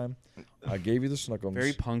on time. I gave you the snookums.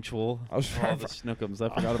 Very punctual. I was All the snookums.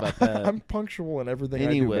 I forgot about that. I'm punctual in everything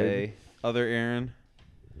Anyway, other Aaron.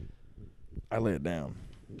 I lay it down.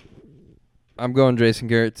 I'm going Jason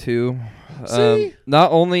Garrett too. See?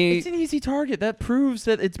 Not only It's an easy target. That proves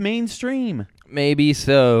that it's mainstream. maybe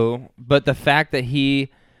so, but the fact that he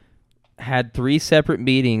had 3 separate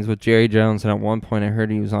meetings with Jerry Jones, and at one point I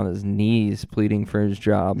heard he was on his knees pleading for his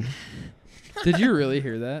job. Did you really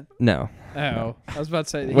hear that? No. Oh, I was about to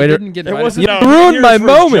say he Wait, didn't get It invited. wasn't. You no, ruined here my it is for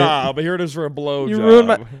a moment. Job. Here it is for a blow You job. ruined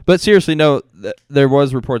my. But seriously, no. There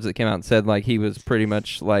was reports that came out and said like he was pretty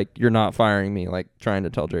much like, "You're not firing me," like trying to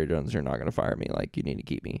tell Jerry Jones, "You're not going to fire me. Like you need to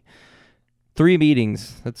keep me." 3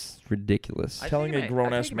 meetings. That's ridiculous. Telling a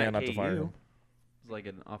grown-ass man not to fire him. Like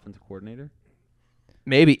an offensive coordinator.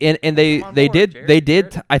 Maybe, and Come on they board, did Jared. they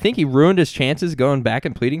did. I think he ruined his chances going back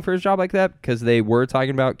and pleading for his job like that because they were talking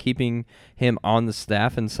about keeping him on the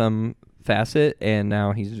staff in some facet, and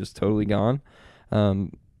now he's just totally gone.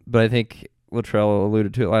 But I think Luttrell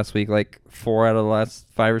alluded to it last week. Like 4 out of the last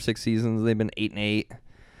 5 or 6 seasons, they've been 8-8,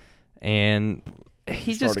 and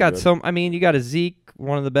he just Started got good. some. I mean, you got a Zeke,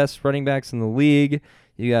 one of the best running backs in the league.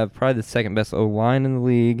 You got probably the second best O line in the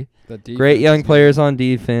league. That Great defense young is players on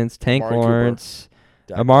defense. Tank Amari Cooper. Lawrence.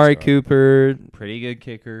 Dak Amari Prescott. Cooper, Pretty good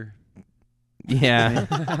kicker. yeah,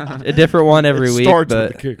 a different one every It week. starts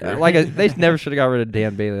with But the kicker. they never should have got rid of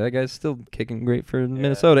Dan Bailey. That guy's still kicking great for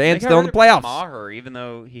Minnesota They and got still in rid the of playoffs. Maher, even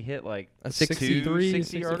though he hit like A 63,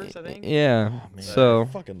 60 yarders, I think. Yeah, Oh, man. so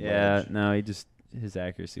Fucking Yeah, ledge. no, his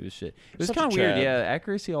accuracy was shit. It was Such kind a of weird. Chad. Yeah,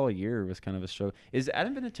 accuracy all year was kind of a struggle. Is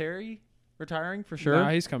Adam Vinatieri retiring for sure? Nah,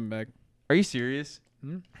 he's coming back. Are you serious?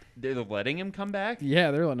 Hmm? They're letting him come back?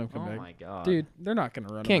 Yeah, they're letting him come Oh back. my god, Dude, they're not going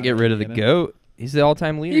to run him can't out get rid of the Indiana. GOAT. He's the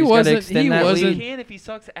all-time leader. He He's gotta wasn't- extend he that wasn't- He lead. can if he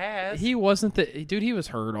sucks ass. He wasn't the dude. He was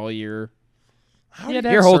hurt all year. He had to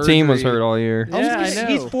Your have whole team was surgery. hurt all year. Yeah, I know.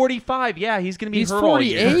 He's 45. Yeah, he's gonna be He's hurt all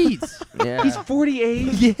year. 48. Yeah. He's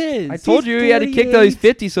 48. Yes. I told you he had to kick till he's 48.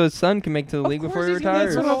 50 so his son can make it to the Of league before course he he's gonna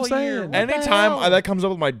retires. make it That's what I'm all saying. year. What the Anytime hell? that comes up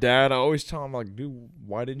with my dad, I always tell him like, dude,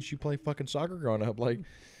 why didn't you play fucking soccer growing up? Like,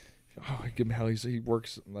 oh, give him hell. He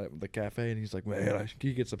works at the cafe and he's like, man,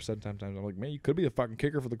 he gets upset sometimes. I'm like, man, you could be a fucking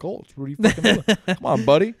kicker for the Colts. What are you fucking doing? Come on,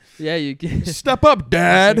 buddy, Yeah, you step up,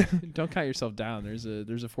 Dad. don't count yourself down. There's a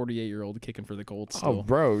 48-year-old kicking for the Colts. Oh, Still.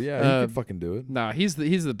 bro, yeah, he Uh, could fucking do it. Nah, he's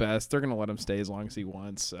the best. They're gonna let him stay as long as he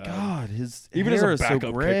wants. God, his Even as hair a is so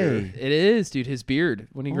backup gray. kicker. It is, dude. His beard.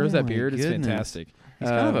 When he grows Oh that my beard, it's goodness. fantastic. He's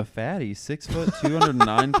kind of a fatty, 6 foot,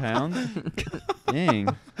 209 pounds. Dang.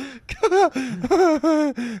 But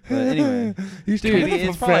anyway, He's dude, kind of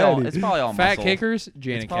it's a probably all fatty. muscle. fat kickers.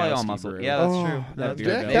 Janikowski, It's probably all muscle. bro. Yeah, that's Oh, true. that That's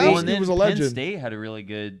beard true. guy. Yeah, And he then was a Penn legend. State had a really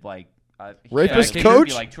good Rapist he coach?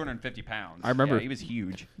 Be like 250 pounds. I remember. Yeah, he was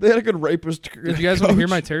huge. They had a good rapist. Did you guys want to hear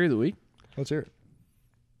my Terry of the week? Let's hear it.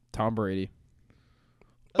 Tom Brady.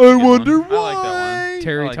 That's a I good wonder one. I like that why. one.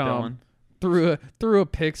 Terry I like that Tom one. threw a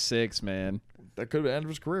pick six, man. That could have ended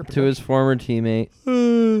his career. To his former teammate.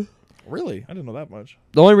 Really? I didn't know that much.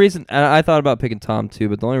 The only reason I thought about picking Tom too,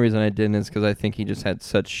 but the only reason I didn't is because I think he just had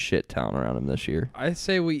such shit talent around him this year. I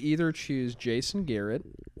say we either choose Jason Garrett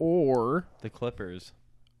or The Clippers.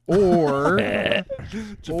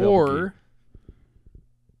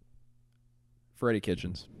 Freddie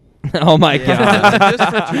Kitchens. Oh my god! Yeah, just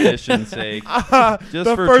for tradition's sake. Just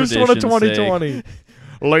the for first one of tradition's 2020.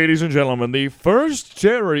 Ladies and gentlemen, the first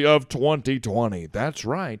Terry of 2020. That's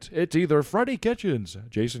right. It's either Freddie Kitchens,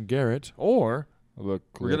 Jason Garrett, or the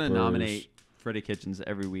Clippers. We're gonna nominate Freddie Kitchens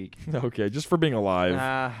every week. Okay, just for being alive.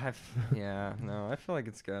 Yeah, no, I feel like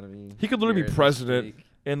it's gotta be. He could literally be Garrett this president week.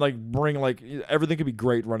 and like bring like everything could be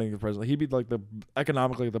great running for president. He'd be like the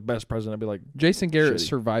economically the best president. Be like Jason Garrett Shitty.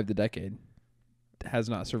 survived the decade. Has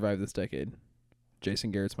not survived this decade.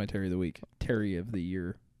 Jason Garrett's my Terry of the week. Terry of the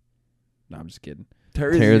year. No, I'm just kidding.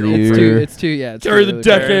 Terry the It's year. two. Yeah, it's Terry two the of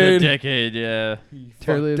decade. Decade, yeah.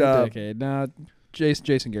 Terry of Fucked the up. decade. Nah,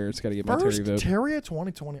 Jason Garrett's got to get my Terry First vote. Terry at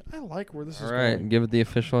 2020. I like where this All is right, going. give it the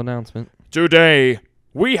official announcement. Today,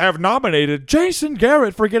 we have nominated Jason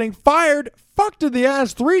Garrett for getting fired, fucked in the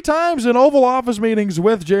ass 3 times in Oval Office meetings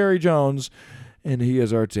with Jerry Jones. And he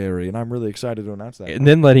is our Terry, and I'm really excited to announce that. And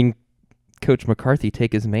then letting Coach McCarthy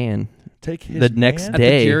take his man. Take his the next man? At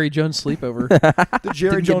day. the Jerry Jones sleepover. The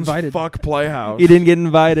Jerry Didn't get Jones invited. fuck playhouse. He didn't get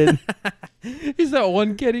invited. He's that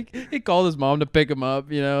one kid. He called his mom to pick him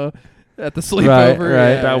up, at the sleepover.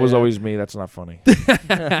 right. Yeah, That was yeah. always me. That's not funny. Yeah,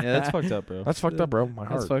 that's fucked up, bro. That's fucked up, bro. My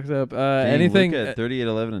That's heart. fucked up. Dang, Anything? Look at 38,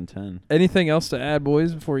 11, and 10. Anything else to add,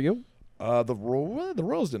 boys, before you go? The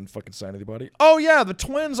Royals didn't fucking sign anybody. Oh yeah, the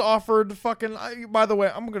Twins offered fucking. By the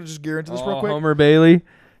way, I'm gonna just gear into this real quick. Homer Bailey.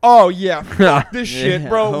 Oh yeah, fuck this shit, Yeah,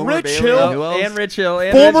 bro. Homer Rich Bailey. Hill, Who else? And Rich Hill.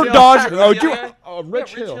 And former Rich Hill. Dodger. Oh, Yeah. Rich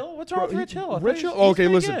Rich Hill. Hill? What's wrong with Rich Hill? I thought Rich he's- Hill. he's Okay,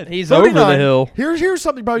 pretty listen. good. He's over the 39. hill. Here's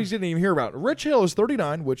something probably you didn't even hear about. Rich Hill is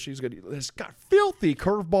 39, which he's got filthy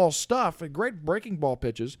curveball stuff and great breaking ball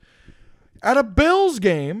pitches. At a Bills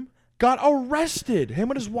game, got arrested. Him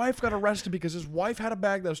and his wife got arrested because his wife had a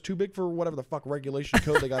bag that was too big for whatever the fuck regulation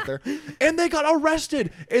code they got there. And they got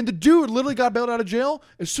arrested. And the dude literally got bailed out of jail.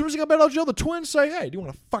 As soon as he got bailed out of jail, the Twins say, hey, do you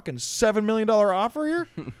want a fucking $7 million offer here?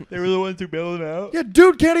 They were the ones who bailed him out. Yeah,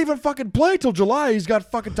 dude can't even fucking play till July. He's got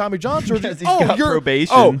fucking Tommy John surgery. Because he's got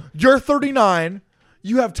probation. Oh, you're 39.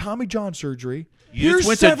 You have Tommy John surgery. You Here's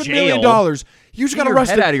just went to $7 million. jail. You just got Get your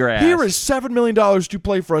arrested. head out of your ass. Here is $7 million to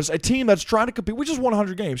play for us, a team that's trying to compete. We just won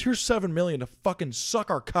 100 games. Here's $7 million to fucking suck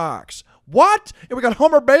our cocks. What? And we got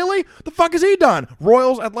Homer Bailey? The fuck has he done?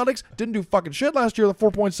 Royals Athletics didn't do fucking shit last year. The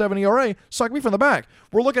 4.7 ERA sucked me from the back.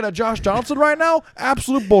 We're looking at Josh Johnson right now.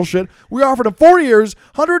 Absolute bullshit. We offered him 4 years,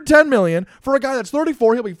 $110 million for a guy that's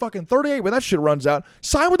 34. He'll be fucking 38 when that shit runs out.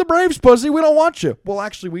 Sign with the Braves, pussy. We don't want you. Well,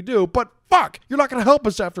 actually, we do, but fuck, you're not going to help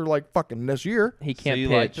us after like fucking this year. He So can't you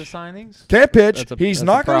pitch. like the signings? Can't pitch. That's a He's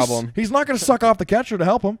not going problem. to. He's not going to suck off the catcher to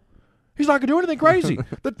help him. He's not going to do anything crazy.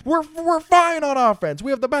 We're fine on offense.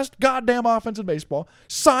 We have the best goddamn offense in baseball.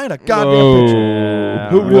 Sign a goddamn pitcher.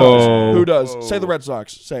 Who does? Who does? Say the Red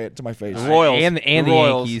Sox. Say it to my face. The Royals. And The the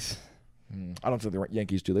Royals. Yankees. I don't think the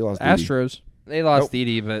Yankees do. They lost. Didi. Astros. They lost Nope.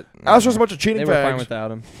 Didi, but Astros a bunch of cheating they were fine fags.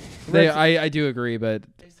 without him. I do agree, but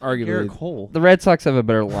arguably Garrett Cole. The Red Sox have a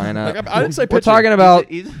better lineup. Like, I didn't say We're pitching. talking about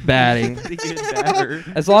He's batting. a good batter.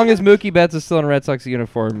 As long as Mookie Betts is still in a Red Sox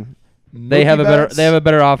uniform, they Mookie have a better Betts. they have a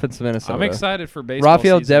better offense than Minnesota. I'm excited for baseball.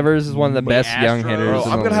 Rafael season. Devers is one of the best young Astros. hitters. Bro, in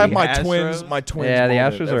I'm the gonna have league. my Astros? twins. Yeah, the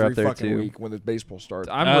moment Astros are every up there, fucking too. week when the baseball starts.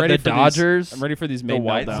 I'm ready the for Dodgers. These, I'm ready for these The main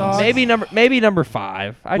White meltdowns. Sox? maybe number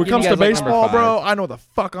 5. I'd When it give comes you to guys, like, number baseball, 5. bro, I know what the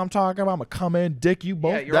fuck I'm talking about. I'm gonna come in, dick you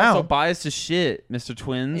both Yeah, you're down. also biased as shit, Mr.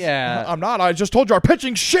 Twins. Yeah, I'm not. I just told you our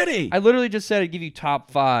pitching's shitty. I literally just said I'd give you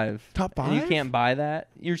top 5. Top And you 5? can't buy that.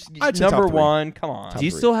 You're I'd say number top 3. 1. Come on. Do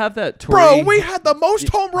you Top still have that Tory? Bro, we had the most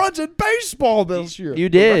home runs in baseball this year. You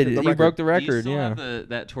did. The You record. broke the Do you record. still Yeah. have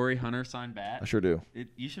that Tory Hunter signed bat? I sure do.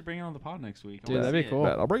 You should bring it on the pod next week. I Dude, wanna that'd be see it. cool.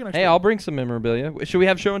 Bet. I'll bring it next Hey, week. I'll bring some memorabilia. Should we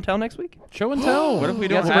have show and tell next week? Show and tell. What if we You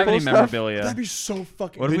don't got some have cool any stuff? memorabilia? That'd be so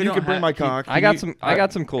fucking. What if Then we you don't could bring have- my can you- cock. I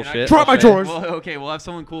got some cool And I- shit. Drop my drawers. Well, okay, we'll have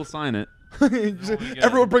someone cool sign it.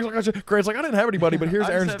 Everyone brings like Grant's like I didn't have anybody, but here's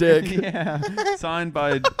I Aaron's just have- dick. Yeah, signed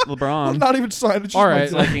by I'm LeBron. not even signed. It's just All my right.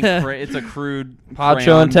 It's dick. like it's a crude Pod crayon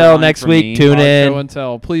show and tell drawing next from week. me. Tune Pod in. Show and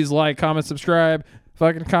tell. Please like, comment, subscribe,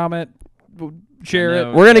 fucking comment, share I it.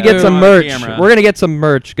 know. We're gonna Yeah, get some on merch. camera. We're gonna get some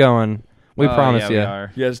merch going. We promise yeah, you. We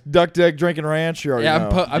are. Yes, duck dick drinking ranch. You already Yeah,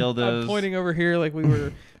 know. I'm Dildos. pointing over here like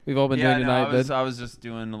we've all been Yeah, doing no, tonight. but I was just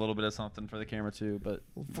doing a little bit of something for the camera too, but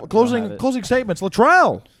we don't have closing it. closing statements.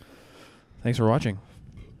 Latrell. thanks for watching.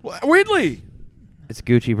 Wheatley. It's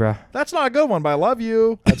Gucci, bro. That's not a good one, but I love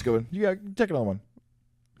you. That's a good one. You got take another one.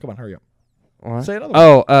 Come on, hurry up. What? Say another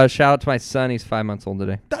one. Oh, shout out to my son. He's 5 months old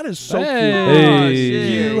today. That is so Hey. cute. Oh, Hey. shit.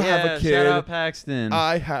 You Yeah, have a kid. Shout out Paxton.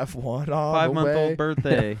 I have one on 5-month-old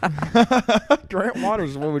birthday. Grant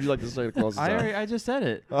Waters, what would you like to say to close this out? I just said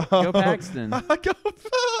it. Go Paxton.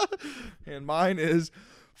 And mine is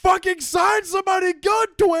fucking sign somebody good,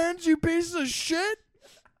 Twins, you piece of shit.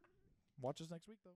 Watch us next week, though.